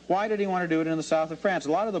 And why did he want to do it in the south of France?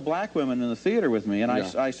 A lot of the black women in the theater with me, and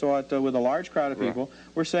I saw it with a large crowd of people,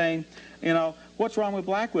 were saying, you know, what's wrong with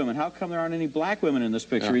black women? How come there aren't any black women in this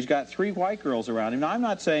picture? He's got 3 white girls around him. Now, I'm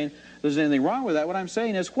not saying there's anything wrong with that. What I'm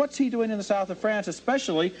saying is, what's he doing in the south of France,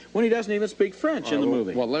 especially when he doesn't even speak French in the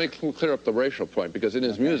movie? Well, let me clear up the racial point, because in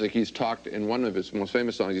his music, he's talked, in one of his most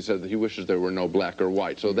famous songs, he said that he wishes there were no black or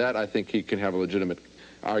white. So that, I think, he can have a legitimate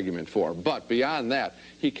argument for. But beyond that,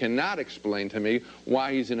 he cannot explain to me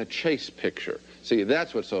why he's in a chase picture. See,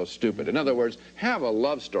 that's what's so stupid. In other words, have a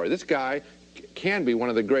love story. This guy can be one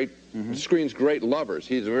of the great screen's great lovers.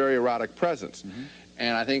 He's a very erotic presence.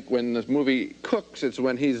 And I think when this movie cooks, it's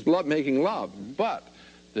when he's making love. But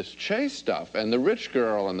this chase stuff and the rich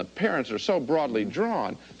girl and the parents are so broadly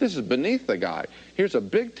drawn, this is beneath the guy. Here's a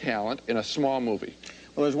big talent in a small movie.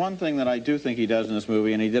 Well, there's one thing that I do think he does in this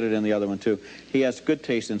movie, and he did it in the other one, too. He has good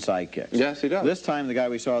taste in sidekicks. Yes, he does. This time, the guy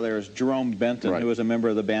we saw there is Jerome Benton, who was a member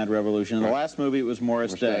of the band Revolution. In the last movie, it was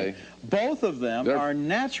Morris Day. Both of them are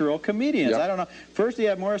natural comedians. I don't know. First he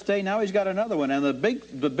had Morris Day, now he's got another one. And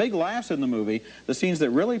the big laughs in the movie, the scenes that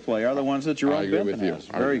really play, are the ones that Jerome Benton has.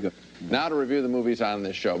 Very good. Now to review the movies on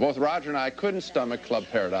this show. Both Roger and I couldn't stomach Club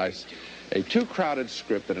Paradise, a too-crowded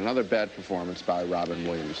script and another bad performance by Robin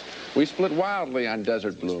Williams. We split wildly on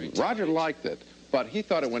Desert Bloom. Roger liked it, but he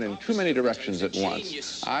thought it went in too many directions at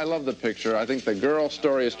once. I love the picture. I think the girl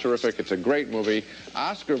story is terrific. It's a great movie.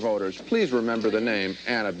 Oscar voters, please remember the name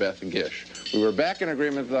Annabeth Gish. We were back in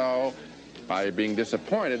agreement, though, by being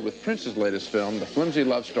disappointed with Prince's latest film, the flimsy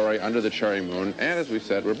love story Under the Cherry Moon. And as we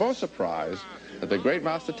said, we're both surprised that The Great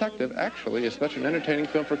Mouse Detective actually is such an entertaining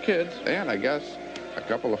film for kids, and I guess a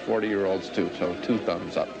couple of 40-year-olds, too, so 2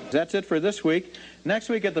 thumbs up. That's it for this week. Next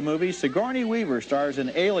week at the movies, Sigourney Weaver stars in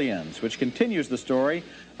Aliens, which continues the story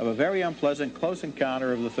of a very unpleasant close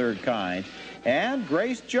encounter of the third kind. And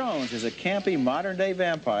Grace Jones is a campy modern-day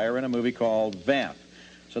vampire in a movie called Vamp.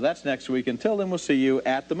 So that's next week. Until then, we'll see you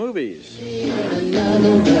at the movies. The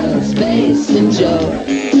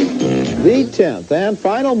 10th and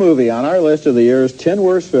final movie on our list of the year's 10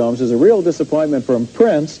 worst films is a real disappointment from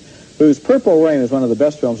Prince, whose Purple Rain is one of the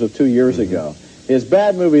best films of 2 years ago. His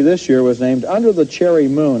bad movie this year was named Under the Cherry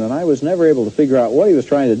Moon, and I was never able to figure out what he was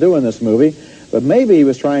trying to do in this movie, but maybe he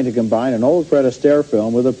was trying to combine an old Fred Astaire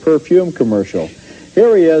film with a perfume commercial.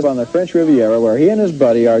 Here he is on the French Riviera, where he and his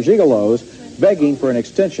buddy are gigolos begging for an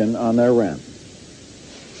extension on their rent.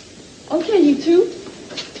 Okay, you two.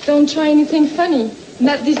 Don't try anything funny.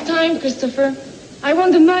 Not this time, Christopher. I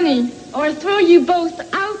want the money, or I'll throw you both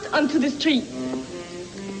out onto the street.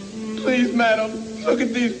 Please, madam, look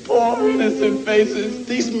at these poor, innocent faces.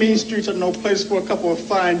 These mean streets are no place for a couple of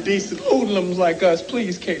fine, decent hoodlums like us.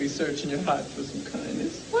 Please, Katie, search in your heart for some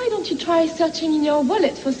kindness. Why don't you try searching in your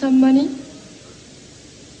wallet for some money?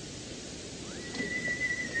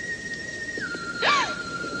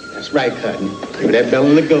 That's right, Cotton. Look at that Bela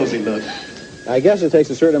Lugosi look. I guess it takes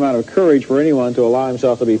a certain amount of courage for anyone to allow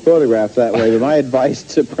himself to be photographed that way, but my advice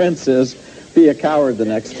to Prince is, be a coward the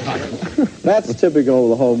next time. That's typical of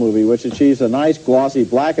the whole movie, which achieves a nice, glossy,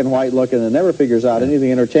 black and white look and then never figures out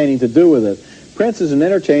anything entertaining to do with it. Prince is an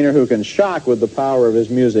entertainer who can shock with the power of his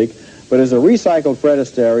music, but as a recycled Fred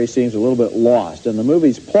Astaire, he seems a little bit lost. And the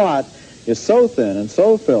movie's plot is so thin and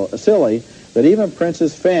so silly that even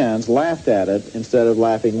Prince's fans laughed at it instead of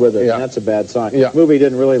laughing with it, and that's a bad sign. The movie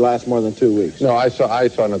didn't really last more than 2 weeks. No, I saw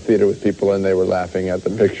it in a theater with people, and they were laughing at the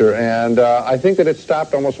picture. And I think that it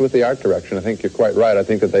stopped almost with the art direction. I think you're quite right. I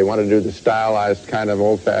think that they wanted to do the stylized kind of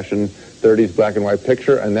old-fashioned 30s black and white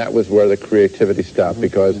picture, and that was where the creativity stopped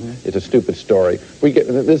because it's a stupid story.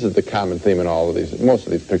 This is the common theme in all of these, most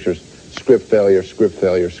of these pictures. Script failure, script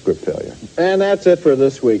failure, script failure. And that's it for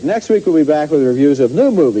this week. Next week we'll be back with reviews of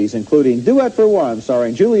new movies, including Duet for One,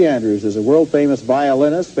 starring Julie Andrews as a world-famous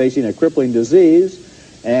violinist facing a crippling disease,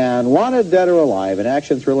 and Wanted Dead or Alive, an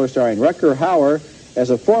action thriller starring Rutger Hauer as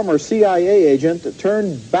a former CIA agent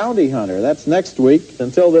turned bounty hunter. That's next week.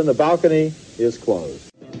 Until then, the balcony is closed.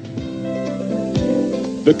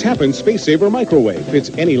 The Tappan Space Saver Microwave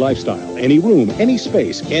fits any lifestyle, any room, any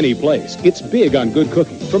space, any place. It's big on good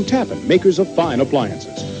cooking from Tappan, makers of fine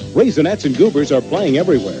appliances. Raisinets and Goobers are playing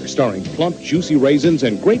everywhere, starring plump, juicy raisins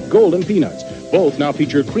and great golden peanuts. Both now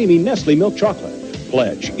feature creamy Nestle milk chocolate.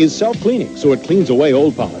 Pledge is self-cleaning, so it cleans away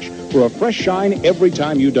old polish for a fresh shine every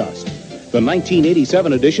time you dust. The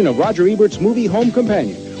 1987 edition of Roger Ebert's movie Home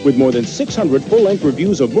Companion, with more than 600 full-length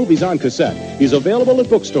reviews of movies on cassette, is available at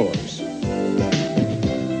bookstores.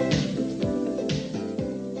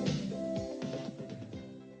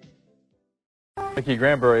 Nikki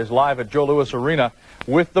Granberry is live at Joe Louis Arena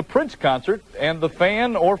with the Prince concert and the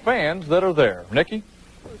fan or fans that are there. Nikki?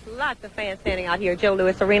 Lots of fans standing out here at Joe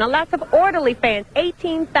Louis Arena. Lots of orderly fans.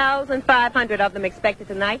 18,500 of them expected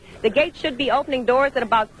tonight. The gate should be opening doors at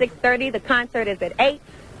about 6:30. The concert is at 8.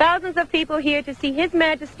 Thousands of people here to see His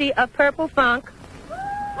Majesty of Purple Funk,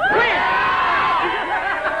 Prince.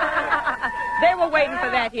 They were waiting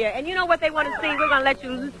for that here. And you know what they want to see? We're going to let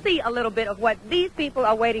you see a little bit of what these people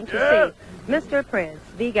are waiting to see. Mr. Prince,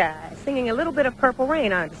 the guy, singing a little bit of Purple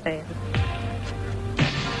Rain, I understand.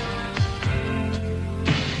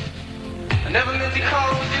 I never meant to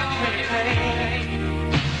cause you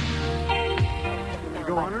pain.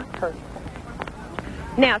 Go on her.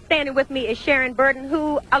 Now, standing with me is Sharon Burton,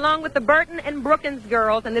 who, along with the Burton and Brookins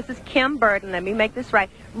girls, and this is Kim Burton, let me make this right,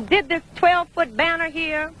 did this 12-foot banner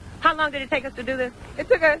here. How long did it take us to do this? It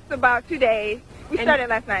took us about 2 days. We started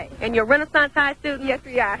last night. And you're Renaissance High student? Yes,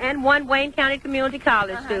 we are. And one Wayne County Community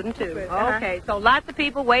College student, too. Okay, so lots of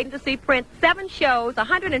people waiting to see Prince. 7 shows,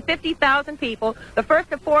 150,000 people. The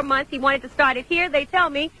first of 4 months, he wanted to start it here, they tell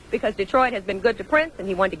me, because Detroit has been good to Prince, and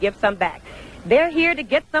he wanted to give some back. They're here to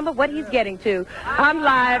get some of what he's getting to. I'm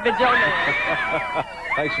live at Joe Louis.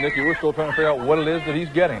 Thanks, Nikki. We're still trying to figure out what it is that he's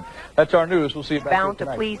getting. That's our news. We'll see you back bound to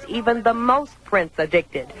please even the most Prince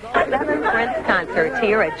addicted. 7 Prince concerts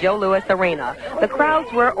here at Joe Louis Arena. The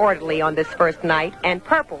crowds were orderly on this first night, and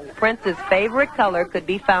purple, Prince's favorite color, could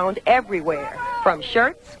be found everywhere, from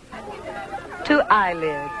shirts to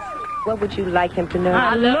eyelids. What would you like him to know?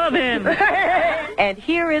 I love him. And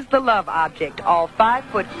here is the love object, all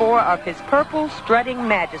 5'4" of his purple strutting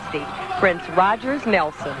majesty, Prince Rogers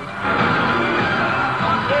Nelson.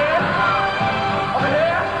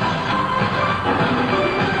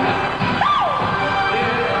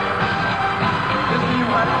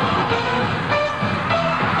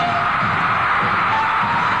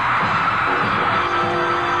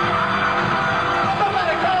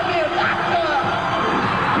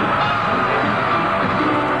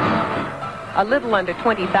 A little under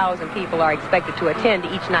 20,000 people are expected to attend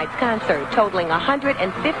each night's concert, totaling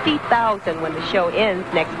 150,000 when the show ends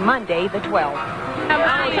next Monday, the 12th. I'm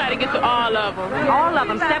going to try to get to all of them. All of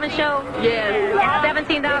them? 7 shows? Yes. At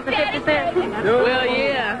 $17.50? Well,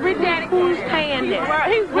 yeah. Who's paying this?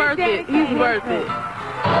 He's worth it. He's worth it.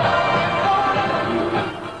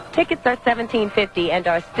 Tickets are $17.50 and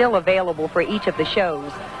are still available for each of the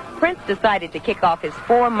shows. Prince decided to kick off his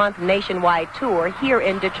 4-month nationwide tour here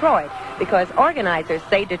in Detroit because organizers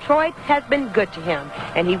say Detroit has been good to him,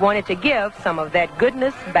 and he wanted to give some of that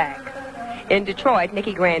goodness back. In Detroit,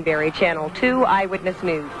 Nikki Granberry, Channel 2 Eyewitness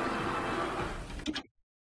News.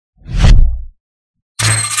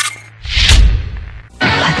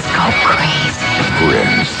 Let's go crazy.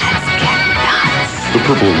 Prince. Let's get nuts. The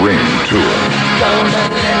Purple Rain Tour. Gonna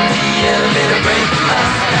let the elevator break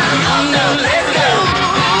us down. Let's go.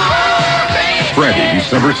 Friday,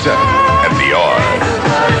 December 7th at the R.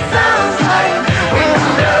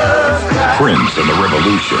 Prince and the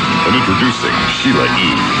Revolution, and introducing Sheila E.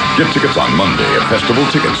 Get tickets on Monday at Festival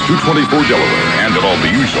Tickets, 224 Delaware, and at all the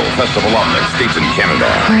usual festival outlets, states in Canada.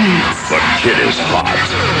 Prince. The kid is hot.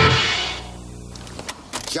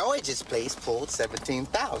 George's place pulled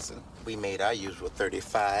 17,000. We made our usual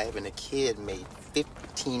 35, and the kid made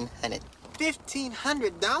 $1,500.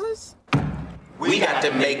 $1,500? We got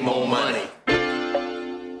to make more money.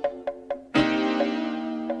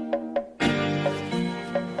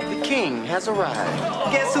 The king has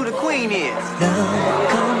arrived. Guess who the queen is?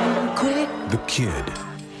 The Kid.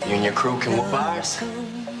 You and your crew can whoop ours.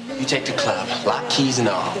 You take the club, lock, keys, and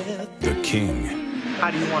all. The King. How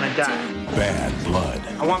do you want to die? Bad Blood.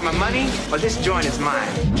 I want my money, or this joint is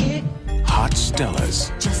mine. Hot Stellas.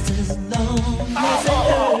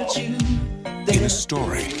 In a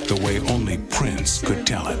story the way only Prince could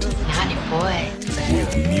tell it. Honey boy.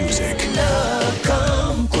 With music. Love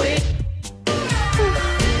come quick.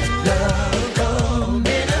 Love come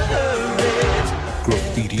in a hurry.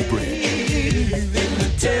 Graffiti Bridge. In the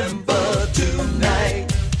temple tonight.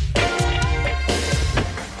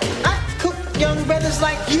 I cook young brothers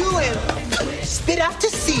like you and spit out the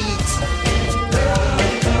seeds.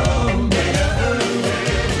 Love come in a hurry.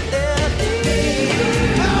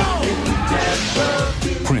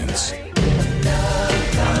 Prince.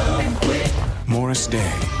 Morris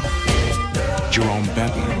Day. Jerome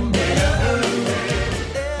Benton.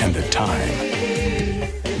 And The Time.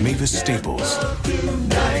 Mavis Staples.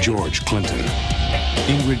 George Clinton.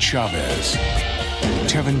 Ingrid Chavez.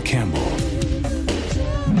 Tevin Campbell.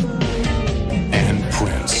 And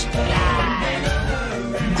Prince.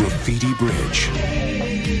 Graffiti Bridge.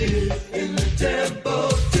 In the temple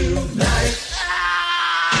tonight.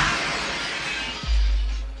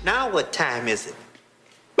 Now what time is it?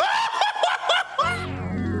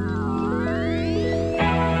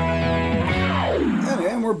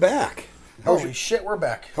 And we're back. Holy shit, we're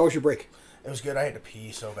back. How was your break? It was good. I had to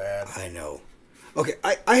pee so bad. I know. Okay,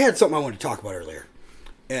 I had something I wanted to talk about earlier,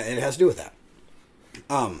 and it has to do with that.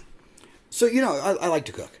 So, you know, I like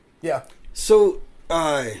to cook. Yeah. So,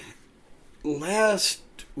 last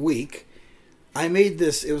week, I made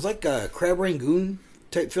this, it was like a crab rangoon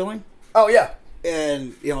type filling. Oh, yeah.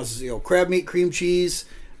 And, you know, it's, crab meat, cream cheese,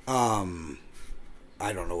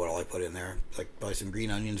 I don't know what all I put in there, like probably some green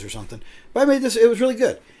onions or something. But I made this, it was really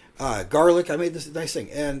good. Garlic, I made this nice thing.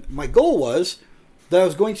 And my goal was that I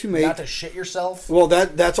was going to make... Not to shit yourself? Well,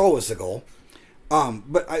 that's always the goal.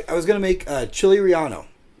 But I was going to make chili relleno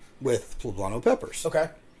with poblano peppers. Okay.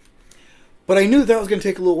 But I knew that was going to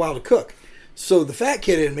take a little while to cook. So the fat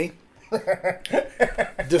kid in me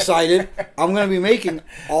decided I'm going to be making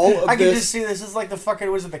all of this. I can just see this is like the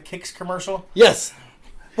fucking, was it the Kicks commercial? Yes.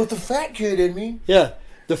 But the fat kid in me. Yeah.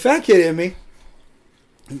 The fat kid in me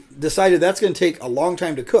decided that's going to take a long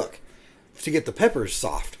time to cook to get the peppers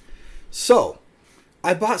soft. So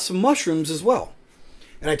I bought some mushrooms as well.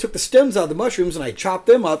 And I took the stems out of the mushrooms and I chopped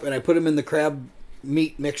them up and I put them in the crab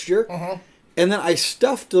meat mixture. Uh-huh. And then I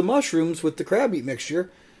stuffed the mushrooms with the crab meat mixture,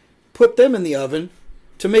 put them in the oven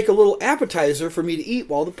to make a little appetizer for me to eat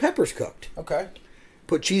while the peppers cooked. Okay.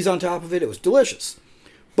 Put cheese on top of it. It was delicious.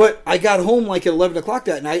 But I got home like at 11 o'clock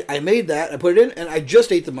that night. I made that. I put it in and I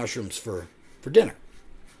just ate the mushrooms for dinner.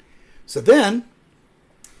 So then,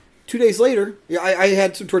 2 days later, I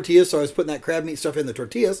had some tortillas, so I was putting that crab meat stuff in the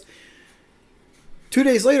tortillas. 2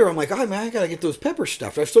 days later, I'm like, oh man, I gotta get those peppers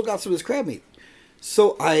stuffed. I've still got some of this crab meat.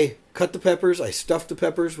 So I cut the peppers, I stuffed the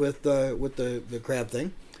peppers with the crab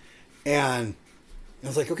thing, and I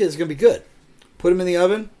was like, okay, this is gonna be good. Put them in the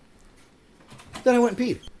oven. Then I went and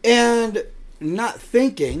peed. And not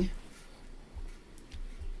thinking,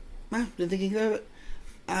 didn't think anything of it.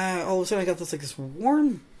 All of a sudden I got this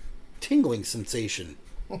warm, tingling sensation.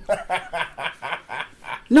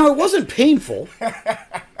 No, it wasn't painful.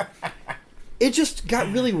 It just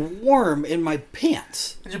got really warm in my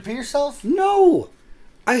pants. Did you pee yourself? No.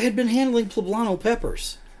 I had been handling poblano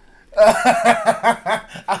peppers.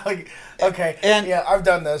 Okay. And yeah, I've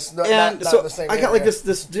done this. Not so the same I got area. like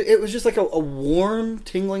this. It was just like a warm,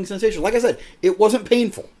 tingling sensation. Like I said, it wasn't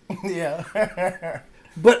painful. Yeah.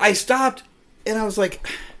 But I stopped, and I was like,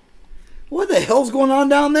 "What the hell's going on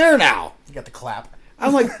down there now?" You got the clap.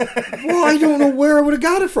 I'm like, "Well, I don't know where I would have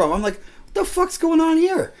got it from." I'm like, "What the fuck's going on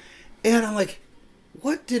here?" And I'm like,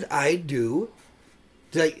 "What did I do?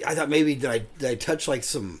 I thought maybe did I touch like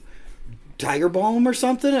some Tiger Balm or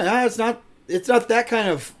something?" It's not that kind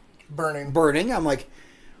of burning. I'm like,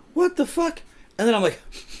 what the fuck? And then I'm like,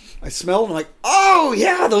 I smell and I'm like, oh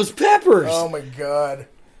yeah, those peppers. Oh my god.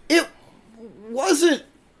 It wasn't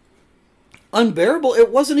unbearable. It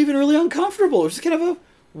wasn't even really uncomfortable. It was just kind of a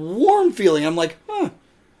warm feeling. I'm like, huh,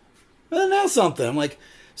 Well, now something. I'm like,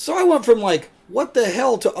 so I went from like, what the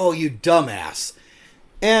hell to, oh, you dumbass.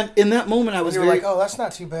 And in that moment, I was You're like, oh, that's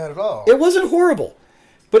not too bad at all. It wasn't horrible.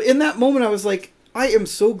 But in that moment, I was like, I am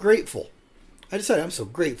so grateful. I decided I'm so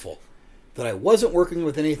grateful that I wasn't working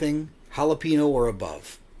with anything jalapeno or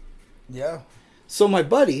above. Yeah. So my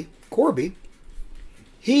buddy, Corby,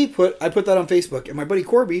 I put that on Facebook, and my buddy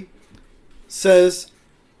Corby says,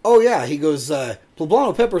 oh yeah, he goes,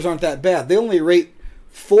 poblano peppers aren't that bad. They only rate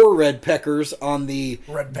 4 red peckers on the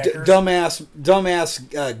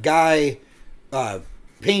dumbass guy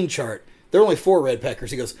pain chart. There are only 4 red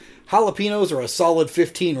peckers. He goes, jalapenos are a solid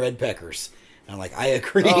 15 red peckers. And I'm like, I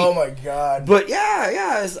agree. Oh my God. But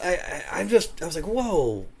yeah, I was like,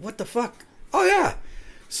 whoa, what the fuck? Oh yeah.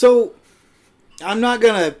 So I'm not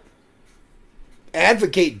gonna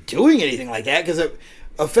advocate doing anything like that because it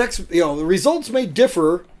affects, the results may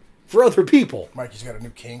differ for other people. Mikey's got a new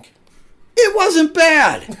kink. It wasn't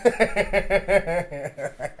bad.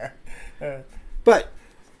 But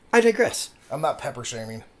I digress. I'm not pepper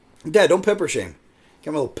shaming. Dad, don't pepper shame.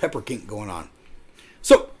 Got my little pepper kink going on.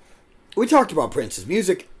 So, we talked about Prince's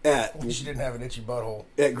music at... At least you didn't have an itchy butthole.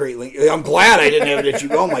 At Great Link. I'm glad I didn't have an itchy...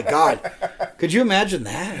 Oh my God. Could you imagine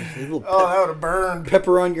that? That would have burned.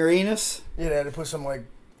 Pepper on your anus? Yeah, they had to put some, like,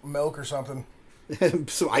 milk or something.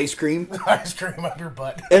 Some ice cream? Ice cream on your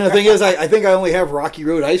butt. And the thing is, I think I only have Rocky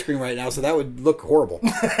Road ice cream right now, so that would look horrible.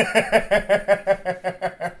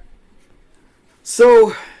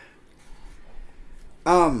 So,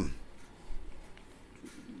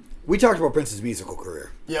 we talked about Prince's musical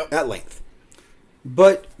career. Yep. At length.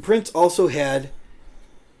 But Prince also had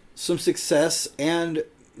some success and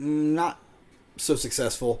not so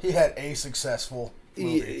successful. He had a successful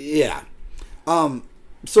movie. Yeah.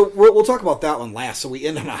 So we'll talk about that one last, so we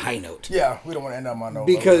end on a high note. Yeah, we don't want to end on no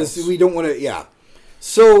because we don't want to, yeah.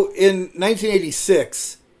 So in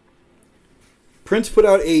 1986, Prince put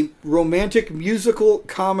out a romantic musical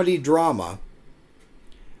comedy drama,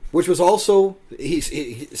 which was also, he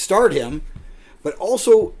starred him, but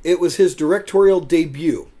also it was his directorial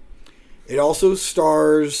debut. It also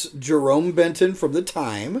stars Jerome Benton from The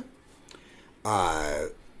Time,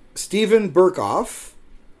 Stephen Burkoff,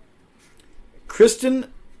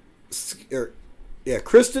 Kristen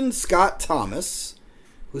Scott Thomas,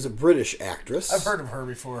 who's a British actress. I've heard of her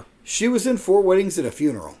before. She was in 4 Weddings and a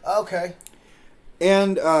Funeral. Okay.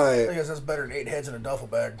 And I guess that's better than 8 heads in a duffel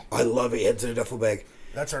bag. I love 8 heads in a duffel bag.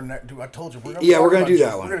 That's our next. I told you we're gonna. Yeah, we're gonna do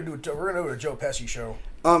that one. We're gonna do a Joe Pesci show.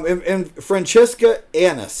 And Francesca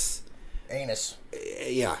Annis.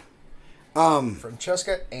 Yeah.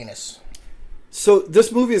 Francesca Annis. So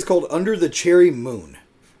this movie is called Under the Cherry Moon.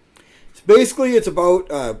 Basically, it's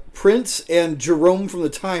about Prince and Jerome from The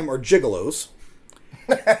Time are gigolos.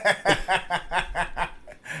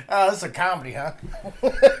 Oh, this is a comedy, huh?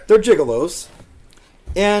 They're gigolos.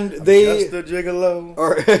 And they just a gigolo.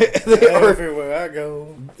 They are everywhere I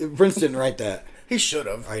go. Prince didn't write that. He should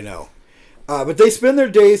have. I know. But they spend their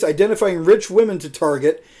days identifying rich women to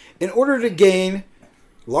target in order to gain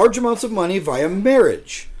large amounts of money via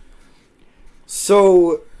marriage.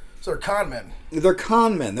 So they're con men. They're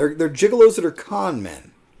con men. They're gigolos that are con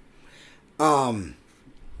men.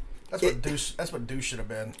 That's what douche should have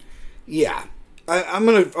been. Yeah, I'm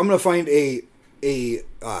gonna find a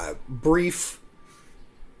brief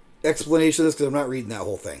explanation of this because I'm not reading that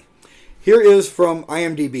whole thing. Here is from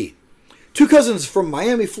IMDb. 2 cousins from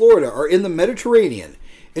Miami, Florida are in the Mediterranean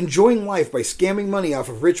enjoying life by scamming money off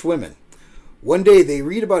of rich women. One day they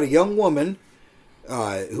read about a young woman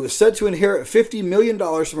who is said to inherit $50 million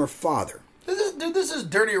from her father. This is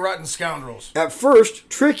Dirty Rotten Scoundrels. At first,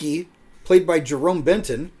 Tricky, played by Jerome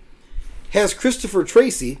Benton, has Christopher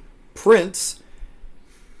Tracy, Prince,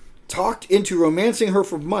 talked into romancing her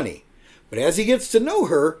for money. But as he gets to know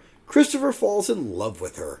her, Christopher falls in love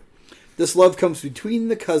with her. This love comes between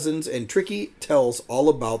the cousins, and Tricky tells all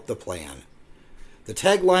about the plan. The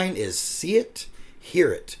tagline is, see it,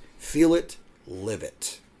 hear it, feel it, live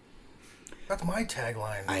it. That's my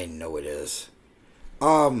tagline. I know it is.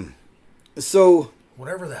 So...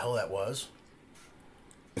 whatever the hell that was.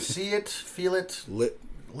 See it, feel it,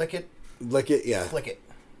 lick it. Lick it, yeah. Flick it.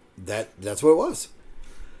 That's what it was.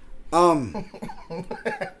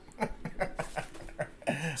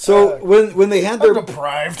 So when they had their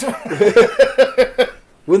deprived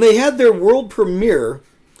when they had their world premiere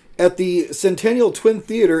at the Centennial Twin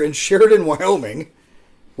Theater in Sheridan, Wyoming,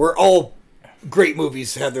 where all great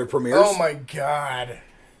movies had their premieres. Oh my God.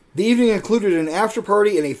 The evening included an after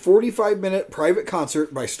party and a 45-minute private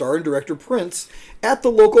concert by star and director Prince at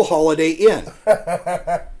the local Holiday Inn.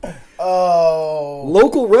 Oh.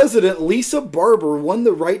 Local resident Lisa Barber won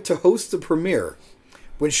the right to host the premiere.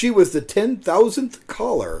 when she was the 10,000th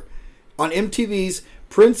caller on MTV's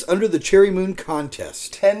Prince Under the Cherry Moon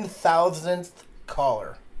contest. 10,000th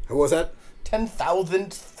caller. What was that?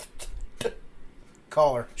 10,000th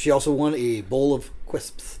caller. She also won a bowl of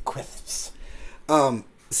Quisps. Quisps.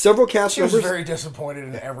 Several cast She was members. very disappointed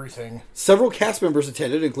in everything. Several cast members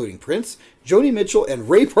attended, including Prince, Joni Mitchell, and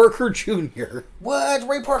Ray Parker Jr. What?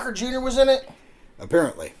 Ray Parker Jr. was in it?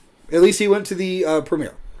 Apparently. At least he went to the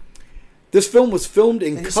premiere. This film was filmed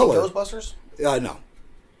in color. Did you see Ghostbusters? No.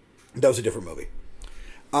 That was a different movie.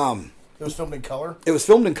 It was filmed in color? It was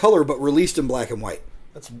filmed in color, but released in black and white.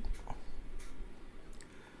 That's...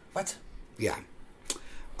 What? Yeah.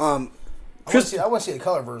 I want to see the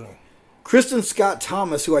color version. Kristen Scott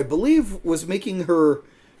Thomas, who I believe was making her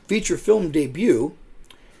feature film debut,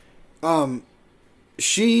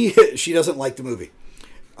 she doesn't like the movie.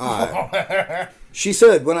 She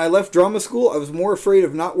said, "When I left drama school, I was more afraid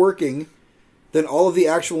of not working than all of the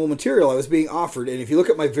actual material I was being offered. And if you look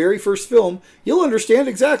at my very first film, you'll understand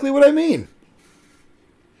exactly what I mean."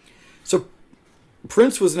 So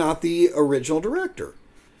Prince was not the original director.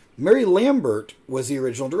 Mary Lambert was the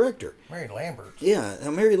original director. Mary Lambert? Yeah,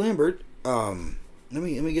 now Mary Lambert, let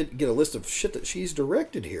me get a list of shit that she's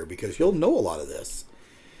directed here, because you'll know a lot of this.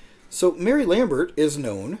 So Mary Lambert is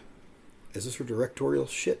known, is this her directorial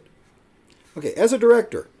shit? Okay, as a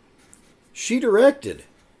director, she directed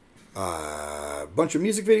a bunch of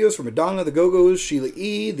music videos for Madonna, the Go-Go's, Sheila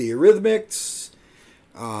E., the Eurythmics,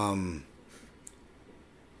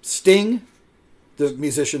 Sting, the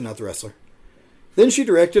musician, not the wrestler. Then she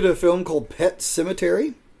directed a film called Pet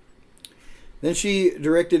Sematary. Then she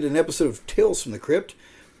directed an episode of Tales from the Crypt.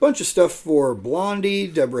 Bunch of stuff for Blondie,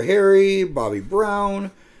 Deborah Harry, Bobby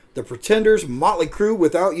Brown, The Pretenders, Motley Crue,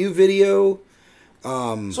 Without You video.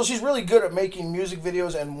 So she's really good at making music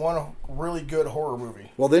videos and one really good horror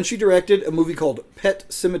movie. Well, then she directed a movie called Pet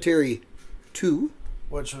Sematary 2.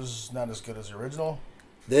 Which was not as good as the original.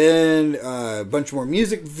 Then a bunch more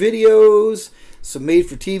music videos, some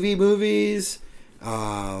made-for-TV movies,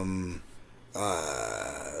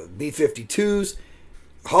 B-52s,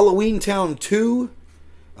 Halloween Town 2.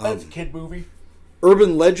 That's a kid movie.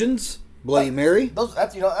 Urban Legends, Bloody Mary.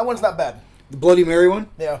 That one's not bad. The Bloody Mary one?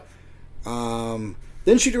 Yeah.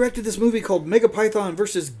 Then she directed this movie called Megapython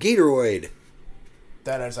vs. Gatoroid.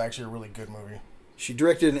 That is actually a really good movie. She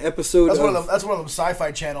directed an episode That's one of them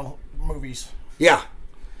Sci-Fi Channel movies. Yeah.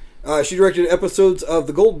 She directed episodes of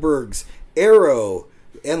The Goldbergs, Arrow,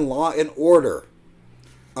 and Law and Order.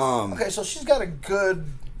 Okay, so she's got a good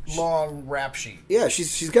long rap sheet. Yeah,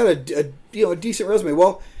 she's got a decent resume.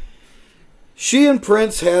 Well, she and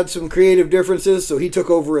Prince had some creative differences, so he took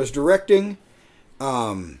over as directing.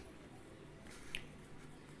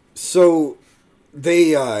 So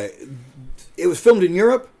they it was filmed in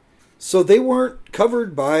Europe, so they weren't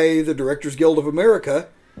covered by the Directors Guild of America.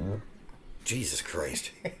 Jesus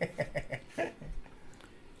Christ.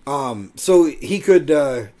 So he could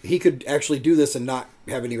actually do this and not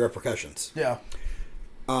have any repercussions. Yeah.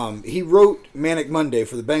 He wrote Manic Monday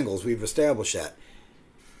for the Bengals. We've established that.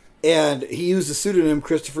 And he used the pseudonym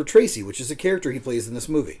Christopher Tracy, which is a character he plays in this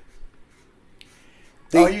movie.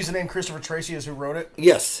 He used the name Christopher Tracy as who wrote it?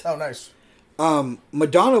 Yes. Oh, nice.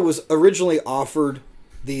 Madonna was originally offered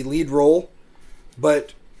the lead role,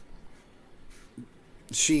 but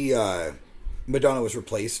Madonna was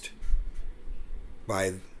replaced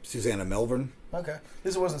by Susanna Melbourne. Okay.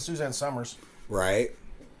 This wasn't Suzanne Summers. Right.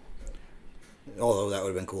 Although that would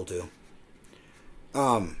have been cool too.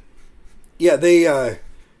 Yeah, they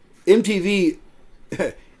MTV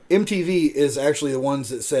is actually the ones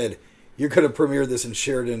that said, "You're going to premiere this in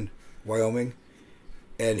Sheridan, Wyoming,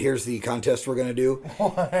 and here's the contest we're going to do."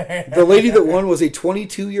 The lady that won was a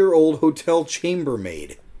 22-year-old hotel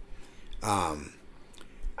chambermaid. I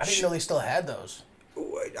didn't know they still had those.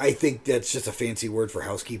 I think that's just a fancy word for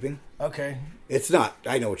housekeeping. Okay. It's not.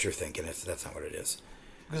 I know what you're thinking. That's not what it is.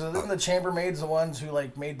 Because isn't the chambermaids the ones who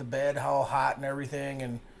like made the bed how hot and everything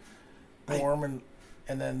and warm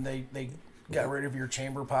and then they got rid of your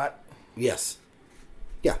chamber pot? Yes.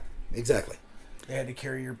 Yeah, exactly. They had to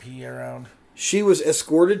carry your pee around. She was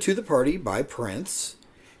escorted to the party by Prince.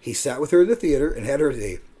 He sat with her in the theater and had her as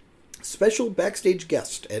a special backstage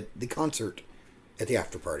guest at the concert at the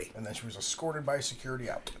after party. And then she was escorted by security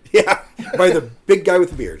out. Yeah, by the big guy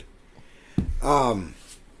with the beard.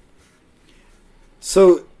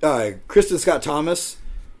 So, Kristen Scott Thomas,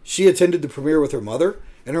 she attended the premiere with her mother,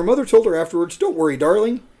 and her mother told her afterwards, "Don't worry,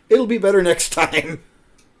 darling, it'll be better next time."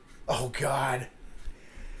 Oh, God.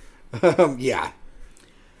 Yeah.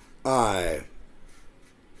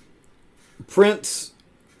 Prince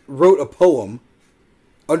wrote a poem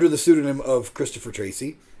under the pseudonym of Christopher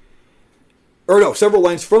Tracy. Or no, several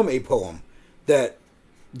lines from a poem that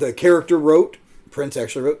the character wrote, Prince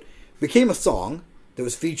actually wrote, became a song that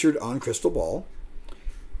was featured on Crystal Ball.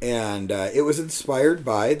 And it was inspired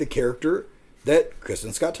by the character that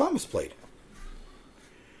Kristen Scott Thomas played.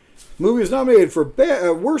 The movie was nominated for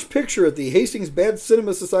Worst Picture at the Hastings Bad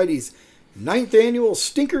Cinema Society's 9th Annual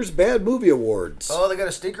Stinkers Bad Movie Awards. Oh, they got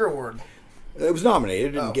a Stinker Award. It was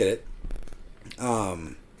nominated, didn't get it.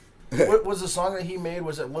 What was the song that he made?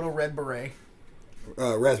 Was it Little Red Beret?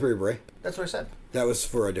 Raspberry Beret. That's what I said. That was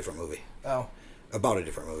for a different movie. Oh. About a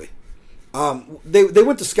different movie. They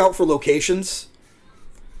went to scout for locations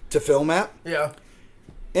to film at. Yeah.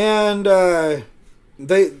 And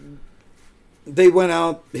they went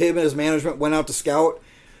out, him and his management went out to scout,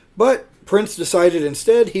 but Prince decided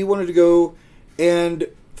instead he wanted to go and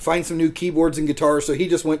find some new keyboards and guitars, so he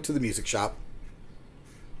just went to the music shop.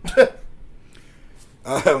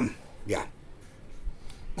 Yeah.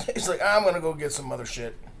 He's like, I'm going to go get some other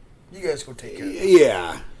shit. You guys go take care of it.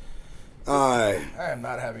 Yeah. I am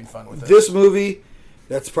not having fun with this movie.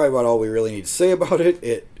 That's probably about all we really need to say about it.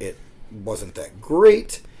 It wasn't that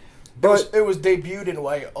great, but it was debuted in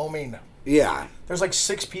Wyoming. Yeah. There's like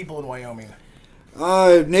 6 people in Wyoming.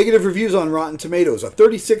 Negative reviews on Rotten Tomatoes. A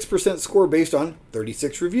 36% score based on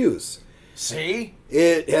 36 reviews. See?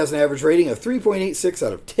 It has an average rating of 3.86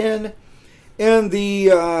 out of 10. And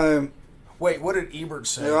the... Wait, what did Ebert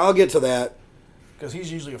say? I'll get to that. Because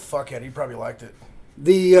he's usually a fuckhead. He probably liked it.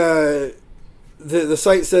 The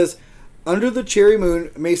site says, Under the Cherry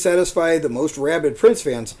Moon may satisfy the most rabid Prince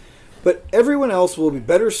fans, but everyone else will be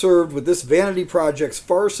better served with this vanity project's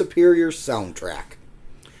far superior soundtrack.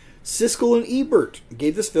 Siskel and Ebert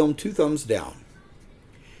gave this film 2 thumbs down.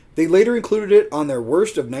 They later included it on their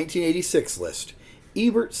worst of 1986 list.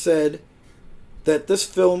 Ebert said that this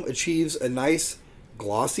film achieves a nice,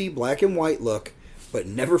 glossy black and white look, but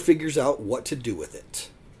never figures out what to do with it.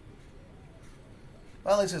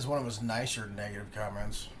 Well, at least it's one of his nicer negative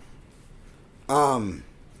comments.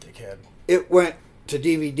 Dickhead. It went to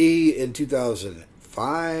DVD in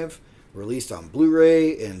 2005, released on Blu-ray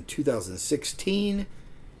in 2016,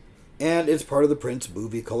 and it's part of the Prince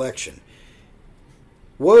movie collection.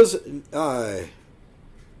 It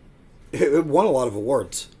won a lot of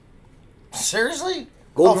awards. Seriously?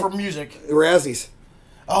 Golden, for music. Razzies.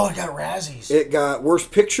 Oh, it got Razzies. It got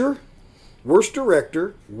Worst Picture, Worst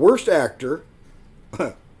Director, Worst Actor.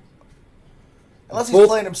 Unless he's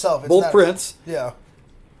playing himself. It's both not, Prince. Yeah.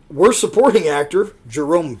 Worst Supporting Actor,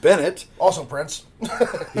 Jerome Bennett. Also Prince.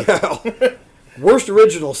 Yeah. Worst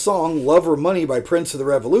Original Song, Love or Money by Prince of the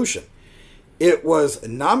Revolution. It was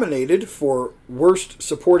nominated for Worst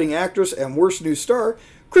Supporting Actress and Worst New Star,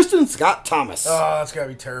 Kristen Scott Thomas. Oh, that's got to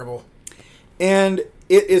be terrible. And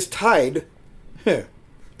it is tied.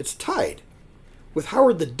 It's tied with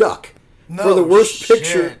Howard the Duck for the Worst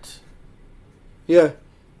Picture. Yeah.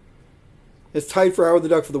 It's tied for Howard the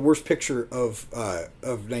Duck for the Worst Picture of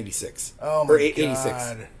 96. Oh my or 86.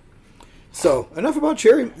 God. So, enough about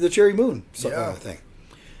the Cherry Moon thing.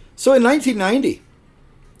 So, in 1990,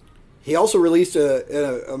 he also released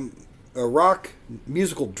a rock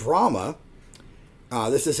musical drama.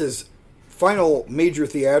 This is his final major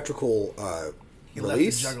theatrical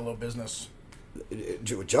release. He left the Juggalo business.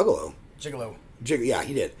 Juggalo? Gigolo. Yeah,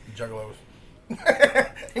 he did. Juggalos.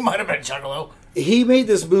 He might have been Juggalo. He made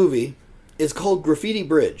this movie. It's called Graffiti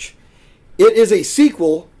Bridge. It is a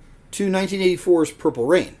sequel to 1984's Purple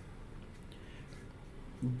Rain.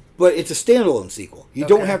 But it's a standalone sequel. You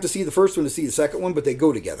don't have to see the first one to see the second one, but they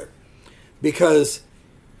go together. Because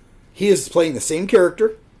he is playing the same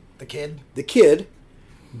character. The kid? The kid,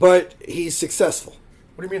 but he's successful.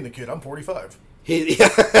 What do you mean the kid? I'm 45. He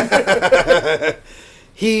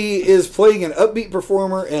is playing an upbeat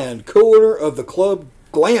performer and co-owner of the club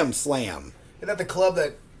Glam Slam. Isn't that the club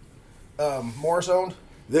that Morris owned?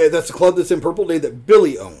 That's the club that's in Purple Day that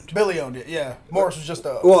Billy owned. Billy owned it, yeah. Morris was just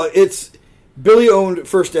a... Well, it's... Billy owned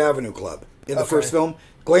First Avenue Club in the first film.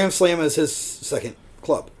 Glam Slam is his second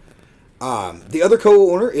club. The other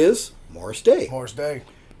co-owner is Morris Day. Morris Day.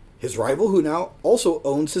 His rival, who now also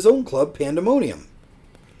owns his own club, Pandemonium.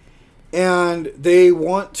 And they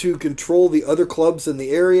want to control the other clubs in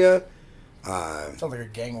the area. Sounds like a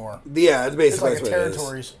gang war. Yeah, it's basically it's like a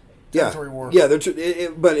territories. Yeah, territory war. Yeah,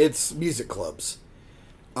 but it's music clubs.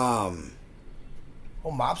 Well,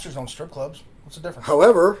 mobsters own strip clubs. What's the difference?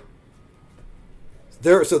 However,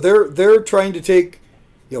 they're trying to take,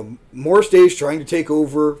 Morris Day's trying to take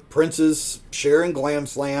over Prince's share in Glam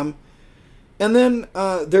Slam, and then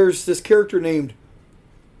there's this character named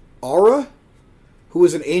Aura, who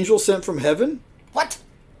is an angel sent from heaven. What?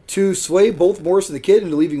 to sway both Morris and the kid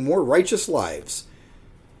into leading more righteous lives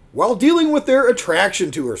while dealing with their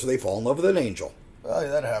attraction to her. So they fall in love with an angel. Oh, yeah,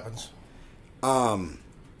 that happens.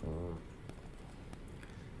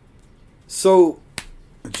 So,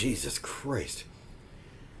 Jesus Christ.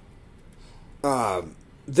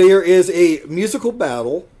 There is a musical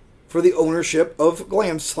battle for the ownership of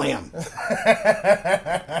Glam Slam.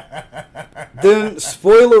 Then,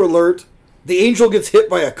 spoiler alert, the angel gets hit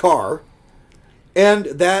by a car, and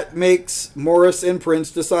that makes Morris and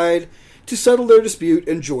Prince decide to settle their dispute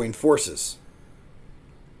and join forces.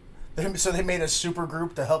 So they made a super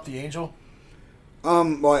group to help the angel?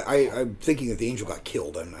 Well, I'm thinking that the angel got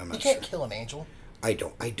killed. I'm not You can't sure. kill an angel. I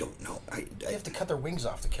don't know. You have to cut their wings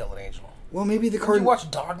off to kill an angel. Well, maybe the Did car. you watch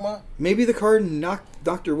Dogma? Maybe the car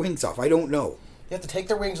knocked their wings off. I don't know. You have to take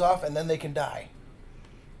their wings off, and then they can die.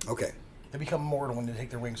 Okay. They become mortal when they take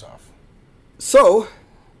their wings off. So,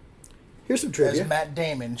 here's some trivia. As Matt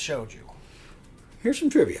Damon showed you. Here's some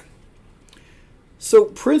trivia. So,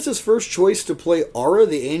 Prince's first choice to play Aura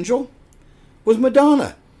the Angel was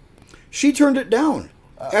Madonna. She turned it down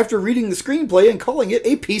after reading the screenplay and calling it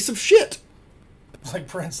a piece of shit. It's like,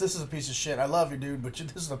 Prince, this is a piece of shit. I love you, dude, but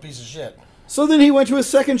this is a piece of shit. So then he went to his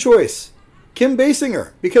second choice, Kim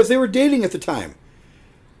Basinger, because they were dating at the time.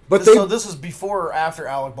 But So this is before or after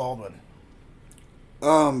Alec Baldwin?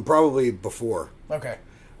 Probably before. Okay.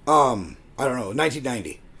 I don't know,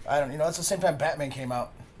 1990. That's the same time Batman came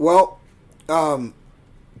out. Well, Kim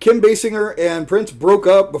Basinger and Prince broke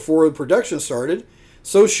up before the production started,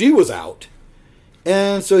 so she was out.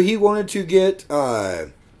 And so he wanted to get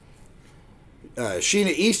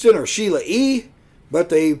Sheena Easton or Sheila E., but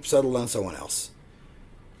they settled on someone else.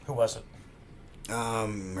 Who was it?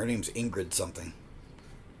 Her name's Ingrid something.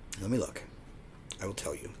 Let me look. I will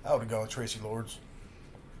tell you. I would have gone with Tracy Lords.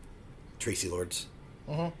 Tracy Lords.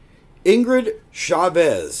 Mm-hmm. Ingrid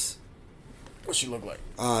Chavez. What's she look like?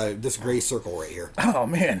 This gray circle right here. Oh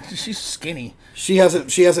man, she's skinny. She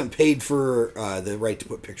hasn't paid for the right to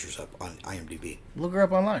put pictures up on IMDb. Look her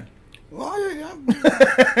up online. Well,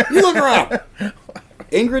 you look her up.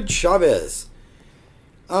 Ingrid Chavez.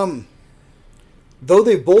 Though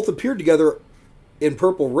they both appeared together in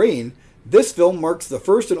Purple Rain, this film marks the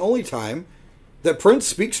first and only time that Prince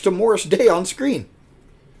speaks to Morris Day on screen.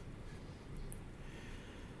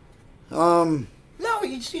 No,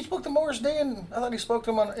 he spoke to Morris Day, and I thought he spoke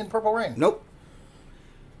to him in Purple Rain. Nope.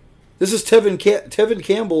 This is Tevin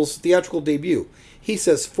Campbell's theatrical debut. He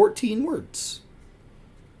says 14 words.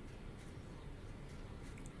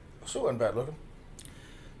 So wasn't bad looking.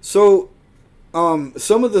 So,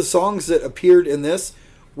 some of the songs that appeared in this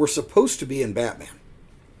were supposed to be in Batman,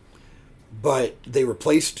 but they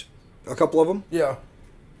replaced a couple of them. Yeah.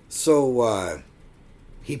 So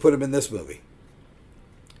he put them in this movie.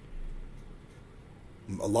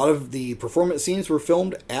 A lot of the performance scenes were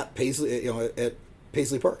filmed at Paisley, at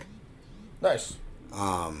Paisley Park. Nice.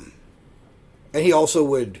 And he also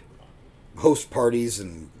would host parties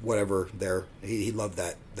and whatever there. He loved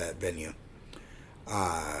that venue.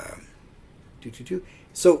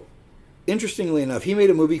 So, interestingly enough, he made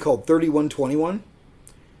a movie called 3121,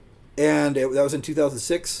 and that was in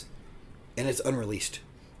 2006, and it's unreleased.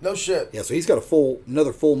 No shit. Yeah, so he's got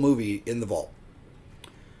another full movie in the vault.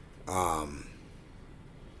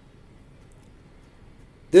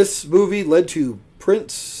 This movie led to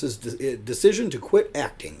Prince's decision to quit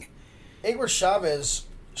acting. Ingrid Chavez,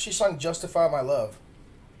 she sung "Justify My Love."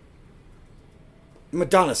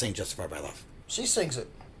 Madonna sang "Justify My Love." She sings it.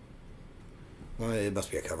 Well, it must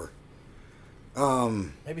be a cover.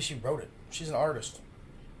 Maybe she wrote it. She's an artist.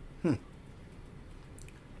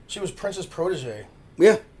 She was Prince's protege.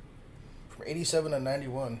 Yeah. From 87 to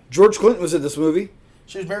 91. George Clinton was in this movie.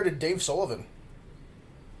 She was married to Dave Sullivan.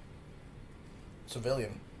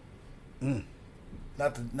 Civilian.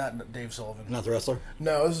 Not Dave Sullivan. Not the wrestler?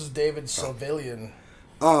 No, this is David Civilian.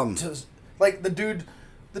 Sullivan. Like the dude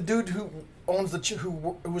who owns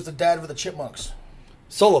who was the dad of the Chipmunks.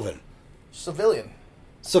 Sullivan. Civilian.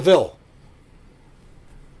 Seville.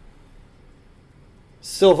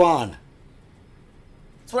 Sylvan.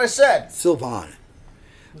 That's what I said. Sylvan.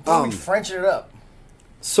 Don't be Frenching it up.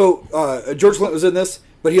 So, George Clinton was in this,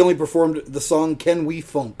 but he only performed the song Can We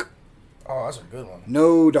Funk. Oh, that's a good one.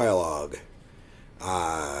 No dialogue.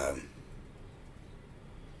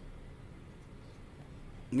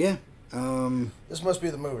 Yeah. This must be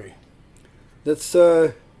the movie. That's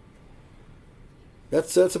about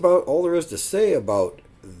all there is to say about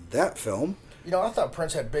that film. I thought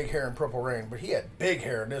Prince had big hair in Purple Rain, but he had big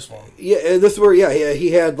hair in this one. Yeah, this is where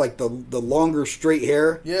he had like the longer straight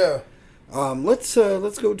hair. Yeah. Let's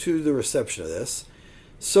go to the reception of this.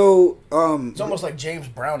 So, It's almost like James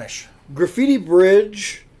Brownish. Graffiti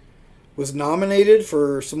Bridge was nominated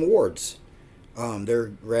for some awards. They're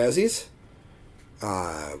Razzies.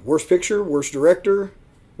 Worst Picture, Worst Director,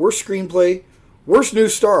 Worst Screenplay, Worst New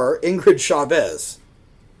Star, Ingrid Chavez.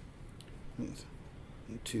 1,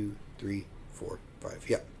 2, 3, 4, 5.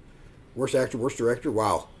 Yeah. Worst Actor, Worst Director.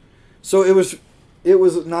 Wow. So it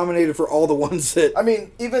was nominated for all the ones that. I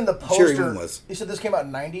mean, even the Cherry poster. Moon was. You said this came out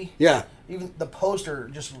in 90? Yeah. Even the poster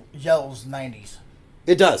just yells 90s.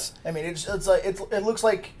 It does. I mean, it's like it looks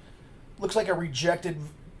like a rejected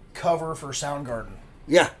cover for Soundgarden.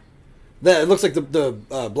 Yeah. It looks like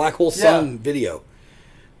the Black Hole Sun video.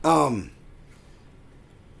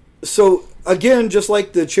 So, again, just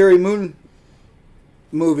like the Cherry Moon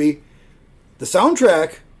movie, the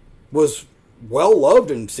soundtrack was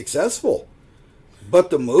well-loved and successful. But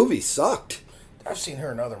the movie sucked. I've seen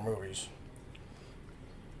her in other movies.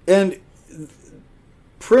 And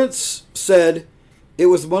Prince said it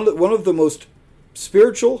was one of the most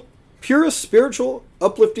purest spiritual,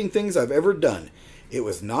 uplifting things I've ever done. It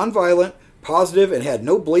was nonviolent, positive, and had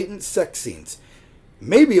no blatant sex scenes.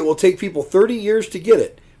 Maybe it will take people 30 years to get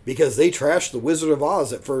it, because they trashed The Wizard of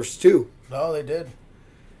Oz at first, too. No, they did.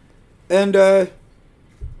 And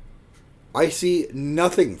I see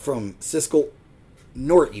nothing from Siskel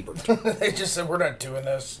nor Ebert. They just said, we're not doing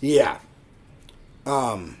this. Yeah.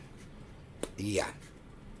 Yeah.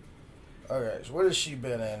 Okay, so what has she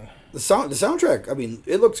been in? The soundtrack, I mean,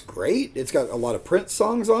 it looks great. It's got a lot of Prince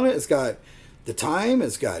songs on it. It's got The Time.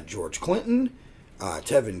 It's got George Clinton,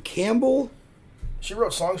 Tevin Campbell. She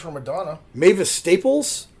wrote songs for Madonna. Mavis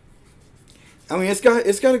Staples. I mean, it's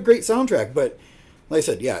got a great soundtrack, but like I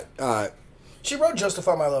said, yeah. She wrote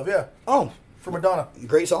Justify My Love, yeah. Oh. For Madonna.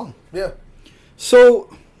 Great song. Yeah.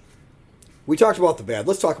 So, we talked about the bad.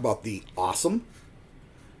 Let's talk about the awesome.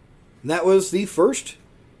 And that was the first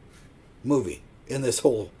movie in this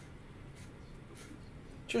whole...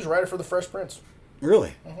 She was a writer for The Fresh Prince.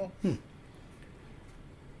 Really? Mm-hmm.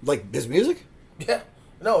 Like his music? Yeah.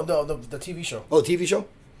 No, the TV show. Oh, the TV show? I was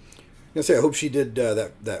going to say, I hope she did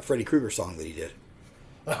that Freddy Krueger song that he did.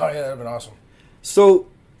 Oh, yeah, that would have been awesome. So,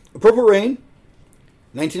 Purple Rain,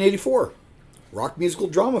 1984. Rock musical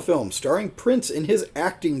drama film starring Prince in his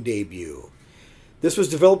acting debut. This was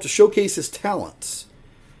developed to showcase his talents.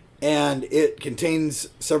 And it contains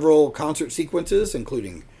several concert sequences,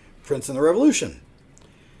 including Prince and the Revolution.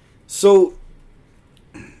 So,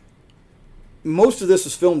 most of this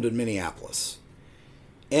was filmed in Minneapolis.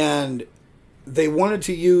 And they wanted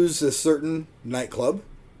to use a certain nightclub,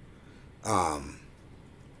 the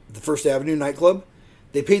First Avenue nightclub.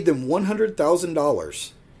 They paid them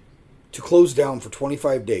 $100,000 to close down for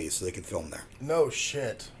 25 days so they could film there. No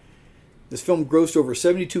shit. This film grossed over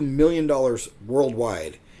 $72 million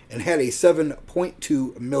worldwide and had a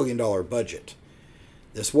 $7.2 million budget.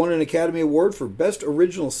 This won an Academy Award for Best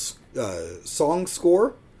Original Song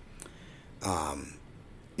Score.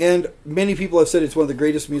 And many people have said it's one of the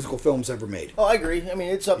greatest musical films ever made. Oh, I agree. I mean,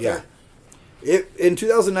 it's up there. In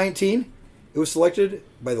 2019, it was selected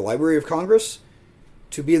by the Library of Congress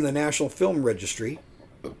to be in the National Film Registry.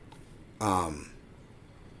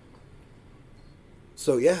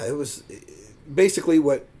 So, yeah, it was basically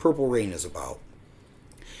what Purple Rain is about.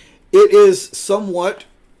 It is somewhat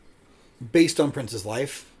based on Prince's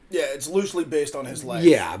life. Yeah, it's loosely based on his life.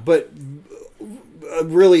 Yeah, but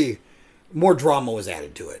really more drama was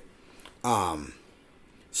added to it.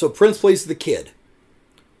 So Prince plays the kid.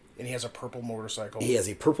 And he has a purple motorcycle. He has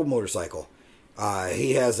a purple motorcycle.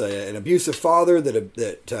 He has an abusive father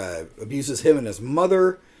that abuses him and his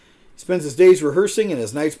mother. Spends his days rehearsing and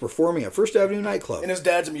his nights performing at First Avenue nightclub. And his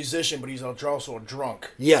dad's a musician, but he's also a drunk.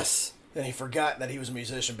 Yes. And he forgot that he was a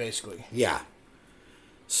musician, basically. Yeah.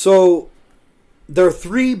 So, there are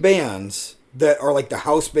 3 bands that are like the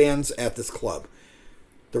house bands at this club.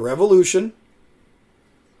 The Revolution,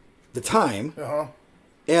 The Time,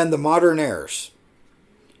 and the Modern Airs.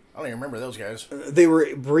 I don't even remember those guys. They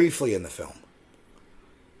were briefly in the film.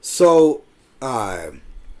 So,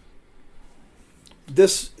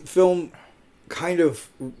 this film kind of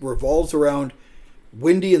revolves around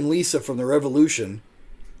Wendy and Lisa from the Revolution.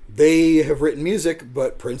 They have written music,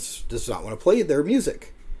 but Prince does not want to play their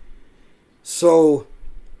music. So,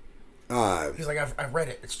 he's like, I've read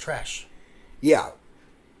it. It's trash. Yeah.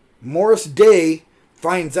 Morris Day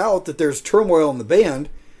finds out that there's turmoil in the band,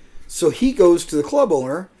 so he goes to the club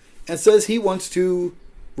owner and says he wants to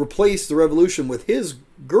replace the Revolution with his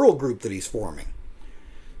girl group that he's forming.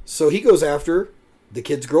 So he goes after the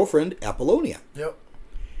kid's girlfriend, Apollonia. Yep.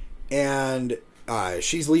 And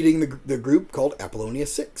she's leading the group called Apollonia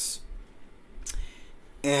 6.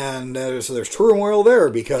 And so there's turmoil there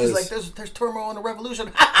because... He's like, there's turmoil in the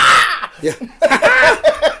revolution. Yeah.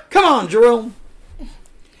 Come on, Jerome.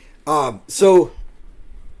 So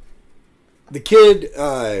the kid,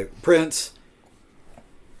 Prince,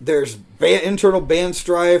 there's internal band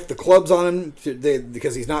strife. The club's on him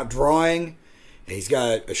because he's not drawing. And he's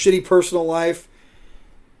got a shitty personal life.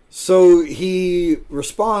 So he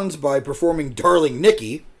responds by performing Darling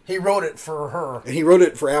Nikki. He wrote it for her. And he wrote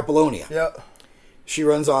it for Apollonia. Yep. She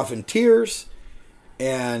runs off in tears.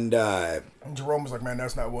 And Jerome was like, man,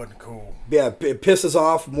 that's not what cool. Yeah, it pisses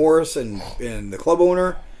off Morris and the club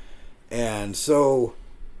owner. And so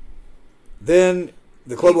then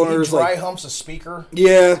the club owner is like... He dry humps a speaker.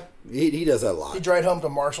 Yeah, he does that a lot. He dry humped a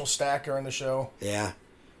Marshall stack during the show. Yeah.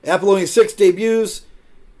 Apollonia 6 debuts.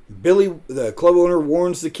 Billy, the club owner,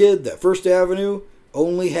 warns the kid that First Avenue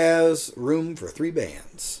only has room for 3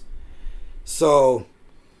 bands. So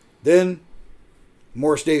then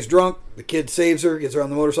Morris stays drunk. The kid saves her, gets her on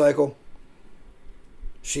the motorcycle.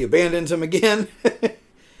 She abandons him again.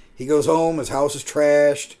 He goes home. His house is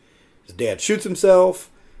trashed. His dad shoots himself,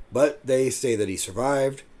 but they say that he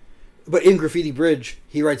survived. But in Graffiti Bridge,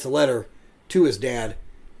 he writes a letter to his dad,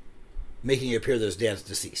 making it appear that his dad's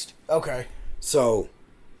deceased. Okay. So,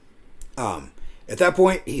 at that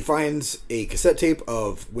point, he finds a cassette tape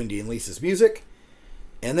of Wendy and Lisa's music,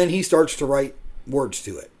 and then he starts to write words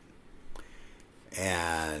to it.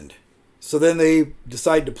 And so then they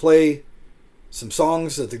decide to play some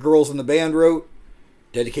songs that the girls in the band wrote,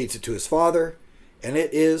 dedicates it to his father, and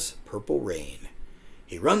it is Purple Rain.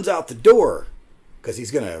 He runs out the door because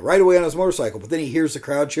he's going to ride away on his motorcycle, but then he hears the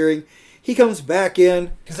crowd cheering. He comes back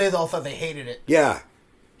in. Because they all thought they hated it. Yeah.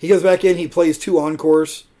 He comes back in, he plays 2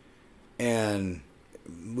 encores, and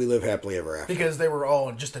we live happily ever after. Because they were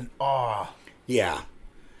all just in awe. Yeah.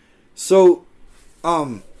 So,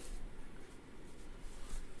 I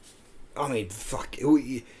mean, fuck.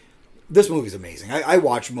 This movie's amazing. I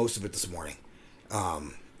watched most of it this morning.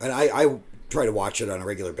 And I try to watch it on a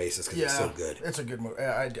regular basis because it's so good. It's a good movie.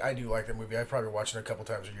 I do like that movie. I probably watch it a couple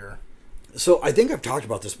times a year. So I think I've talked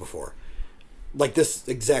about this before. Like this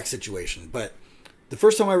exact situation. But the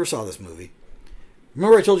first time I ever saw this movie,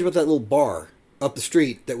 remember I told you about that little bar up the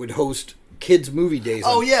street that would host kids' movie days?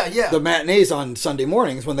 Oh, yeah. The matinees on Sunday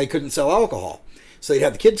mornings when they couldn't sell alcohol. So they'd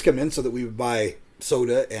have the kids come in so that we would buy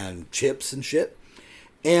soda and chips and shit.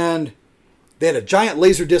 And they had a giant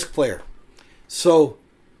laser disc player. So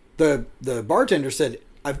the bartender said,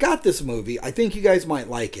 I've got this movie. I think you guys might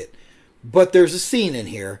like it. But there's a scene in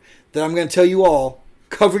here that I'm going to tell you all,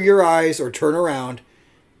 cover your eyes or turn around,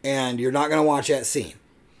 and you're not going to watch that scene.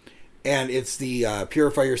 And it's the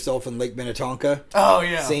Purify Yourself in Lake Minnetonka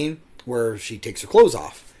scene where she takes her clothes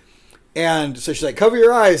off. And so she's like, cover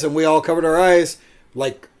your eyes. And we all covered our eyes,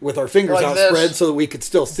 like with our fingers like outspread this. so that we could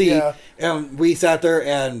still see. Yeah. And we sat there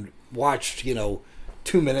and watched,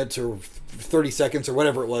 2 minutes or 30 seconds or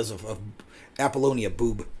whatever it was of Apollonia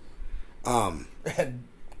boob. And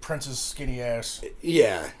Prince's skinny ass.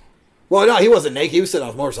 Yeah. Well, no, he wasn't naked. He was sitting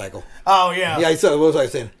on a motorcycle. Oh, yeah. Yeah, what was I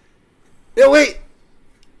saying? Yeah, wait!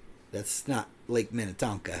 That's not Lake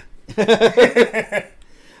Minnetonka. That's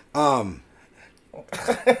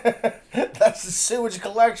the sewage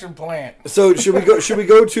collection plant. So should we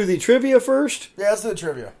go to the trivia first? Yeah, let's do the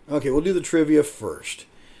trivia. Okay, we'll do the trivia first.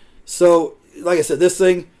 So, like I said, this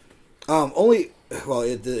thing it'll be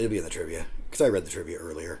in the trivia because I read the trivia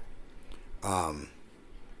earlier.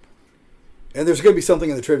 And there's going to be something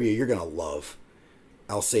in the trivia you're going to love.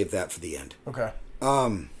 I'll save that for the end. Okay.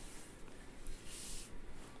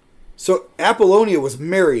 So Apollonia was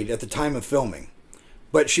married at the time of filming,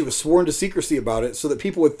 but she was sworn to secrecy about it so that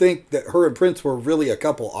people would think that her and Prince were really a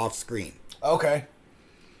couple off screen. Okay.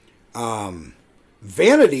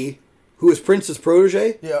 Vanity, who is Prince's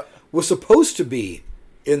protege, Yeah. was supposed to be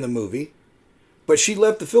in the movie, but she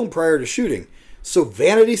left the film prior to shooting. So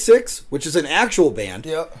Vanity 6, which is an actual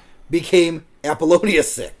band, became Apollonia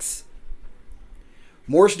 6.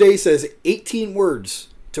 Morris Day says 18 words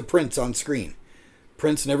to Prince on screen.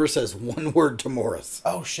 Prince never says one word to Morris.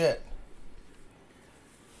 Oh, shit.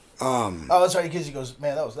 That's right, because he goes,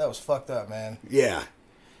 man, that was fucked up, man. Yeah.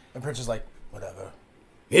 And Prince is like, whatever.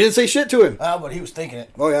 He didn't say shit to him. But he was thinking it.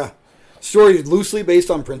 Oh, yeah. Story loosely based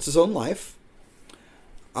on Prince's own life.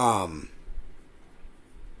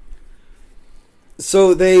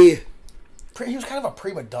 So they... He was kind of a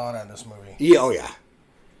prima donna in this movie. Yeah, oh,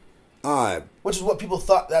 yeah. Which is what people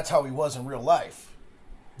thought that's how he was in real life.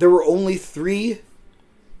 There were only 3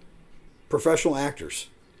 professional actors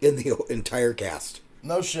in the entire cast.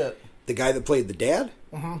 No shit. The guy that played the dad,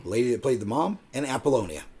 Mhm. the lady that played the mom, and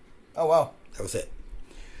Apollonia. Oh, wow. That was it.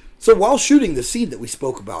 So while shooting the scene that we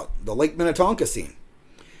spoke about, the Lake Minnetonka scene,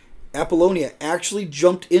 Apollonia actually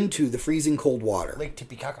jumped into the freezing cold water. Lake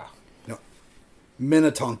Titicaca. No,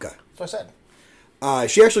 Minnetonka. That's what I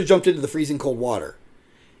said. She actually jumped into the freezing cold water.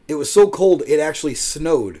 It was so cold, it actually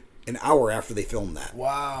snowed an hour after they filmed that.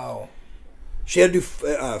 Wow. She had to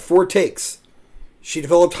do 4 takes. She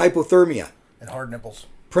developed hypothermia. And hard nipples.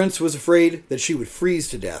 Prince was afraid that she would freeze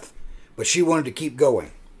to death, but she wanted to keep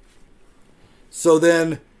going. So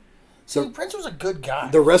then... See, Prince was a good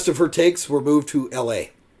guy. The rest of her takes were moved to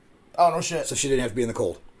L.A. Oh, no shit. So she didn't have to be in the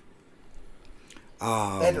cold. They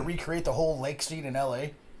had to recreate the whole lake scene in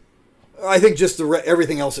L.A.? I think just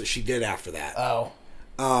everything else that she did after that. Oh.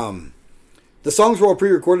 The songs were all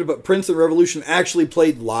pre-recorded, but Prince and Revolution actually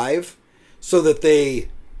played live so that they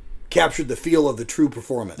captured the feel of the true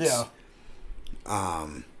performance. Yeah.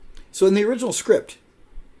 So in the original script,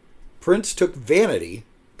 Prince took Vanity,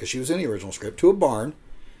 because she was in the original script, to a barn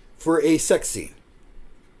for a sex scene.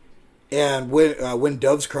 And when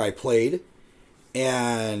Doves Cry played,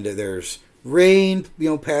 and there's rain,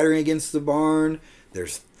 pattering against the barn,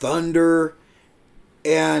 there's thunder,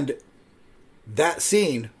 and that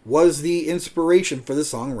scene was the inspiration for the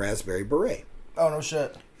song Raspberry Beret. Oh, no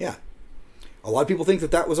shit. Yeah. A lot of people think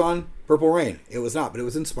that was on Purple Rain. It was not, but it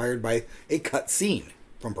was inspired by a cut scene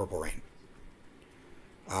from Purple Rain.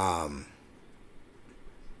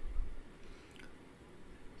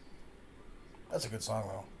 That's a good song,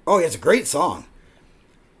 though. Oh, yeah, it's a great song.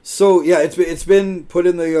 So, yeah, it's been put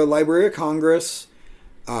in the Library of Congress.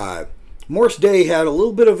 Morris Day had a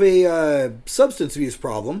little bit of a substance abuse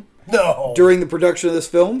problem. No. During the production of this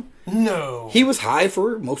film. No. He was high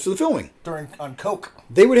for most of the filming. On coke.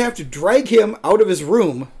 They would have to drag him out of his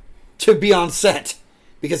room to be on set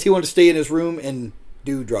because he wanted to stay in his room and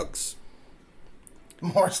do drugs.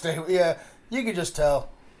 Morris Day, yeah, you could just tell.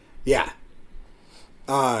 Yeah.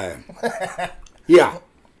 Yeah.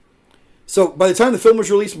 So by the time the film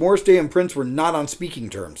was released, Morris Day and Prince were not on speaking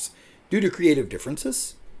terms due to creative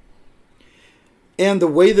differences. And the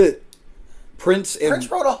way that Prince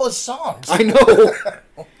wrote all his songs. I know.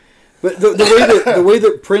 But the way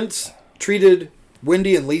that Prince treated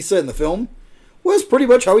Wendy and Lisa in the film was pretty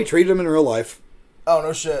much how he treated them in real life. Oh,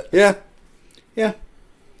 no shit. Yeah. Yeah.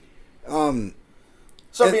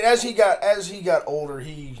 So I mean, as he got older,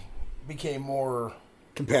 he became more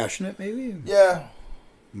compassionate, maybe. Yeah.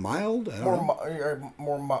 Mild. I don't know.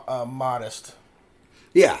 More modest.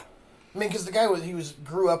 Yeah. I mean, because the guy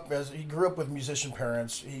grew up with musician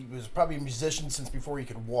parents. He was probably a musician since before he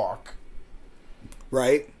could walk.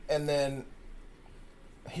 Right. And then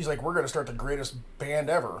he's like, "We're going to start the greatest band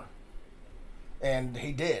ever," and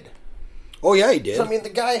he did. Oh yeah, he did. So I mean, the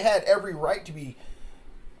guy had every right to be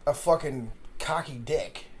a fucking cocky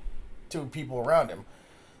dick to people around him,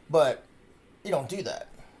 but you don't do that.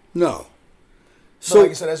 No. So,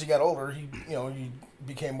 like I said, as he got older, he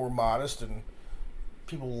became more modest, and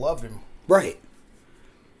people loved him. Right.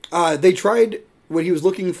 They tried when he was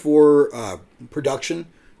looking for production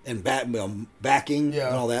and backing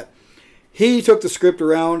and all that. He took the script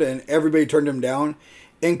around, and everybody turned him down,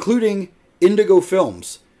 including Indigo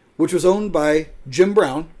Films, which was owned by Jim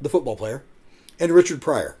Brown, the football player, and Richard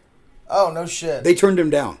Pryor. Oh, no shit. They turned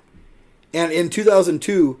him down. And in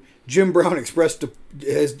 2002, Jim Brown expressed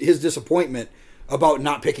his disappointment about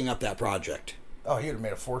not picking up that project. Oh, he would have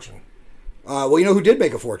made a fortune. Well, you know who did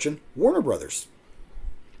make a fortune? Warner Brothers.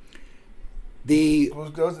 He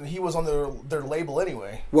was on their label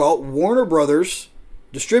anyway. Well, Warner Brothers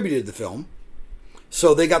distributed the film,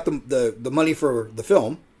 so they got the money for the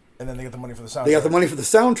film. And then they got the money for the soundtrack. They got the money for the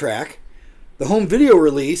soundtrack. The home video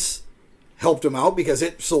release helped them out because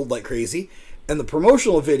it sold like crazy. And the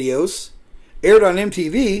promotional videos aired on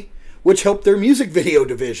MTV, which helped their music video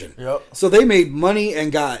division. Yep. So they made money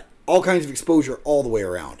and got all kinds of exposure all the way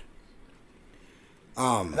around.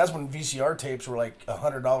 And that's when VCR tapes were like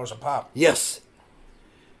 $100 a pop. Yes.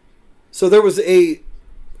 So there was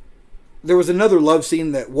another love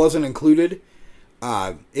scene that wasn't included.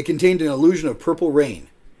 It contained an illusion of Purple Rain.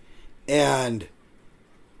 And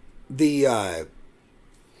they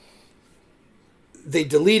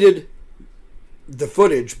deleted the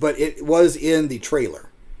footage, but it was in the trailer.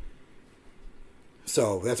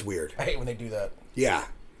 So that's weird. I hate when they do that. Yeah.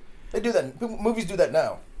 They do that. Movies do that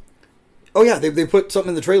now. Oh yeah, they put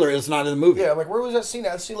something in the trailer and it's not in the movie. Yeah, like where was that scene?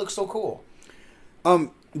 That scene looks so cool.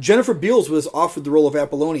 Jennifer Beals was offered the role of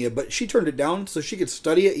Apollonia, but she turned it down so she could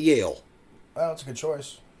study at Yale. Oh, that's a good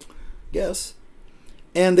choice. Yes.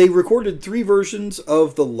 And they recorded 3 versions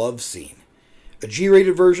of the love scene. A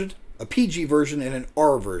G-rated version, a PG version, and an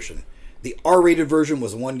R version. The R-rated version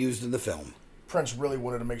was the one used in the film. Prince really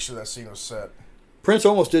wanted to make sure that scene was set. Prince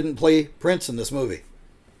almost didn't play Prince in this movie.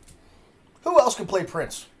 Who else can play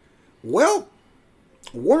Prince? Well,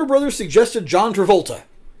 Warner Brothers suggested John Travolta.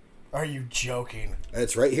 Are you joking?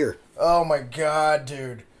 That's right here. Oh my god,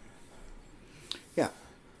 dude. Yeah.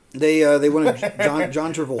 They wanted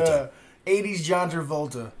John Travolta. 80s John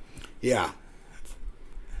Travolta. Yeah.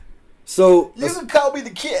 So You can call me the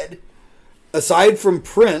kid. Aside from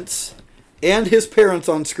Prince and his parents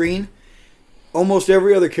on screen, almost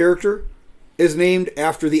every other character is named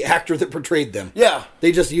after the actor that portrayed them. Yeah.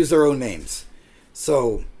 They just use their own names.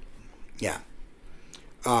 So, yeah.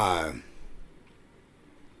 What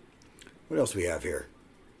else do we have here?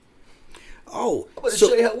 Oh, I'm going to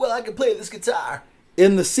show you how well I can play this guitar.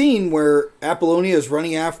 In the scene where Apollonia is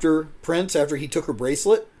running after Prince after he took her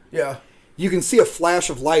bracelet, yeah, you can see a flash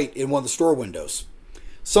of light in one of the store windows.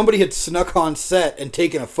 Somebody had snuck on set and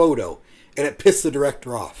taken a photo, and it pissed the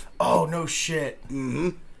director off. Oh, no shit. Mm-hmm.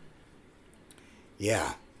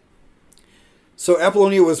 Yeah. So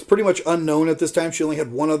Apollonia was pretty much unknown at this time. She only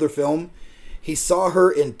had one other film. He saw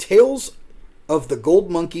her in Tales of the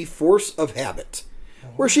Gold Monkey Force of Habit,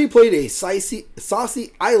 where she played a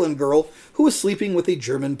saucy island girl who was sleeping with a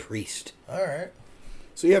German priest. All right.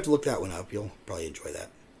 So you have to look that one up. You'll probably enjoy that.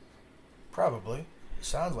 Probably.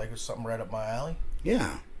 Sounds like it's something right up my alley.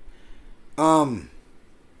 Yeah. Well,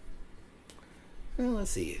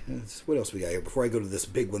 let's see. What else we got here before I go to this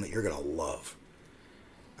big one that you're going to love?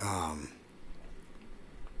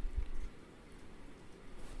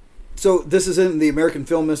 So this is in the American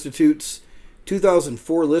Film Institute's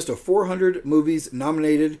 2004 list of 400 movies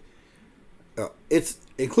nominated. It's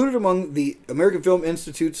included among the American Film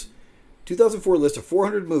Institute's 2004 list of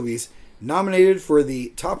 400 movies nominated for the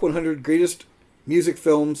top 100 greatest music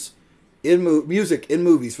films in music in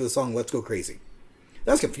movies for the song "Let's Go Crazy."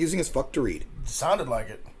 That's confusing as fuck to read. It sounded like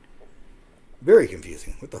it. Very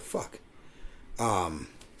confusing. What the fuck?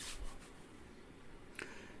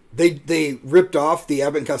 They ripped off the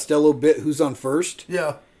Abbott and Costello bit "Who's on First?"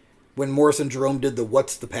 Yeah. When Morris and Jerome did the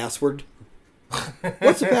 "What's the password?"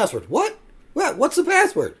 What's the password? What? What's the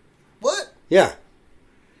password? What? Yeah.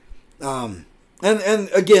 And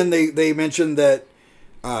again, they mentioned that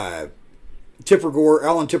Alan Tipper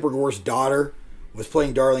Gore's daughter was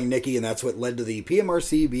playing Darling Nikki, and that's what led to the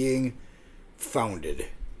PMRC being founded.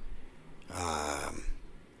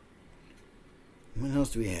 What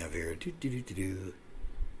else do we have here?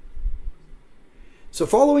 So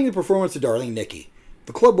following the performance of Darling Nikki,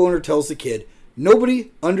 the club owner tells the kid,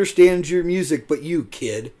 "Nobody understands your music but you,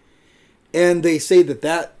 kid." And they say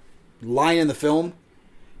that line in the film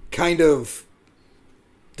kind of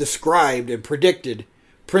described and predicted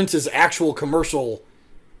Prince's actual commercial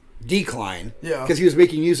decline. Yeah. Because he was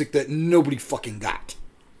making music that nobody fucking got.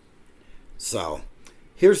 So,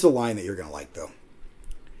 here's the line that you're going to like, though.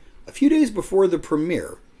 A few days before the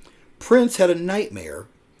premiere, Prince had a nightmare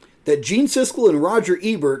that Gene Siskel and Roger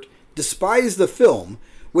Ebert despised the film,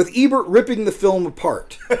 with Ebert ripping the film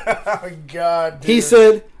apart. Oh, God, dude. He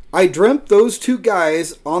said, "I dreamt those two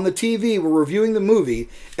guys on the TV were reviewing the movie,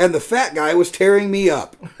 and the fat guy was tearing me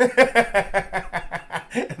up."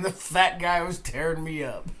 And the fat guy was tearing me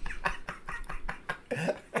up.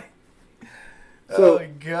 So, oh, my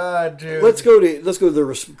God, dude. Let's go to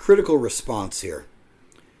the critical response here.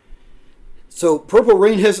 So, Purple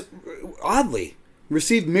Rain has, oddly,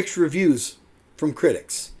 received mixed reviews from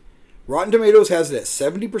critics. Rotten Tomatoes has it at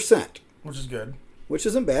 70%. Which is good. Which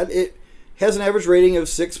isn't bad. It has an average rating of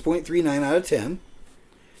 6.39 out of 10.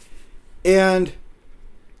 And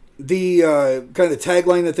the kind of the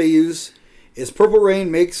tagline that they use is, "Purple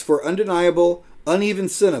Rain makes for undeniable, uneven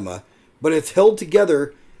cinema, but it's held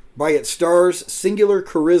together by its stars' singular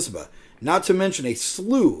charisma, not to mention a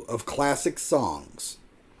slew of classic songs."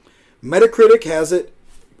 Metacritic has it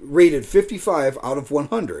rated 55 out of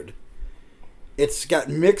 100. It's got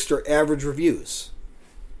mixed or average reviews.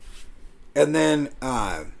 And then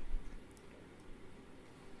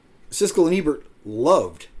Siskel and Ebert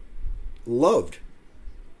loved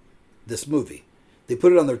this movie. They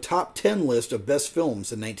put it on their top 10 list of best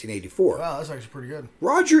films in 1984. Wow, that's actually pretty good.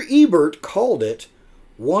 Roger Ebert called it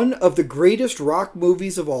one of the greatest rock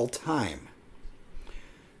movies of all time.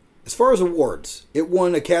 As far as awards, it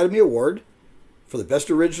won Academy Award for the Best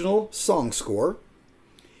Original Song Score.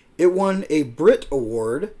 It won a Brit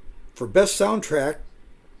Award for Best Soundtrack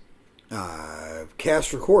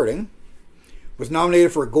Cast Recording. Was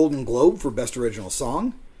nominated for a Golden Globe for Best Original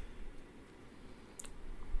Song.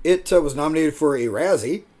 It was nominated for a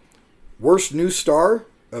Razzie. Worst New Star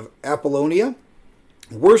of Apollonia.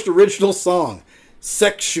 Worst Original Song,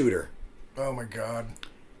 Sex Shooter. Oh my God.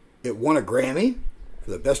 It won a Grammy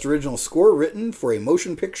for the Best Original Score written for a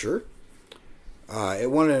motion picture.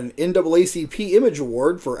 It won an NAACP Image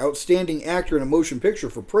Award for Outstanding Actor in a Motion Picture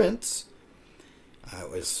for Prince. It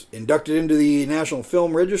was inducted into the National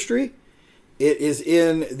Film Registry. It is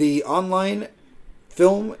in the Online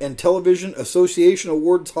Film and Television Association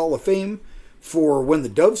Awards Hall of Fame for When the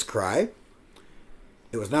Doves Cry.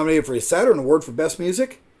 It was nominated for a Saturn Award for Best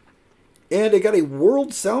Music. And it got a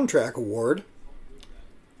World Soundtrack Award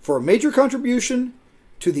for a major contribution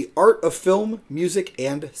to the art of film, music,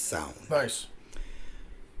 and sound. Nice.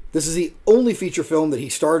 This is the only feature film that he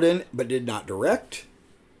starred in but did not direct.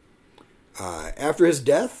 After his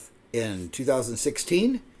death in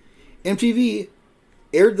 2016, MTV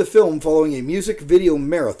aired the film following a music video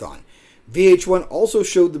marathon. VH1 also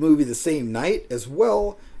showed the movie the same night as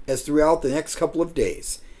well as throughout the next couple of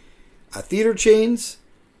days. Theater chains,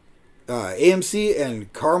 AMC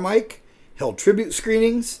and Carmike, held tribute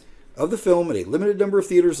screenings of the film at a limited number of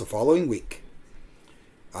theaters the following week.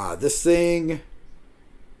 This thing...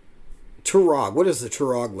 Turog. What is the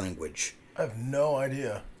Turog language? I have no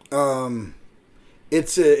idea.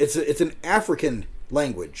 It's an African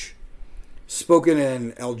language spoken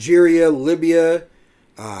in Algeria, Libya,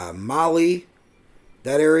 Mali,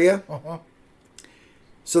 that area. Uh-huh.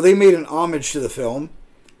 So they made an homage to the film.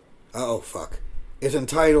 It's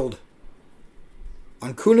entitled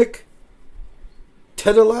Ankunik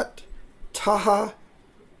Tedalat Taha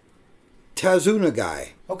Tazunagai.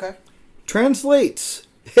 Okay. Translates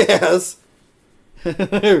as...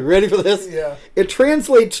 Ready for this? Yeah. It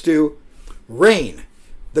translates to rain,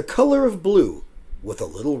 the color of blue, with a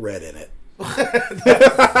little red in it.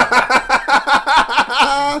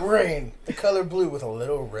 Rain, the color blue with a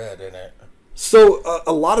little red in it. So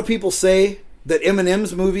a lot of people say that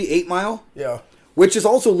Eminem's movie 8 Mile, Yeah. which is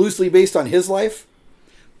also loosely based on his life,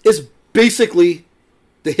 is basically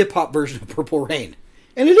the hip-hop version of Purple Rain.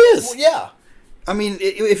 And it is. Well, yeah. I mean,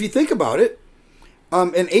 if you think about it,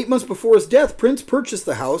 and 8 months before his death, Prince purchased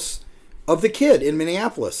the house of the kid in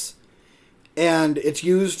Minneapolis. And it's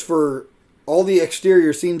used for all the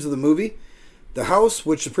exterior scenes of the movie. The house,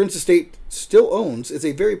 which the Prince estate still owns, is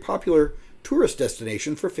a very popular tourist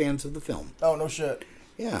destination for fans of the film. Oh, no shit.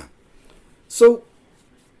 Yeah. So,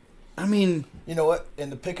 I mean... You know what? And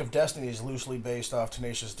The Pick of Destiny is loosely based off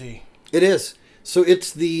Tenacious D. It is. So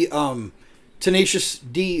it's the Tenacious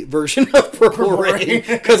D version of Purple Rain.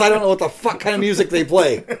 Because I don't know what the fuck kind of music they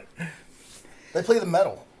play. They play the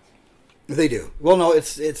metal. They do. Well, no,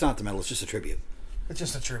 it's not the metal. It's just a tribute. It's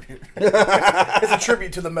just a tribute. It's a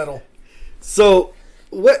tribute to the metal. So,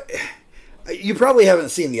 what... You probably haven't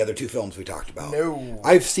seen the other two films we talked about. No.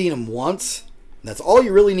 I've seen them once. And that's all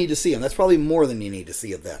you really need to see them. That's probably more than you need to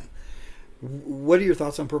see of them. What are your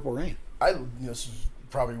thoughts on Purple Rain? This is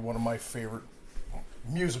probably one of my favorite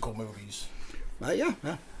musical movies. Yeah,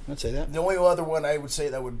 I'd say that. The only other one I would say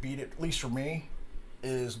that would beat it, at least for me,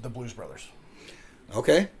 is The Blues Brothers.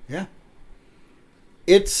 Okay, yeah.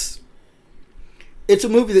 It's a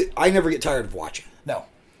movie that I never get tired of watching. No.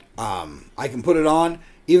 I can put it on,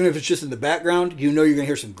 even if it's just in the background. You know you're going to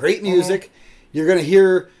hear some great music. Mm-hmm. You're going to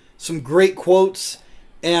hear some great quotes,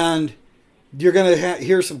 and you're going to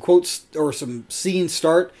hear some quotes or some scenes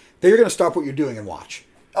start. Then you're going to stop what you're doing and watch.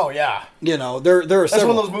 Oh, yeah. You know, there are several. That's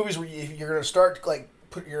one of those movies where you're going to start, like,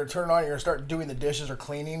 you're going to turn it on, you're going to start doing the dishes or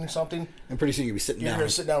cleaning or something. And pretty soon you'll be sitting down. You're going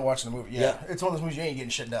to sit down and watching the movie. Yeah. It's one of those movies you ain't getting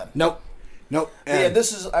shit done. Nope. Yeah,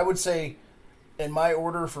 this is, I would say, in my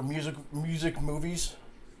order for music movies,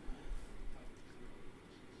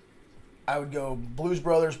 I would go Blues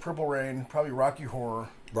Brothers, Purple Rain, probably Rocky Horror.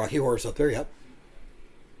 Rocky Horror's up there, yep.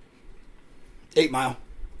 8 Mile.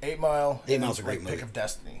 8 Mile. 8 Mile's a great movie. Pick of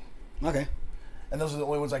Destiny. Okay. And those are the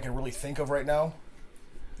only ones I can really think of right now.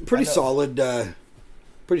 Pretty solid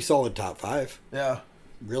top 5. Yeah.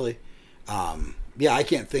 Really. Yeah, I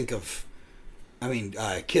can't think of... I mean,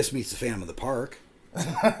 Kiss meets the Phantom of the Park.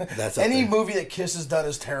 That's any movie that Kiss has done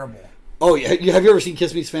is terrible. Oh, yeah. Have you ever seen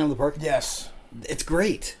Kiss meets the Phantom of the Park? Yes. It's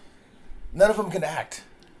great. None of them can act.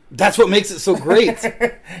 That's what makes it so great.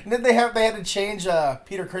 Did they had to change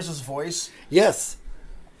Peter Criss's voice? Yes.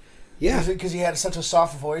 Yeah. Because he had such a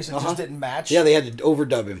soft voice, it just didn't match. Yeah, they had to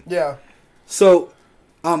overdub him. Yeah. So,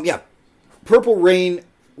 yeah. Purple Rain,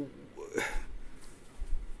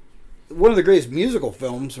 one of the greatest musical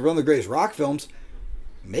films, one of the greatest rock films,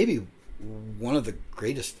 maybe one of the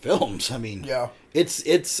greatest films. I mean, yeah.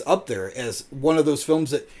 It's up there as one of those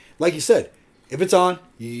films that, like you said, if it's on,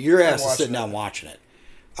 your ass is sitting down watching it.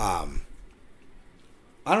 I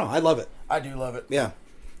don't know. I love it. I do love it. Yeah.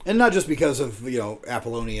 And not just because of,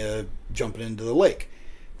 Apollonia jumping into the lake.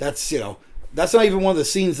 That's, that's not even one of the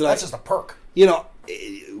scenes that That's just a perk.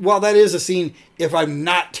 While that is a scene, if I'm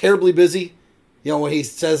not terribly busy, when he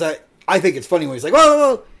says I I think it's funny when he's like,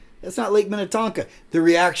 whoa, that's not Lake Minnetonka. The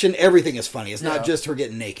reaction, everything is funny. It's not just her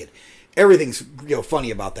getting naked. Everything's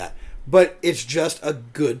funny about that. But it's just a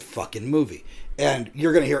good fucking movie. And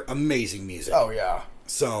you're going to hear amazing music. Oh, yeah.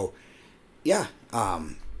 So, yeah.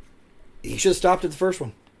 He should have stopped at the first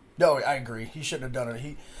one. No, I agree. He shouldn't have done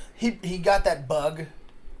it. He got that bug.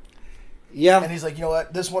 Yeah. And he's like, you know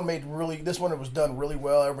what? This one was done really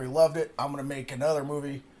well. Everybody loved it. I'm going to make another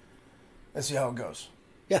movie and see how it goes.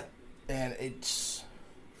 Yeah. And it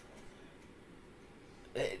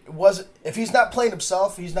wasn't, if he's not playing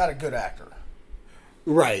himself, he's not a good actor.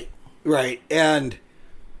 Right. And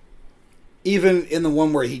even in the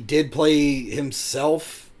one where he did play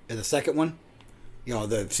himself in the second one,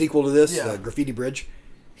 the sequel to this, the Graffiti Bridge,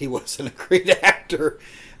 he wasn't a great actor.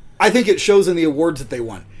 I think it shows in the awards that they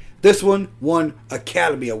won. This one won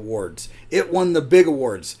Academy Awards. It won the big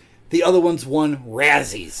awards. The other ones won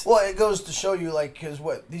Razzies. Well, it goes to show you, because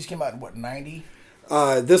these came out in 90?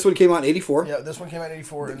 This one came out in 84. Yeah, this one came out in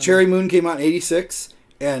 84. Cherry Moon came out in 86,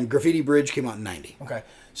 and Graffiti Bridge came out in 90. Okay,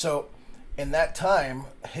 so in that time,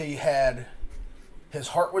 his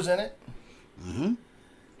heart was in it. Mm-hmm.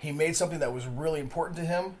 He made something that was really important to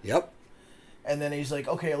him. Yep. And then he's like,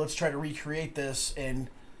 okay, let's try to recreate this and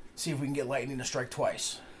see if we can get lightning to strike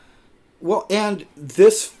twice. Well, and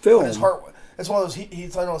this film... But his heart... It's one of those...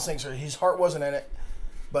 He's one of those things where his heart wasn't in it,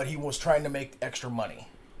 but he was trying to make extra money.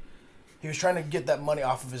 He was trying to get that money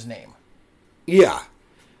off of his name. Yeah.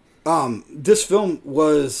 This film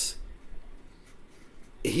was...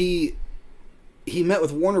 He met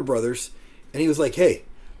with Warner Brothers, and he was like, hey,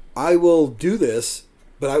 I will do this,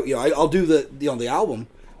 but I'll do the album,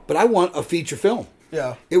 but I want a feature film.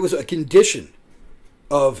 Yeah. It was a condition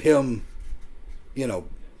of him,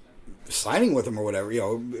 signing with him or whatever,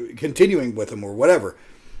 continuing with him or whatever.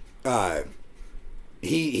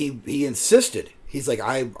 He insisted. He's like,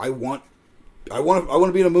 I want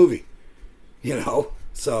to be in a movie,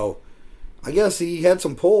 So, I guess he had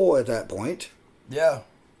some pull at that point. Yeah.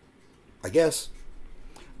 I guess.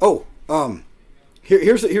 Oh,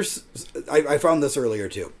 here's I found this earlier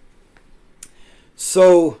too.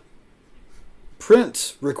 So,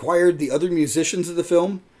 Prince required the other musicians of the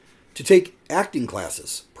film to take acting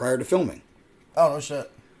classes prior to filming. Oh, no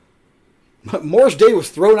shit. Morris Day was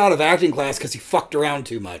thrown out of acting class because he fucked around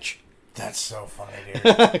too much. That's so funny,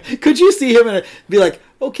 dude. Could you see him be like,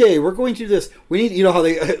 okay, we're going to do this. We need, how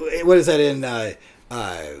they, what is that in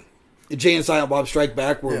Jay and Silent Bob Strike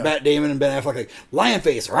Back, where Matt Damon and Ben Affleck like, lion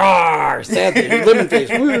face, rawr, sad face, lemon face,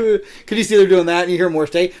 woo. Could you see they're doing that and you hear Morris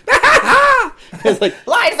Day, it's like,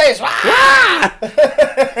 lion face,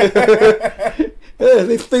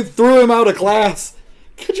 they threw him out of class.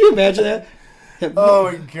 Could you imagine that?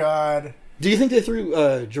 Oh my God. Do you think they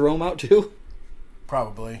threw Jerome out too?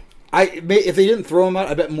 Probably. If they didn't throw him out,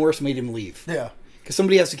 I bet Morris made him leave. Yeah. Because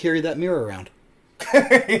somebody has to carry that mirror around.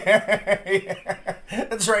 Yeah.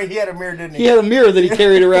 That's right. He had a mirror, didn't he? He had a mirror that he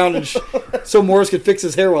carried around so Morris could fix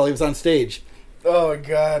his hair while he was on stage. Oh my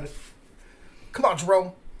God. Come on,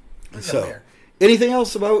 Jerome. So, anything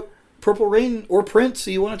else about Purple Rain or Prince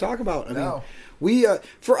you want to talk about? I mean, we,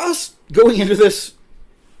 for us going into this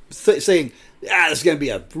saying, this is going to be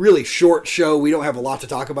a really short show, we don't have a lot to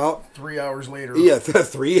talk about. 3 hours later. Yeah,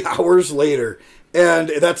 3 hours later. And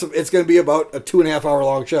it's going to be about a 2.5 hour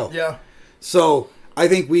long show. Yeah. So, I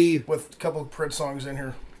think with a couple of Prince songs in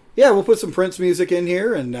here. Yeah, we'll put some Prince music in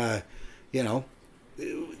here, and,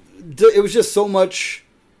 it was just so much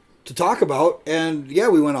to talk about, and yeah,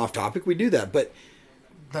 we went off topic, we do that, but...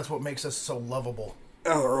 That's what makes us so lovable.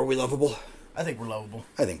 Oh, are we lovable? I think we're lovable.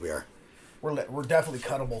 I think we are. We're definitely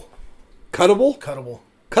cuttable. Cuttable? Cuttable.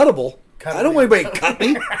 Cuttable? I don't want anybody to cut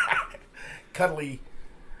me. Cuddly.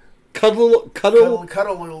 Cuddleable.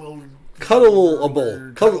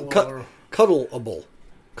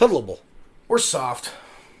 Cuddleable. We're soft.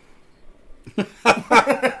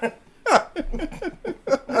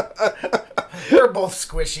 We're both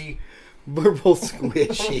squishy. We're both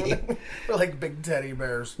squishy. We're like big teddy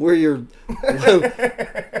bears. We're your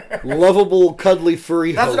lovable, cuddly,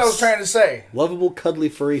 furry hosts. That's what I was trying to say. Lovable, cuddly,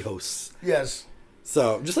 furry hosts. Yes.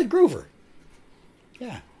 So, just like Grover.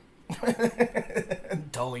 Yeah.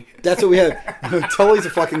 Tully. That's what we have. Tully's a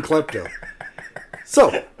fucking klepto.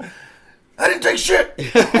 So. I didn't take shit.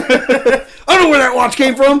 I don't know where that watch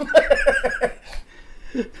came from.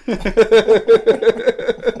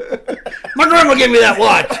 My grandma gave me that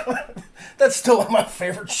watch. That's still one of my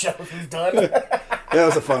favorite shows we've done. That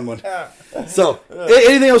was a fun one. So,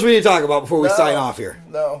 anything else we need to talk about before we sign off here?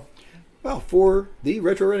 No. Well, for the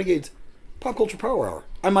Retro Renegades Pop Culture Power Hour,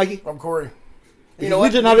 I'm Mikey. I'm Corey. You know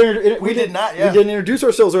what? We didn't introduce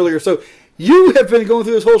ourselves earlier, so You have been going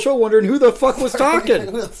through this whole show wondering who the fuck was talking.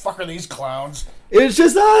 Who the fuck are these clowns? It's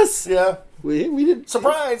just us. Yeah. We did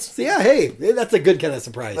surprise. So yeah, hey, that's a good kind of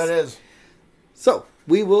surprise. That is. So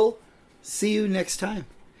we will see you next time.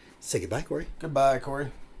 Say goodbye, Corey. Goodbye,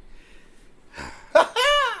 Corey.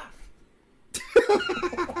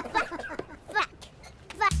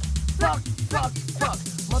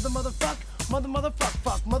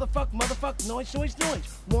 Motherfuck, noise.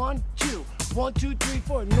 1, 2, 1, 2, 3,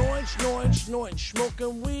 4. Noise.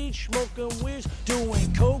 Smoking weeds,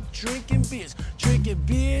 doing coke, drinking beers,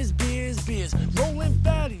 rolling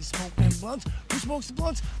fatties, smoking blunts. Who smokes the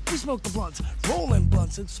blunts? We smoke the blunts. Rolling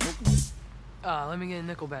blunts and smoking. Let me get a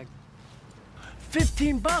nickel bag.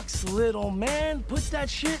 $15, little man. Put that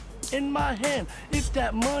shit in my hand. If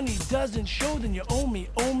that money doesn't show, then you owe me,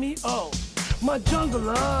 oh. My jungle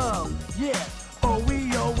love, yeah. Oh,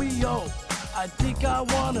 we oh. I think I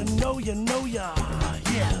wanna know ya.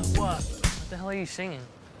 Yeah, what? What the hell are you singing?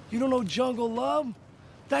 You don't know Jungle Love?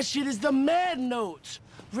 That shit is the Mad Notes.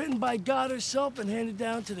 Written by God herself and handed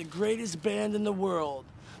down to the greatest band in the world.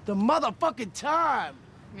 The motherfucking Time.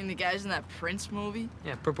 I mean, the guys in that Prince movie?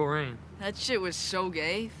 Yeah, Purple Rain. That shit was so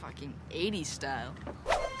gay. Fucking 80s style.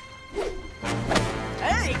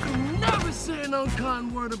 Hey, never say an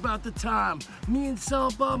unkind word about the Time. Me and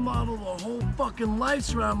Salva model the whole fucking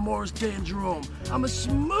life around Morris Day and Jerome. I'm a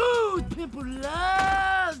smooth pimp who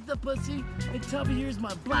loves the pussy. And Tubby here's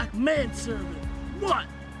my black man servant. What?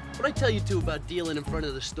 What'd I tell you two about dealing in front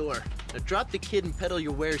of the store? Now drop the kid and peddle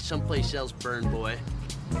your wares someplace else, burn boy.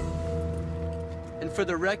 And for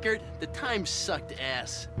the record, the Time sucked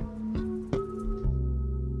ass.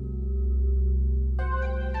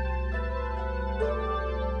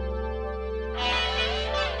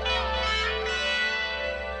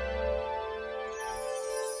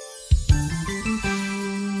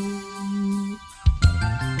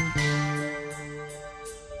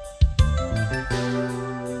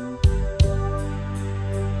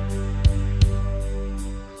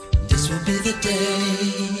 This will be the day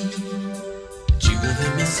that you will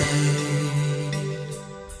hear me say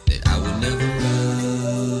that I will never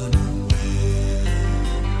run away.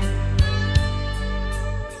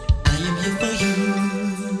 I am here for you.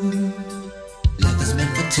 Love is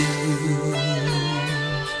meant for two.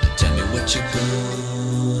 Now tell me what you're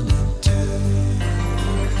gonna do.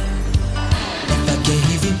 If I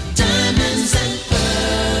gave you diamonds and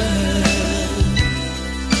pearls,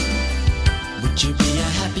 would you be a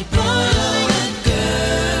happy boy or a girl?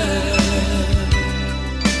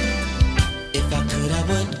 If I could, I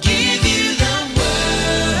would give you the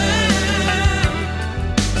world.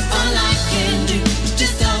 But all I can do is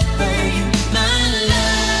just offer you my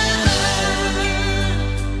love.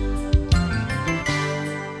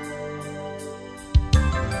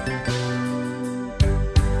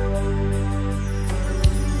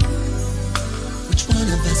 Which one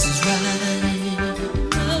of us is right?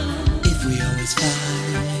 If we always fight,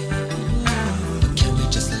 or can we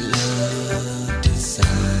just let love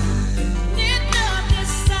decide?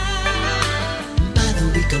 By the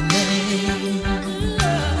week of May,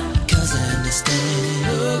 'cause I understand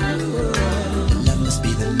that love must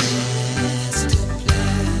be the master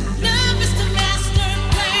plan.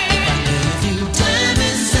 If I gave you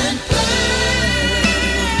diamonds and pearls,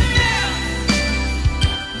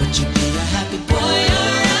 would you be a happy boy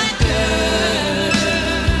or a girl?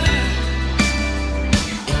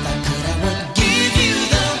 If I could, I would give you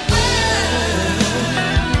the world.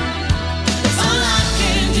 All I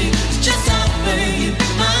can do is just offer you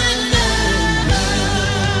my love.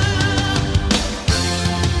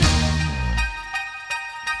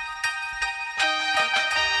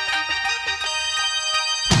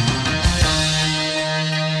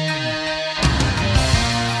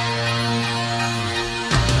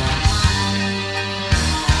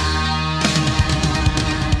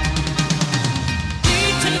 D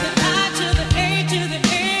to the I to the A to the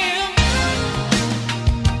M.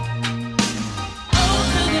 O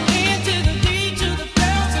to the N to the D to the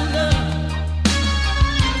pearls of love.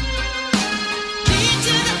 D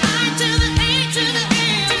to the I to the A to the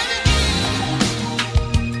M.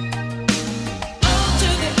 O to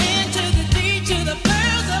the N to the D to the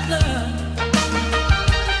pearls of love.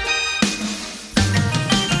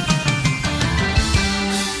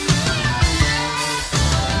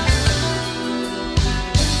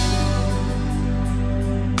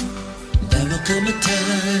 There will come a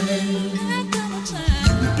time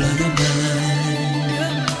you will blow your mind.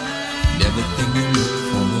 And everything you look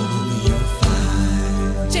for, you'll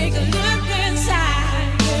find. Take a look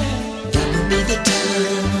inside. That will be the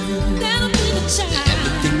time. That'll be the time.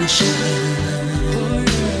 Everything will shine.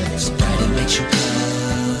 So bright it makes you cry.